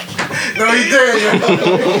 No, he didn't.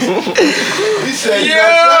 He said Yo!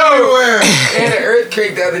 They had an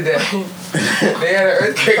earthquake the other day.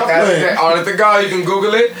 Honest to God, you can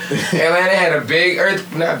Google it. Atlanta had a big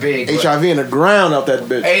not big. but HIV in the ground out that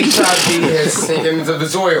bitch. HIV is sinking into the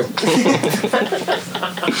soil.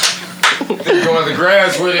 They're going to the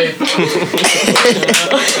grass with it.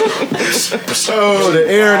 Oh, the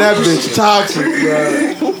air in that bitch toxic,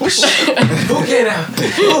 bro. Who can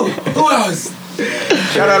Who else?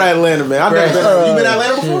 Shout out Atlanta, man. I've never been. You been to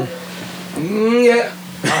Atlanta before? Yeah.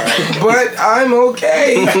 But I'm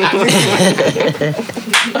okay.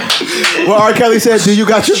 Well, R. Kelly said, "Do you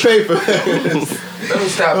got your paper?" Let me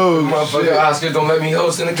stop. Oh, Motherfucker, shit. Oscar don't let me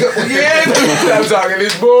host in a couple years. Stop talking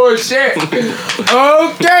this bullshit.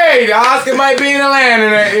 Okay, the Oscar might be in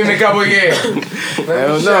Atlanta in a couple years. Let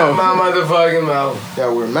Hell me no. shut my motherfucking mouth.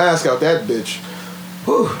 Gotta wear a mask out that bitch.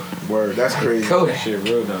 Whew. Word, that's crazy. Kodak. Shit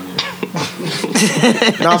real down there.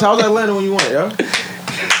 Now, how's Atlanta when you went, yo?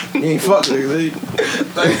 You ain't fuck niggas.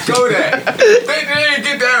 Like Kodak. They didn't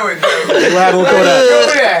get that one, though. What happened with Kodak?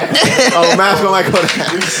 Kodak. Oh, mask on like Kodak.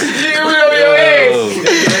 Yeah, we over your head.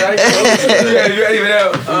 You ain't even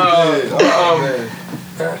out.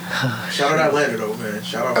 Shout out Atlanta though, man.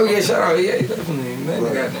 Shout out. Oh yeah, shout out. Yeah, definitely. Man,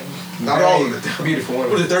 Right. goddamn. Not all of it. Beautiful one.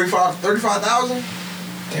 What is it, 35,000?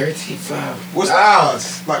 35. What's the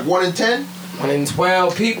odds? Like 1 in 10? 1 in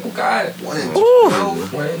 12 people got it. 1 in 10. 1 in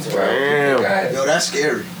 12 people got it. Yo, that's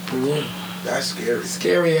scary. Yeah. That's scary.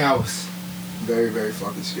 Scary house. Very, very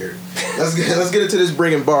fucking scary. Let's get into this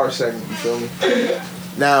Bring in Bar segment. You feel me?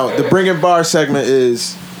 Now, the Bring in Bar segment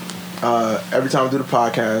is every time we do the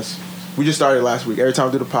podcast. We just started last week. Every time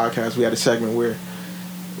we do the podcast, we had a segment where,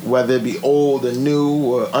 whether it be old or new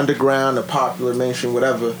or underground or popular, mainstream,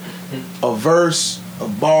 whatever, a verse, a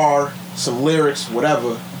bar, some lyrics,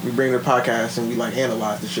 whatever, we bring to the podcast and we like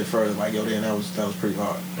analyze the shit further. Like, yo, damn, that was pretty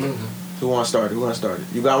hard. Who want to start it?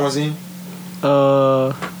 You got one, Zine?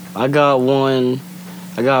 I got one.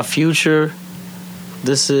 I got Future.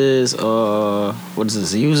 This is what is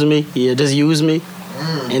this? Use Me? Yeah, just Use Me.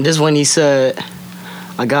 And this one he said,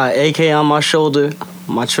 I got AK on my shoulder,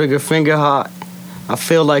 my trigger finger hot. I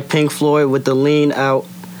feel like Pink Floyd with the lean out.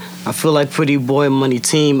 I feel like Pretty Boy Money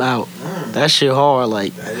Team out. That shit hard.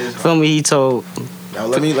 Like, feel me? He told. Now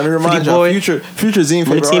let me remind y'all. Future Zine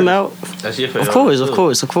favorite Team artist. out. That's your favorite. Of course.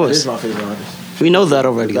 That is my favorite artist. We know that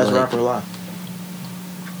already. Best like. rapper alive.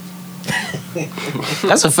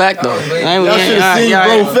 That's a fact, though. Y'all should have seen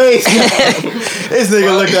bro face. This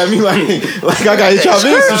nigga looked at me like I got HIV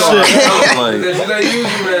and some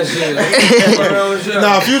shit.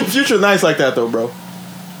 Nah, Future nice like that though, bro.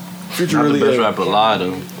 Future Not really the best is. rapper alive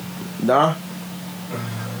though. Nah.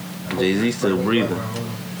 Jay-Z still breathing.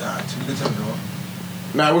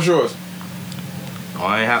 Matt, what's yours? Oh,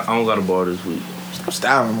 I don't got a bar this week. I'm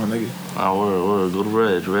styling, my nigga. Word. Go to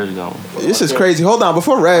Reg. Reg got one. This is crazy. Hold on,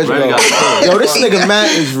 before Reg Reg go. got one. Yo, this nigga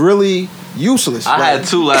Matt is really useless. I Like, had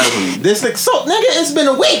 2 last week. This nigga, so nigga, it's been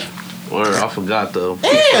a week. Word, I forgot though.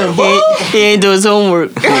 Damn, bro. He ain't do his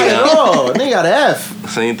homework. Not at all. Nigga got an F.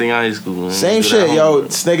 Same thing out of high school, man. Same Do shit, that yo. homework.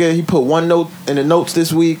 This nigga, he put one note in the notes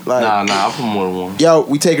this week. Like, Nah, I put more than one. yo,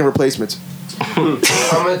 we taking replacements. I'm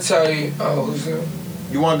gonna tell you. Oh, who's that?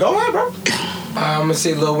 You want to go ahead, bro? I'm gonna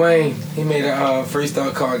say Lil Wayne. He made a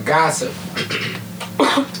freestyle called Gossip.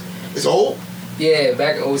 It's old. Yeah,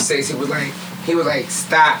 back in 06, he was like,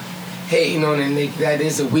 stop hating on a nigga. That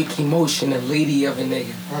is a weak emotion, a lady of a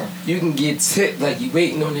nigga. You can get tipped like you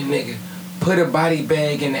waiting on a nigga. Put a body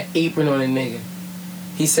bag and an apron on a nigga.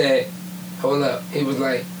 He said, hold up. He was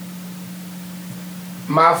like,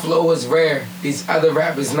 my flow is rare. These other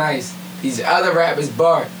rappers nice. These other rappers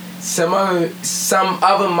bar. Some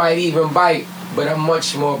of them might even bite, but I'm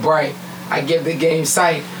much more bright. I give the game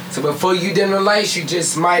sight. So before you dim the lights, you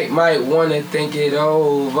just might wanna think it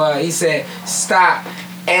over. He said, stop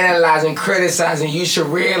analyzing, criticizing. You should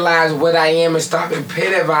realize what I am and stop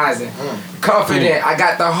epitomizing. Confident, I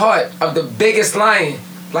got the heart of the biggest lion.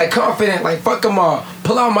 Like confident, like fuck them all.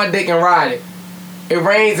 Pull out my dick and ride it. It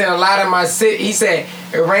rains in a lot of my city. He said,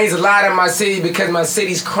 it rains a lot in my city because my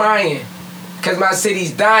city's crying. Because my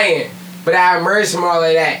city's dying. But I emerged from all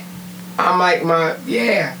of that. I'm like,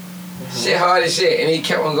 shit hard as shit. And he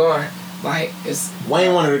kept on going. Like, it's...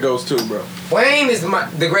 Wayne one of the goes too, bro. Wayne is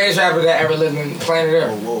the greatest rapper that ever lived on planet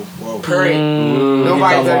Earth. Whoa. Period.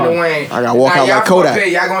 Nobody's better than Wayne. I gotta walk out like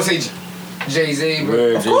Kodak. Y'all gonna say Jay-Z,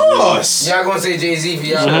 bro. Of course. Y'all gonna say Jay-Z for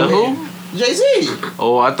y'all. Who? Jay-Z.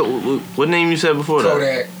 Oh, I thought. What name you said before that?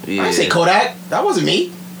 Kodak. Yeah. I didn't say Kodak. That wasn't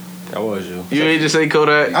me. That was you. You ain't just say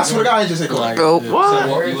Kodak. I swear to God, I didn't just say Kodak. Oh.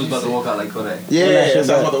 What? You was about to walk out like Kodak. Yeah, I was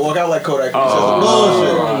about to walk out like Kodak.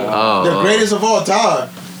 Bullshit. The greatest of all time.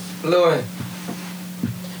 Lil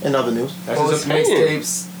In other news. That's Most his opinion.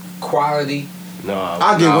 mixtapes, quality.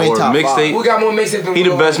 I'll give Wayne word. top Mixtape. Who got more mixtapes than He the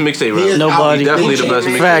Lil best Wayne? mixtape He is rapper. Nobody. Definitely the best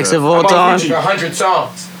mixtape Facts of rapper. all time. 100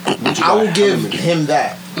 songs. I will give him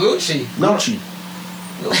that. Gucci.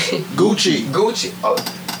 Gucci. Oh,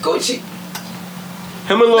 Gucci.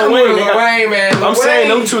 Him and Lil Lil Wayne. they got- Wayne, man. Lil I'm saying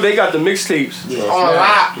Wayne them two, they got the mixtapes. Yeah. on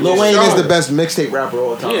lock. Lil Wayne is the best mixtape rapper of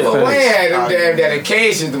all time. Yeah. Lil Wayne had them damn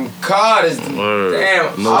dedications, them cards, them Word.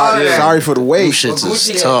 damn. No all of shit. that. Sorry for the wait. Them shits But is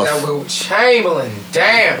Gucci tough. had that Will Chamberlain.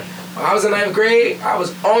 Damn. When I was in 9th grade, I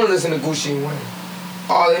was only listening to Gucci and Wayne.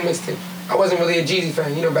 All them mixtapes. I wasn't really a Jeezy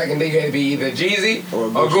fan. You know, back in the day, you had to be either Jeezy or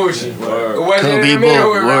Gucci. Word. It wasn't Couldn't be in the middle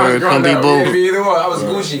both. where I was Word. growing Couldn't be up. You had to both. be either one. I was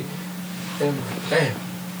Gucci. Damn.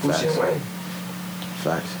 Gucci and Wayne.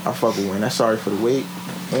 Facts. I fuck with Wayne. That's sorry for the wait.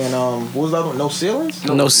 And what was the other one? No Ceilings?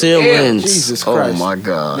 No ceilings. Jesus Oh Christ. my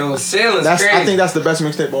God. No ceilings, That's. crazy. I think that's the best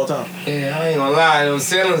mixtape of all time. Yeah, I ain't gonna lie. Those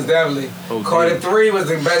ceilings definitely. Oh, Carter 3 was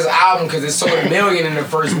the best album because it sold 1 million in the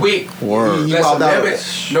first week. Word. He That's wilded a out.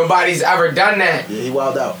 limit. Nobody's ever done that. Yeah, he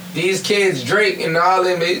wilded out. These kids, Drake and all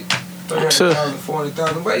them, they 300,000,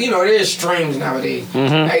 400,000. But you know, there's streams nowadays.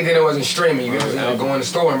 Back then it wasn't streaming. You had to go in the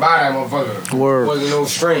store and buy that motherfucker. Word. Wasn't no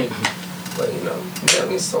stream. But you know,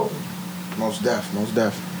 definitely sold. Most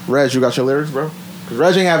deaf. Reg, you got your lyrics, bro? Because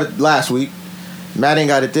Reg ain't have it last week. Matt ain't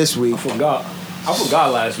got it this week. I forgot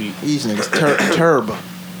last week. These niggas turbo.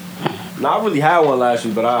 No, I really had one last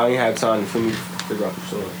week, but I ain't had time for me to figure out the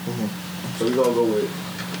story. So we're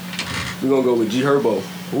gonna go with G Herbo.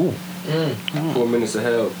 Ooh. 4 Minutes of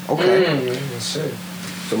Hell. Okay. Shit.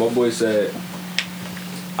 So my boy said,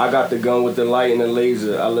 I got the gun with the light and the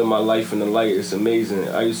laser. I live my life in the light. It's amazing.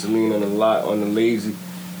 I used to lean on the lot on the lazy,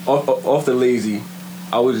 off the lazy,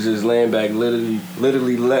 I was just laying back,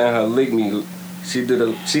 literally letting her lick me. She did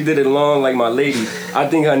it long like my lady. I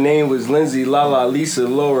think her name was Lindsay, Lala, Lisa,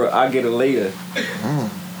 Laura. I get her later.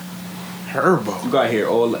 Herbo. You got to hear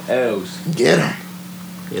all the L's. Get him.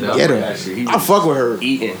 You know, Get him. that shit. He I was fuck with her.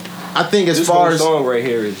 Eating. I think as This far whole as song right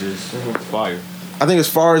here is just fire. I think as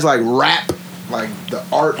far as like rap, like the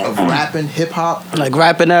art of rapping, hip hop. Like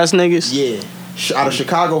rapping ass niggas. Yeah. Out of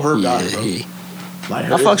Chicago, Herb got it, bro. Yeah. Like, I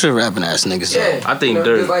fucks with rapping ass niggas. Yeah. I think you know,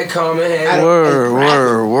 Dirt. just like Common had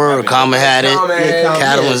Word. Common had it. Common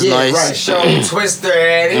Cattle was nice. Right. Show Twister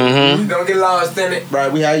had it. Mhm. Don't get lost in it. Right,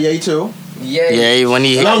 we had Ye too. Yeah, when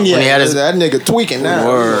he Young Ye, had his that nigga tweaking now.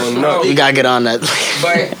 word. No. You gotta get on that.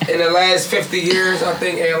 But in the last 50 years, I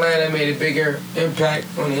think Atlanta made a bigger impact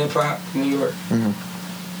on hip hop than New York.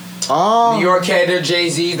 Oh, New York had their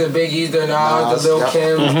Jay-Z's, their Biggies, their Nas, their Lil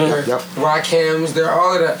Kims, their Rakims, their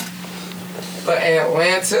all of that. But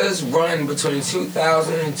Atlanta's run between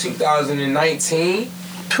 2000 and 2019,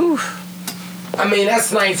 I mean,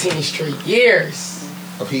 that's 19 straight years.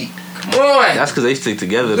 of heat. Come on. That's because they stick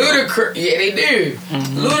together. Though. Ludacris, yeah, they do.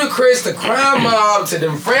 Ludacris, the Crime Mob, to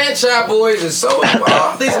them franchise boys, and so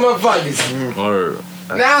all these motherfuckers. Word.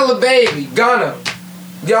 Now, Lil Baby, Gunna,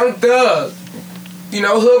 Young Thug, you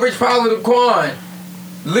know, Hood Rich Paulo the Quan,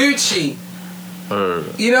 Lucci,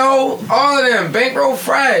 Word. you know, all of them, Bankroll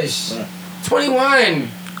Fresh, 21,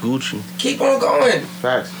 Gucci. keep on going.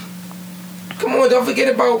 Facts. Come on, don't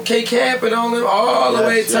forget about K-Camp and all them, all the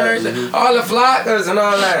way turned, all the flockers and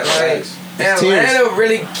all that. Like, Atlanta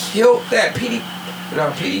really killed that. PD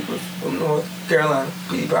was from North Carolina.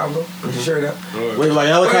 PD Pablo, pretty sure that. Wave like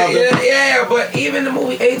helicopter. Yeah, but even the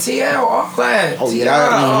movie ATL, all that. Oh, yeah, T.I.,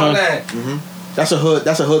 that- all that.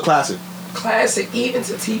 That's a hood classic. Classic, even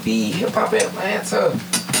to TV, hip hop Atlanta.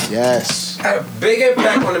 Yes. Had a big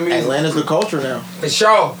impact on the music. Atlanta's the culture now. For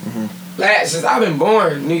sure. Since I've been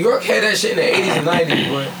born, New York had that shit in the 80s and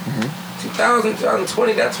 90s, but 2000,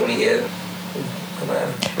 2020, that 20 years.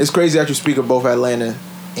 Atlanta. It's crazy that you speak of both Atlanta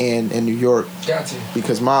and New York Got to.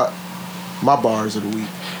 because my bars of the week.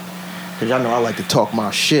 Because y'all know I like to talk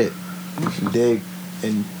my shit. You dig?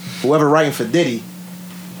 And whoever writing for Diddy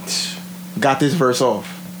got this verse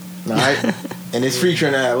off. Alright? And it's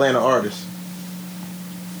featuring an Atlanta artist.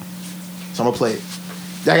 So I'm gonna play it.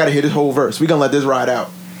 Y'all gotta hear this whole verse. We gonna let this ride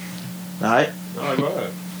out. Alright? Alright, go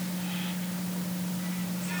ahead.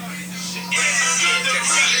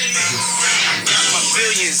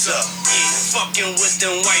 Billions up, fucking with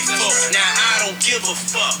them white folk. Now I don't give a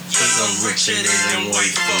fuck, cause I'm richer than them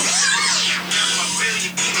white folks.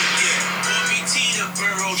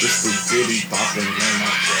 Just the Diddy bopping in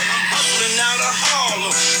my Hustling out of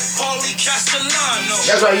Harlem, Paulie Castellano.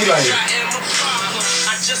 That's why you like it.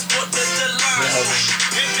 I just bought the Delano.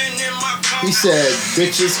 Pimpin' in my car. He said,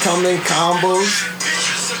 bitches come in combos.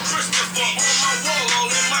 Pictures of Christopher on my wall, all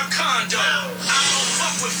in my condo. I don't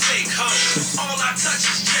fuck with fake hoes. All I touch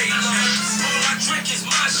is J-Lo. All I drink is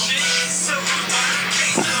my shit. Silver body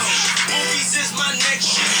K-Lo. Movies is my next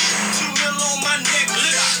shit. 2 mil on my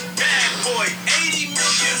necklace. Bad boy, 80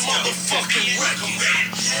 million motherfucking records.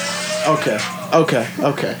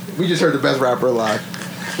 Okay. We just heard the best rapper alive.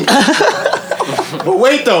 But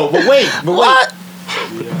wait. What?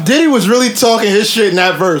 Diddy was really talking his shit in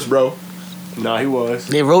that verse, bro. Nah, he was.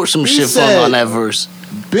 They wrote some He shit said- fun on that verse.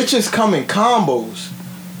 Bitches come in combos.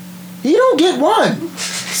 He don't get one.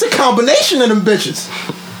 It's a combination of them bitches.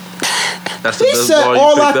 That's the He best said bar you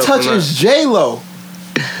all picked I up touch from is J-Lo.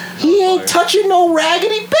 He ain't touching no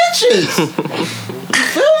raggedy bitches. You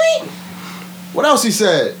feel me? What else he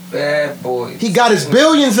said? Bad boy. He got his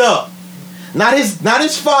billions up. Not his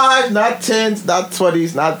 5s, not 10s, not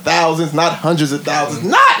 20s, not thousands, not hundreds of thousands,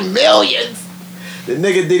 not millions. The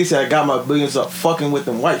nigga Diddy said I got my billions up fucking with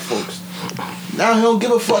them white folks. Now he don't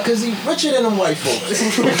give a fuck because he richer than them white folks. He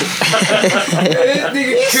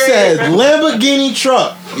said Lamborghini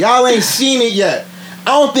truck. Y'all ain't seen it yet.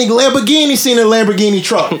 I don't think Lamborghini seen a Lamborghini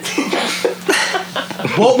truck.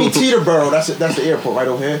 Bought me Teterboro. That's the airport right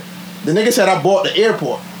over here. The nigga said I bought the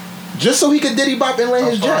airport just so he could Diddy bop and land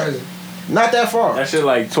his How far jet. is it? Not that far. That shit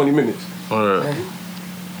like 20 minutes. Word.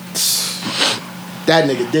 That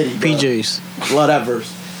nigga Diddy. Bro. PJs. Love that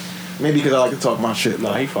verse. Maybe because I like to talk my shit.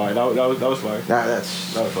 Nah, Nah, he fire. That was fire.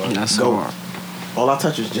 that's That was fire. That's Go. hard. all I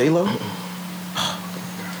touch is J-Lo.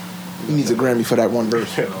 He needs a Grammy for that one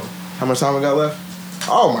verse. How much time we got left?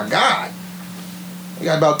 Oh my God. We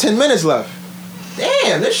got about 10 minutes left.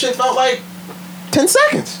 Damn, this shit felt like 10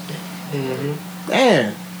 seconds.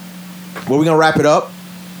 Damn. Well, we gonna wrap it up.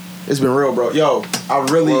 It's been real, bro. Yo, I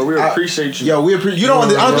really Well, we appreciate you. Yo, I don't think you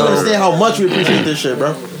understand how much we appreciate this shit,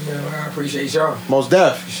 bro. You know, I appreciate y'all. Most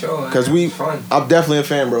def. For sure. Cause man. Fun. I'm definitely a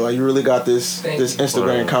fan, bro. Like you really got this Thank this you.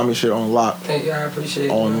 Instagram comedy shit on lock. Thank you. I appreciate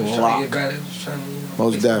it. On man. I'm trying lock. to get better. Just trying to, you know,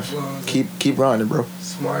 Most fix my def. flaws Keep grinding, bro. and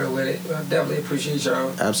smarter with it. I definitely appreciate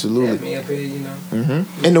y'all. Absolutely. Having me up here, you know.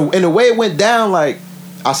 Mm-hmm. And the way it went down, like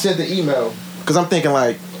I sent the email because I'm thinking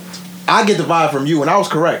like I get the vibe from you, and I was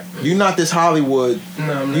correct. You not this Hollywood. No,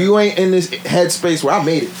 I'm not. You ain't in this headspace where I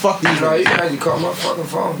made it. Fuck these. No, you niggas. guys, you call my fucking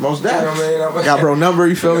phone. Most You know def. what I mean? Got bro number.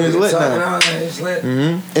 You feel me? It's lit Talking now. all that, it's lit.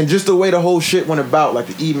 And just the way the whole shit went about, like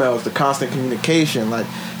the emails, the constant communication, like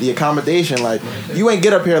the accommodation, like you ain't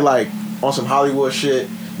get up here like on some Hollywood shit.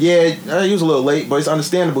 Yeah, you was a little late, but it's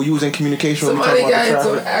understandable. You was in communication with me Somebody talking got about the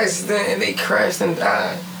into an traffic. accident and they crashed and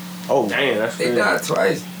died. Oh, Damn, that's They crazy. died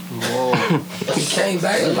twice. He came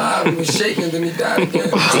back alive. He was shaking, then he died again.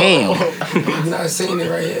 Damn. I'm not seeing it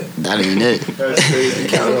right here. That ain't it. He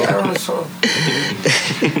got on his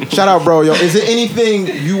phone. shout out, bro. Yo, is there anything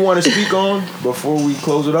you want to speak on before we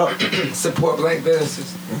close it up? Support black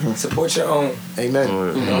businesses. Support your own.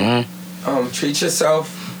 Amen. Treat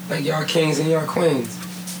yourself like y'all kings and y'all queens.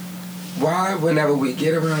 Why, whenever we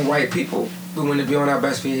get around white people, we want to be on our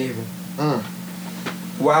best behavior? Mm.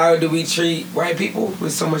 Why do we treat white people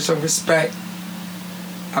with so much of respect?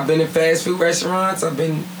 I've been in fast food restaurants. I've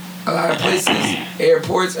been a lot of places,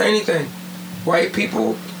 airports, anything. White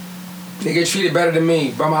people, they get treated better than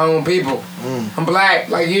me by my own people. I'm black,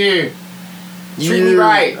 like you. Treat me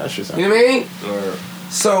right. That shit You know what I mean? Or-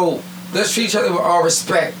 So let's treat each other with all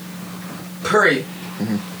respect. Period.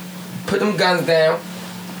 Put them guns down.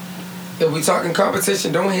 If we talking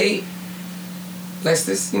competition, don't hate. Let's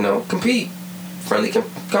just, compete. Friendly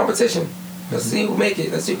competition. Let's see who make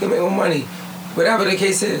it. Let's see who can make more money. Whatever the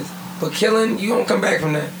case is. But killing, you don't come back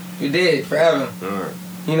from that. You're dead forever. or-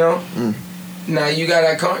 You know? Now you got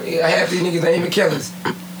half these niggas ain't even killers.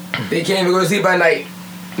 They can't even go to sleep at night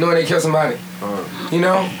knowing they killed somebody. You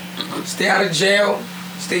know? Stay out of jail.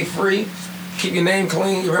 Stay free. Keep your name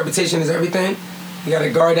clean. Your reputation is everything. You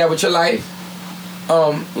gotta guard that with your life.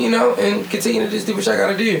 And continue to just do what y'all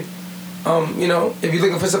gotta do. If you're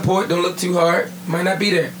looking for support, don't look too hard. Might not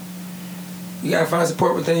be there. You gotta find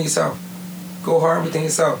support within yourself. Go hard within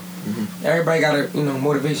yourself. Everybody got a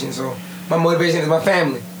motivation. So my motivation is my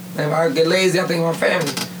family. And if I get lazy, I think of my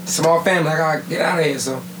family. Small family, I gotta get out of here.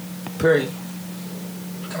 So, period.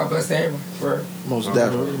 God bless everyone. For Most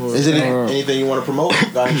definitely. Is it anything you want to promote?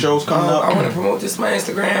 Got any shows coming up? I want to promote this my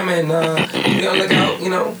Instagram and be on the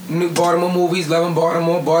lookout. New Baltimore movies, Loving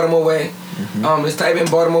Baltimore, Baltimore Way. Just type in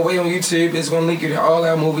Baltimore Way on YouTube. It's gonna link you to all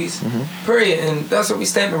our movies. Period. And that's what we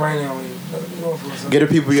stamping right now. Get the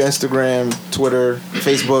people your Instagram, Twitter,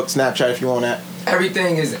 Facebook, Snapchat if you want that.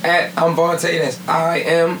 Everything is at I'm Vontae. That's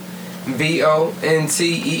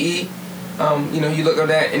IMVONTEE. You look up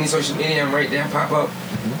that any social media, I'm right there, pop up.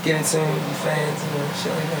 Get in tune with fans,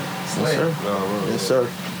 shit like that. It's lit. Yes, sir.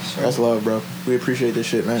 Sure. That's love, bro. We appreciate this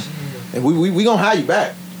shit, man. And we gonna have you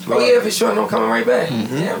back. Oh yeah, for sure. I'm coming right back. Yeah,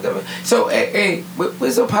 I'm definitely. So, hey,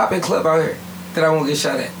 where's a poppin' club out here that I won't get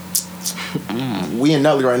shot at? We in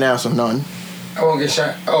Nutley right now, so none. I won't get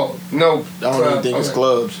shot. Oh no. I don't even think it's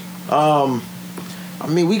clubs.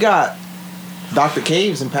 We got Dr.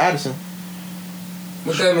 Caves in Patterson.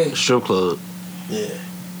 What that mean? Strip club. Yeah.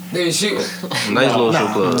 They be shooting. Nice little strip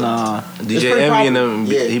club. Nah. It's DJ pretty Envy and popular. them,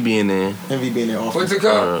 Yeah. he be in there. MV being there often. What's it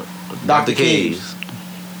called? Dr. Caves.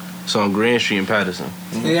 It's on Grand Street in Patterson.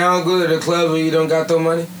 Yeah, I don't go to the club where you don't got no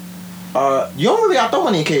money. You don't really got throw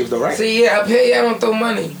money in Caves though, right? See, yeah, up here, I don't throw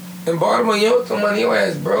money. In Baltimore, you don't throw money, your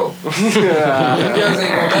ass broke. Them girls ain't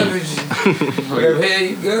gonna mess with you. But up here,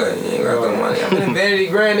 you good. You ain't got throw money. I'm in the Vanity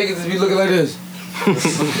Grand, niggas just be looking like this.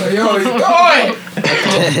 Like, yo, you going?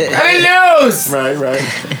 I didn't lose! Right.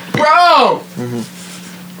 Bro!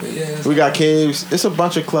 But yeah, We got Caves. It's a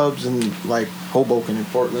bunch of clubs in like Hoboken and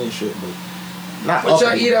Portland and shit, but not what up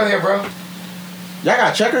y'all in- eat out here, bro? Y'all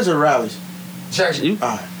got checkers or rallies? Check it.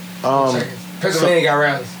 Alright. Check it. Pennsylvania got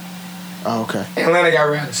rallies. Oh, okay. Atlanta got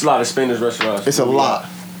rallies. It's a lot of Spanish restaurants. It's a lot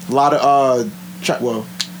of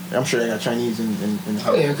I'm sure they got Chinese in the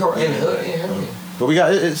Oh yeah, go in the hood. Yeah. But we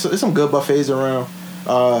got it's some good buffets around.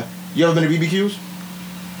 You ever been to BBQs?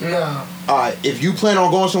 No. Alright, if you plan on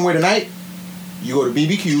going somewhere tonight, you go to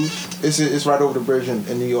BBQs. It's right over the bridge in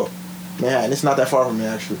New York, Manhattan. It's not that far from me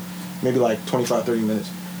actually. Maybe like 25-30 minutes.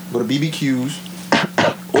 Go to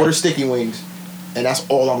BBQs, order sticky wings, and that's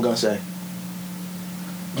all I'm gonna say.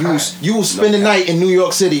 You will spend the night in New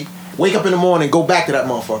York City, wake up in the morning, go back to that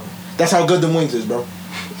motherfucker. That's how good the wings is, bro.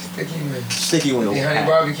 Sticky wings. Sticky wings. The honey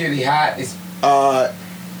barbecue, they hot.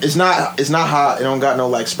 It's not hot. It don't got no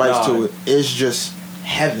like spice to Nah. it. It's just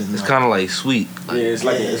heaven. It's like. kind of like sweet. Yeah, it's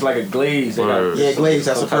like a glaze. They got Word. Yeah, glaze.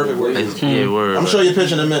 That's a some type of perfect word. glaze. Yeah, word. I'm gonna show you a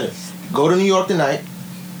picture in a minute. Go to New York tonight.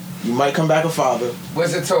 You might come back a father.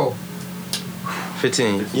 What's it told?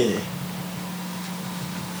 15. Yeah,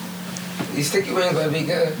 These sticky wings gonna be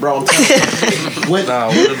good. bro. I'm telling you. When, Nah,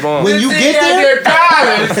 what is wrong? when you get there,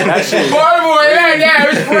 That shit. Baltimore,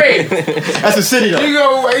 it's free. that's a city though. You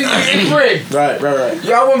go, it's free. Right.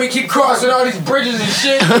 Y'all want me to keep crossing all these bridges and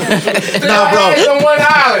shit? Stay Nah, bro. eyes on one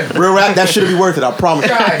island. Real rap, that should be worth it. I promise.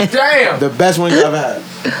 you. God damn. The best wings I've ever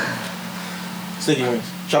had. Sticky wings.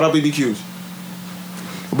 Shout out BBQs.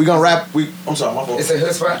 We gonna wrap. I'm sorry, my fault. It's a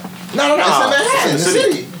hood spot. No, it's in Manhattan, the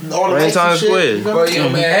city. All the Right in lights and Times shit, Square. you know? Well, you know,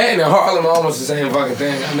 Manhattan and Harlem are almost the same fucking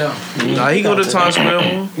thing. I know. Nah, he go to Times Square.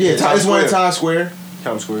 One. Yeah, Times it's one in Square. Times Square.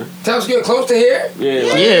 Times Square. Times Square close to here? Yeah.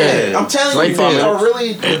 Like, Yeah. I'm telling Right you, there. they are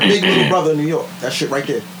really the big little brother of New York. That shit right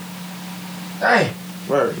there. Dang.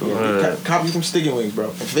 Word. Yeah, Word. copy some sticky wings, bro.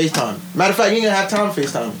 And FaceTime. Matter of fact, you ain't gonna have time to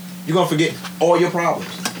FaceTime. You're gonna forget all your problems.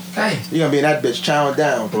 Dang. You're gonna be in that bitch chowing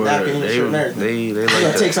down, Word. napkin and shit and everything. They You're like gonna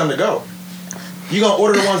that. take something to go. You gonna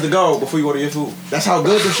order the ones to go before you order your food. That's how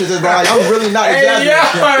good them shit is, bro. Like, I'm really not Hey,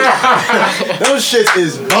 exaggerating. yeah. Those shits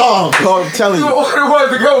is bomb, bro. I'm telling You you. order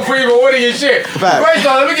ones to go before you even order your shit. Fact. First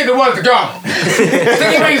off, let me get the ones to go.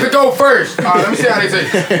 Sticky wings to go first. All right, let me see how they say.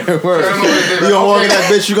 Word. You gonna walk in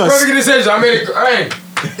that bitch, you gonna. Perfect decision. I made it. Hey.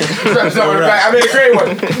 I made a great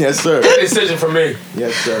one. Yes, sir. Good decision for me.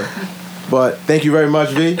 Yes, sir. But thank you very much,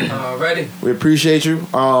 V. Ready? We appreciate you.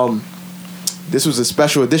 This was a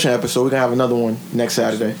special edition episode. We're gonna have another one next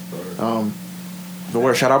Saturday. But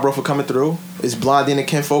word, shout out, bro, for coming through. It's Blondie and the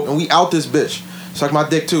Kinfolk, and we out this bitch. Suck my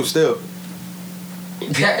dick too, still.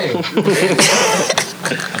 Dang.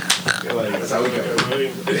 That's how we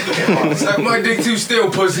go. Suck my dick too still,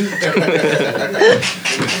 pussy.